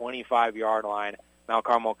to the 25-yard line. Mount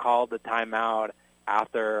Carmel called the timeout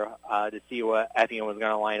after to see what Effingham was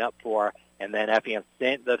going to line up for, and then Effingham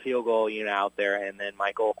sent the field goal unit out there, and then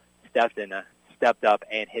Michael Stefton stepped up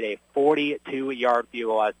and hit a 42-yard field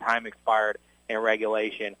goal as time expired in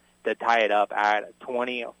regulation to tie it up at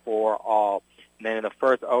 24-all. And then in the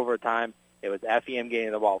first overtime, it was Effingham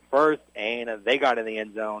getting the ball first, and they got in the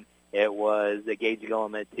end zone. It was Gage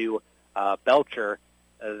Gillum to Belcher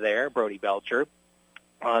there, Brody Belcher,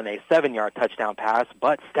 on a 7-yard touchdown pass,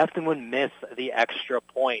 but Stefton would miss the extra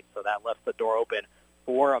point, so that left the door open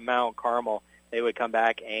for Mount Carmel. They would come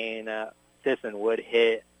back, and Sisson would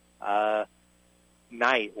hit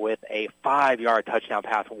Knight with a 5-yard touchdown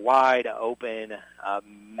pass, wide open,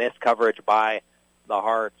 missed coverage by the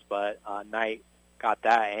Hearts, but Knight got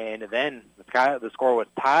that, and then the score was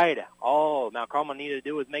tied. All Mount Carmel needed to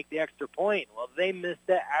do was make the extra point. Well, they missed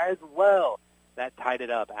it as well. That tied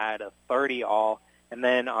it up at a 30-all. And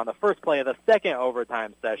then on the first play of the second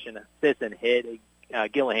overtime session, Sisson hit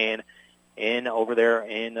Gillihan over there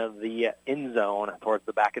in the end zone, towards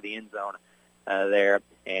the back of the end zone there,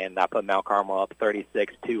 and that put Mount Carmel up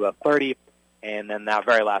 36-30. And then that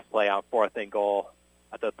very last play on 4th and goal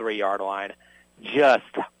at the 3-yard line, just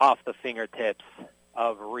off the fingertips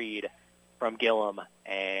of Reed from Gillum,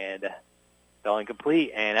 and fell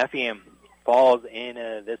incomplete. And Effingham falls in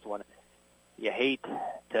this one. You hate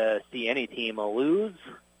to see any team lose,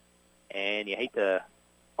 and you hate to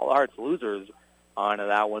all the Hearts losers on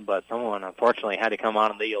that one, but someone unfortunately had to come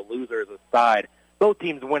on the losers' side. Both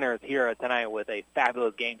teams winners here tonight with a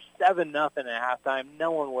fabulous game, 7-0 at halftime.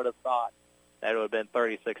 No one would have thought that it would have been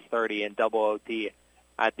 36-30 in double OT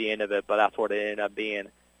at the end of it, but that's what it ended up being.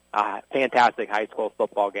 A fantastic high school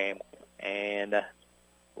football game, and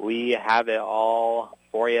we have it all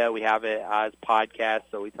for you. We have it as podcasts,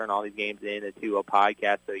 so we turn all these games into a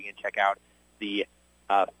podcast, so you can check out the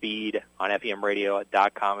feed on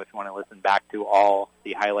FEMradio.com if you want to listen back to all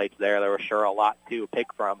the highlights there. There was sure a lot to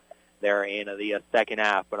pick from there in the second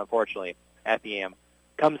half, but unfortunately, Effingham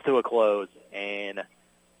comes to a close and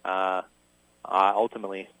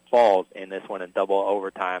ultimately falls in this one in double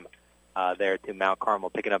overtime there to Mount Carmel,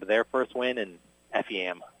 picking up their first win, and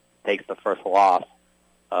Effingham takes the first loss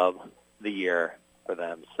of the year for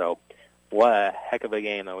them. So what a heck of a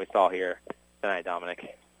game that we saw here tonight,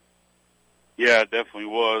 Dominic. Yeah, it definitely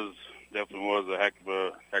was. Definitely was a heck of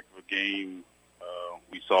a game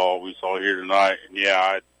we saw here tonight. And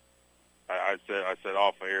yeah, I said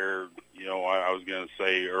off air, I was going to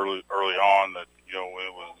say early on that when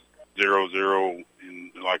it was 0-0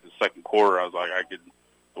 in like the second quarter, I was like,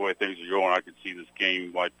 the way things are going, I could see this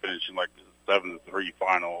game like finishing like the 7-3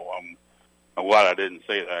 final. I'm glad I didn't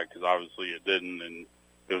say that, because obviously it didn't, and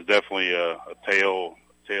it was definitely a tale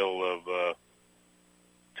of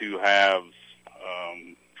two halves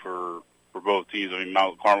for both teams. I mean,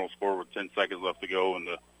 Mount Carmel scored with 10 seconds left to go in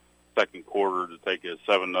the second quarter to take a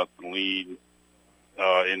 7-0 lead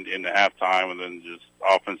in the halftime, and then just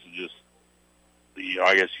offense just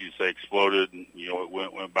I guess you'd say exploded.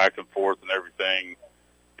 It went back and forth and everything,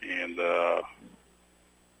 and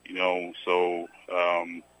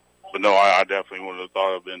but no, I definitely would have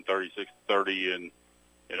thought it would have been 36-30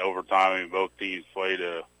 in overtime. I mean, both teams played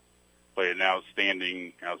an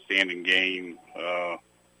outstanding game.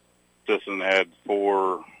 Sisson had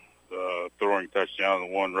 4 throwing touchdowns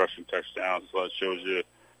and 1 rushing touchdown, so that shows you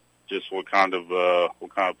just what kind of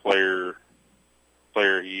player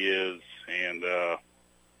he is. And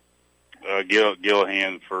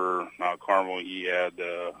Gillihan for Mount Carmel, he had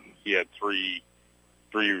 3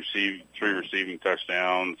 receiving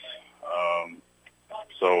touchdowns.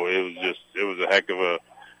 So it was a heck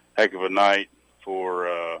of a night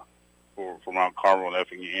for Mount Carmel and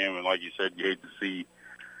Effingham. And like you said, you hate to see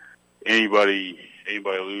anybody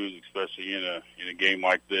lose, especially in a game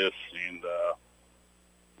like this. And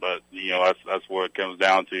but that's what it comes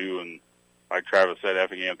down to. And like Travis said,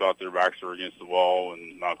 Effingham thought their backs were against the wall,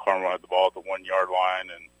 and Mount Carmel had the ball at the 1-yard line,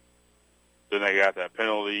 and then they got that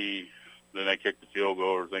penalty. Then they kicked the field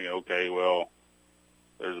goal. We're thinking, okay, well,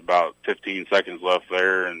 there's about 15 seconds left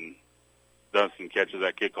there, and Dunstan catches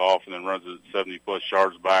that kickoff and then runs it 70-plus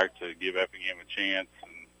yards back to give Effingham a chance.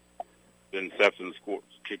 And then Sefton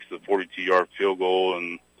kicks the 42-yard field goal.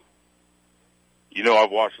 And,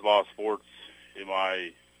 I've watched a lot of sports in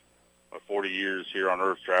my 40 years here on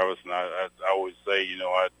Earth, Travis, and I always say,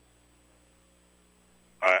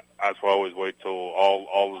 that's why I always wait till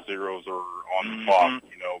all the zeros are on the clock,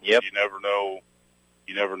 because you never know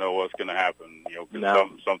you never know what's going to happen. You know, 'cause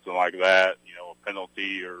No. something like that, you know, a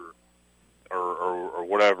penalty or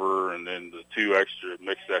whatever, and then the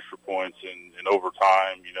mixed extra points in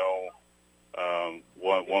overtime. You know,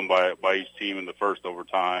 won by each team in the first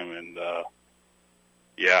overtime, and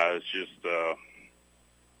yeah, it's just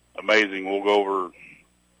amazing. We'll go over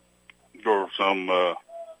some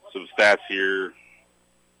stats here.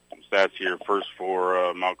 First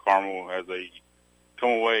for Mount Carmel as they come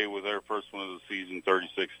away with their first one of the season,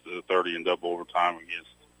 36-30 in double overtime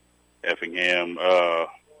against Effingham.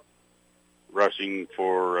 Rushing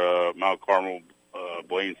for Mount Carmel,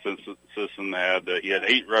 Blaine Sisson had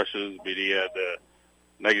 8 rushes, but he had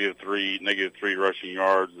negative three rushing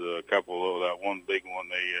yards. A couple of that one big one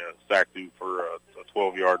they sacked him for a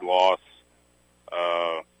 12-yard loss.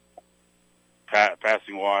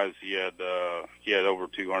 Passing wise, he had over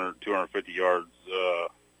 250 yards.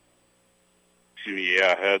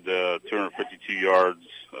 Had 252 yards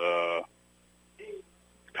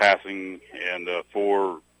passing and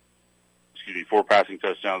four passing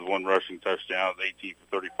touchdowns, 1 rushing touchdown, 18 for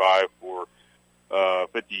 35 for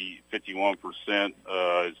 51%.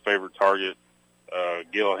 His favorite target,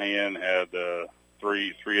 Gillihan, had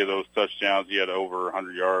three of those touchdowns. He had over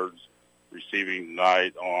 100 yards receiving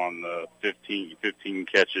tonight on 15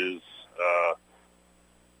 catches.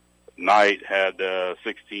 Knight had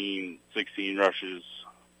 16 rushes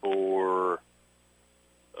for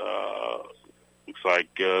looks like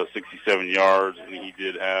 67 yards, and he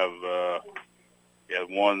did have had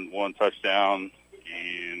one touchdown,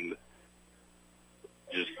 and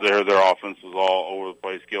just their offense was all over the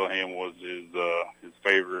place. Gillihan was his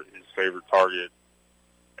favorite target,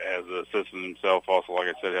 as Sisson himself also, like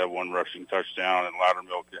I said, had 1 rushing touchdown, and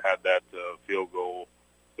Loudermilk had that field goal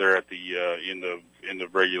there at the end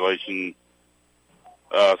of regulation.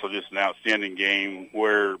 So just an outstanding game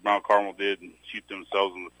where Mount Carmel did shoot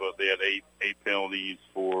themselves in the foot. They had eight penalties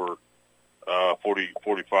for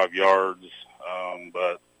 45 yards,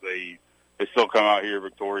 but they still come out here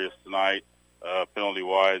victorious tonight. Penalty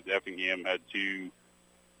wise, Effingham had two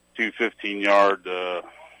 15-yard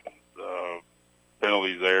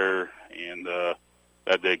penalties there, and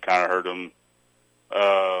that did kind of hurt them.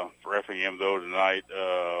 For Effingham, though, tonight,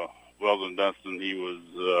 Weldon Dunston, he was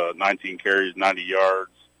 19 carries, 90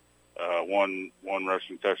 yards, one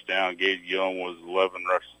rushing touchdown. Gage Gillum was 11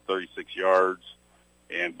 rushes, 36 yards,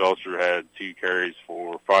 and Belcher had 2 carries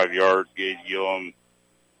for 5 yards. Gage Gillum,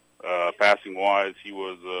 passing-wise, he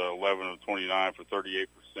was 11 of 29 for 38%,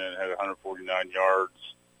 had 149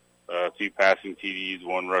 yards, 2 passing TDs,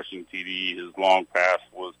 1 rushing TD. His long pass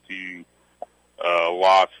was to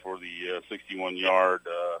Lotz for the 61-yard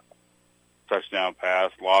touchdown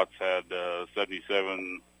pass. Lotz had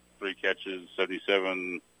 77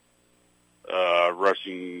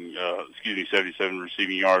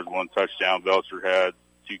 receiving yards, 1 touchdown. Belcher had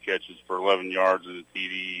 2 catches for 11 yards and a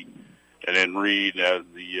TD. And then Reed, as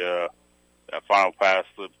that final pass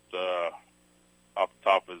slipped off the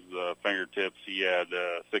top of his fingertips, he had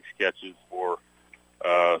 6 catches for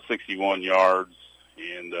 61 yards.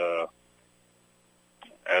 And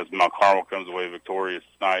as Mount Carmel comes away victorious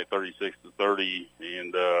tonight, 36-30,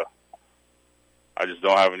 and I just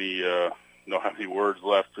don't have any words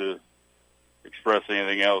left to express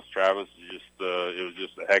anything else. Travis, it was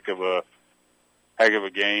just a heck of a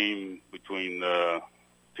game between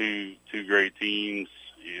two great teams,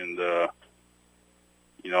 and I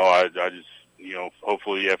just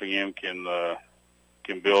hopefully Effingham can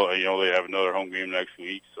build. They have another home game next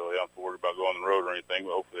week, so they don't have to worry about going on the road or anything.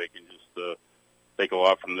 But hopefully they can just take a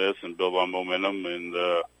lot from this and build on momentum. And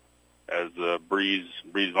as Breeze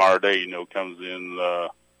Marday, comes in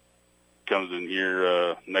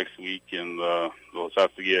here next week, and we'll just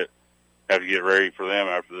have to get ready for them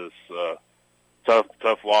after this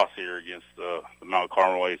tough loss here against the Mount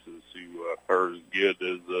Carmel Aces, who are as good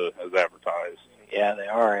as advertised. Yeah, they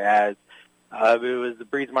are. As it was the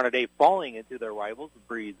Breeze Marday falling into their rivals.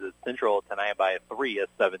 Breeze is Central tonight by 3,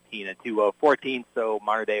 17-2, 14. So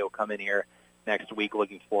Marday will come in here next week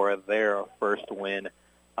looking for their first win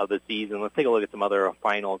of the season. Let's take a look at some other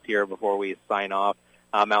finals here before we sign off.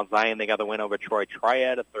 Mount Zion, they got the win over Troy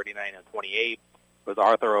Triad of 39-28. It was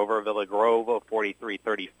Arthur over Villa Grove of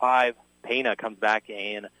 43-35. Pena comes back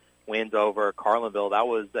and wins over Carlinville. That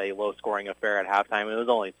was a low-scoring affair at halftime. It was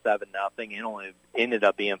only 7-0. It only ended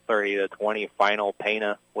up being 30-20 final.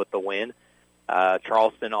 Pena with the win.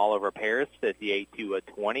 Charleston all over Paris,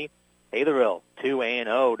 58-20. Taylorville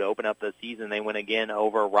 2-0 to open up the season. They win again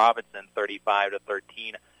over Robinson,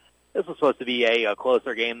 35-13. This was supposed to be a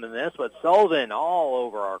closer game than this, but Sullivan all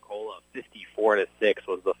over Arcola, 54-6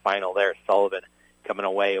 was the final there. Sullivan coming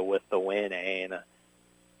away with the win, and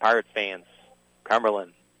Pirates fans,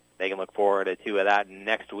 Cumberland, they can look forward to that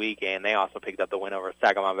next week, and they also picked up the win over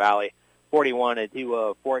Sangamon Valley,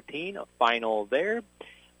 41-14, a final there.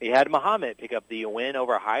 We had Mahomet pick up the win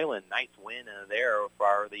over Highland. Nice win there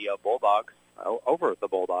for the Bulldogs, over the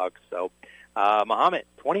Bulldogs. So Mahomet,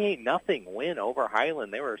 28-0 win over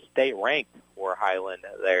Highland. They were state-ranked for Highland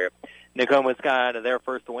there. Nokomis got their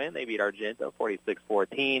first win. They beat Argenta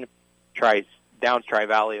 46-14. Downs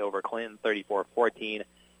Tri-Valley over Clinton 34-14.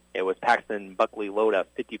 It was Paxton Buckley Loda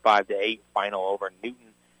 55-8 final over Newton.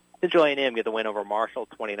 Central A&M get the win over Marshall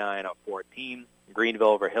 29-14. Greenville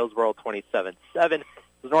over Hillsborough 27-7. It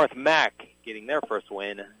was North Mac getting their first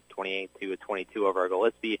win 28-22 over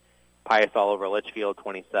Gillespie. Pius all over Litchfield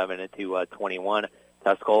 27-21.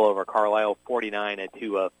 Tuscola over Carlisle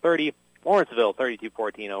 49-30. Lawrenceville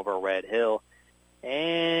 32-14 over Red Hill.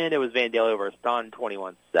 And it was Vandalia over Staunton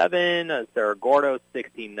 21-7. Cerro Gordo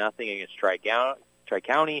 16-0 against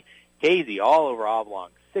Tri-County. Casey all over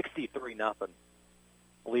Oblong 63-0.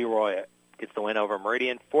 Leroy gets the win over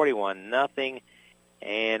Meridian 41-0.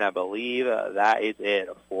 And I believe that is it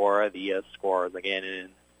for the scores. Again, in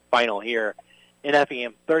final here in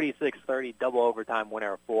Effingham, 36-30, double overtime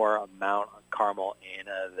winner for Mount Carmel in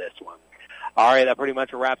this one. All right, that pretty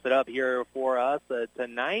much wraps it up here for us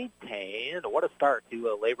tonight. And what a start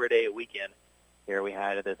to Labor Day weekend here we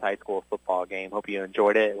had at this high school football game. Hope you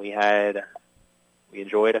enjoyed it. We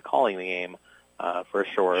enjoyed calling the game for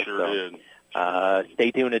sure. Sure did.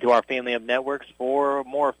 Stay tuned to our Family Up Networks for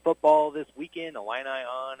more football this weekend. Illini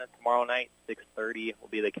on tomorrow night, 6:30 will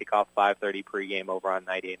be the kickoff, 5:30 pregame over on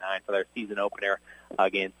 98.9 for their season opener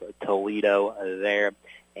against Toledo there.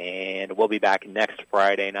 And we'll be back next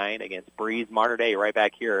Friday night against Breeze Mater Dei right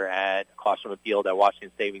back here at Claustrum Field at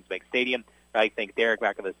Washington Savings Bank Stadium. I'd like to thank Derek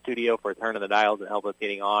back in the studio for turning the dials and help us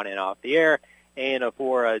getting on and off the air. And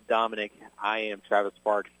for Dominic, I am Travis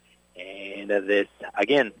Sparks. And this,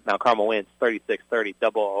 again, Mount Carmel wins 36-30,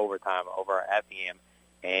 double overtime over Effingham.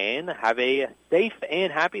 And have a safe and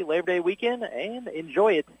happy Labor Day weekend, and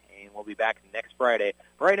enjoy it. And we'll be back next Friday.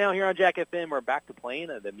 But right now here on Jack FM, we're back to playing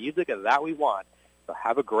the music that we want. So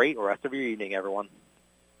have a great rest of your evening, everyone.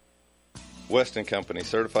 West & Company,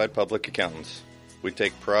 Certified Public Accountants. We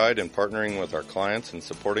take pride in partnering with our clients and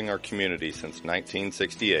supporting our community since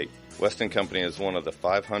 1968. West & Company is one of the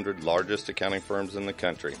 500 largest accounting firms in the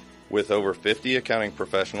country. With over 50 accounting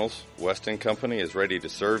professionals, West & Company is ready to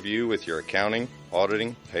serve you with your accounting,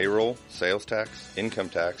 auditing, payroll, sales tax, income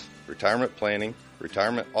tax, retirement planning,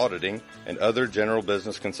 retirement auditing, and other general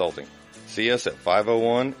business consulting. See us at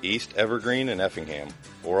 501 East Evergreen in Effingham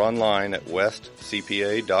or online at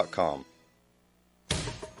westcpa.com.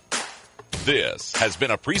 This has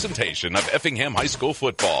been a presentation of Effingham High School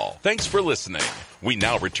football. Thanks for listening. We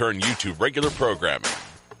now return you to regular programming.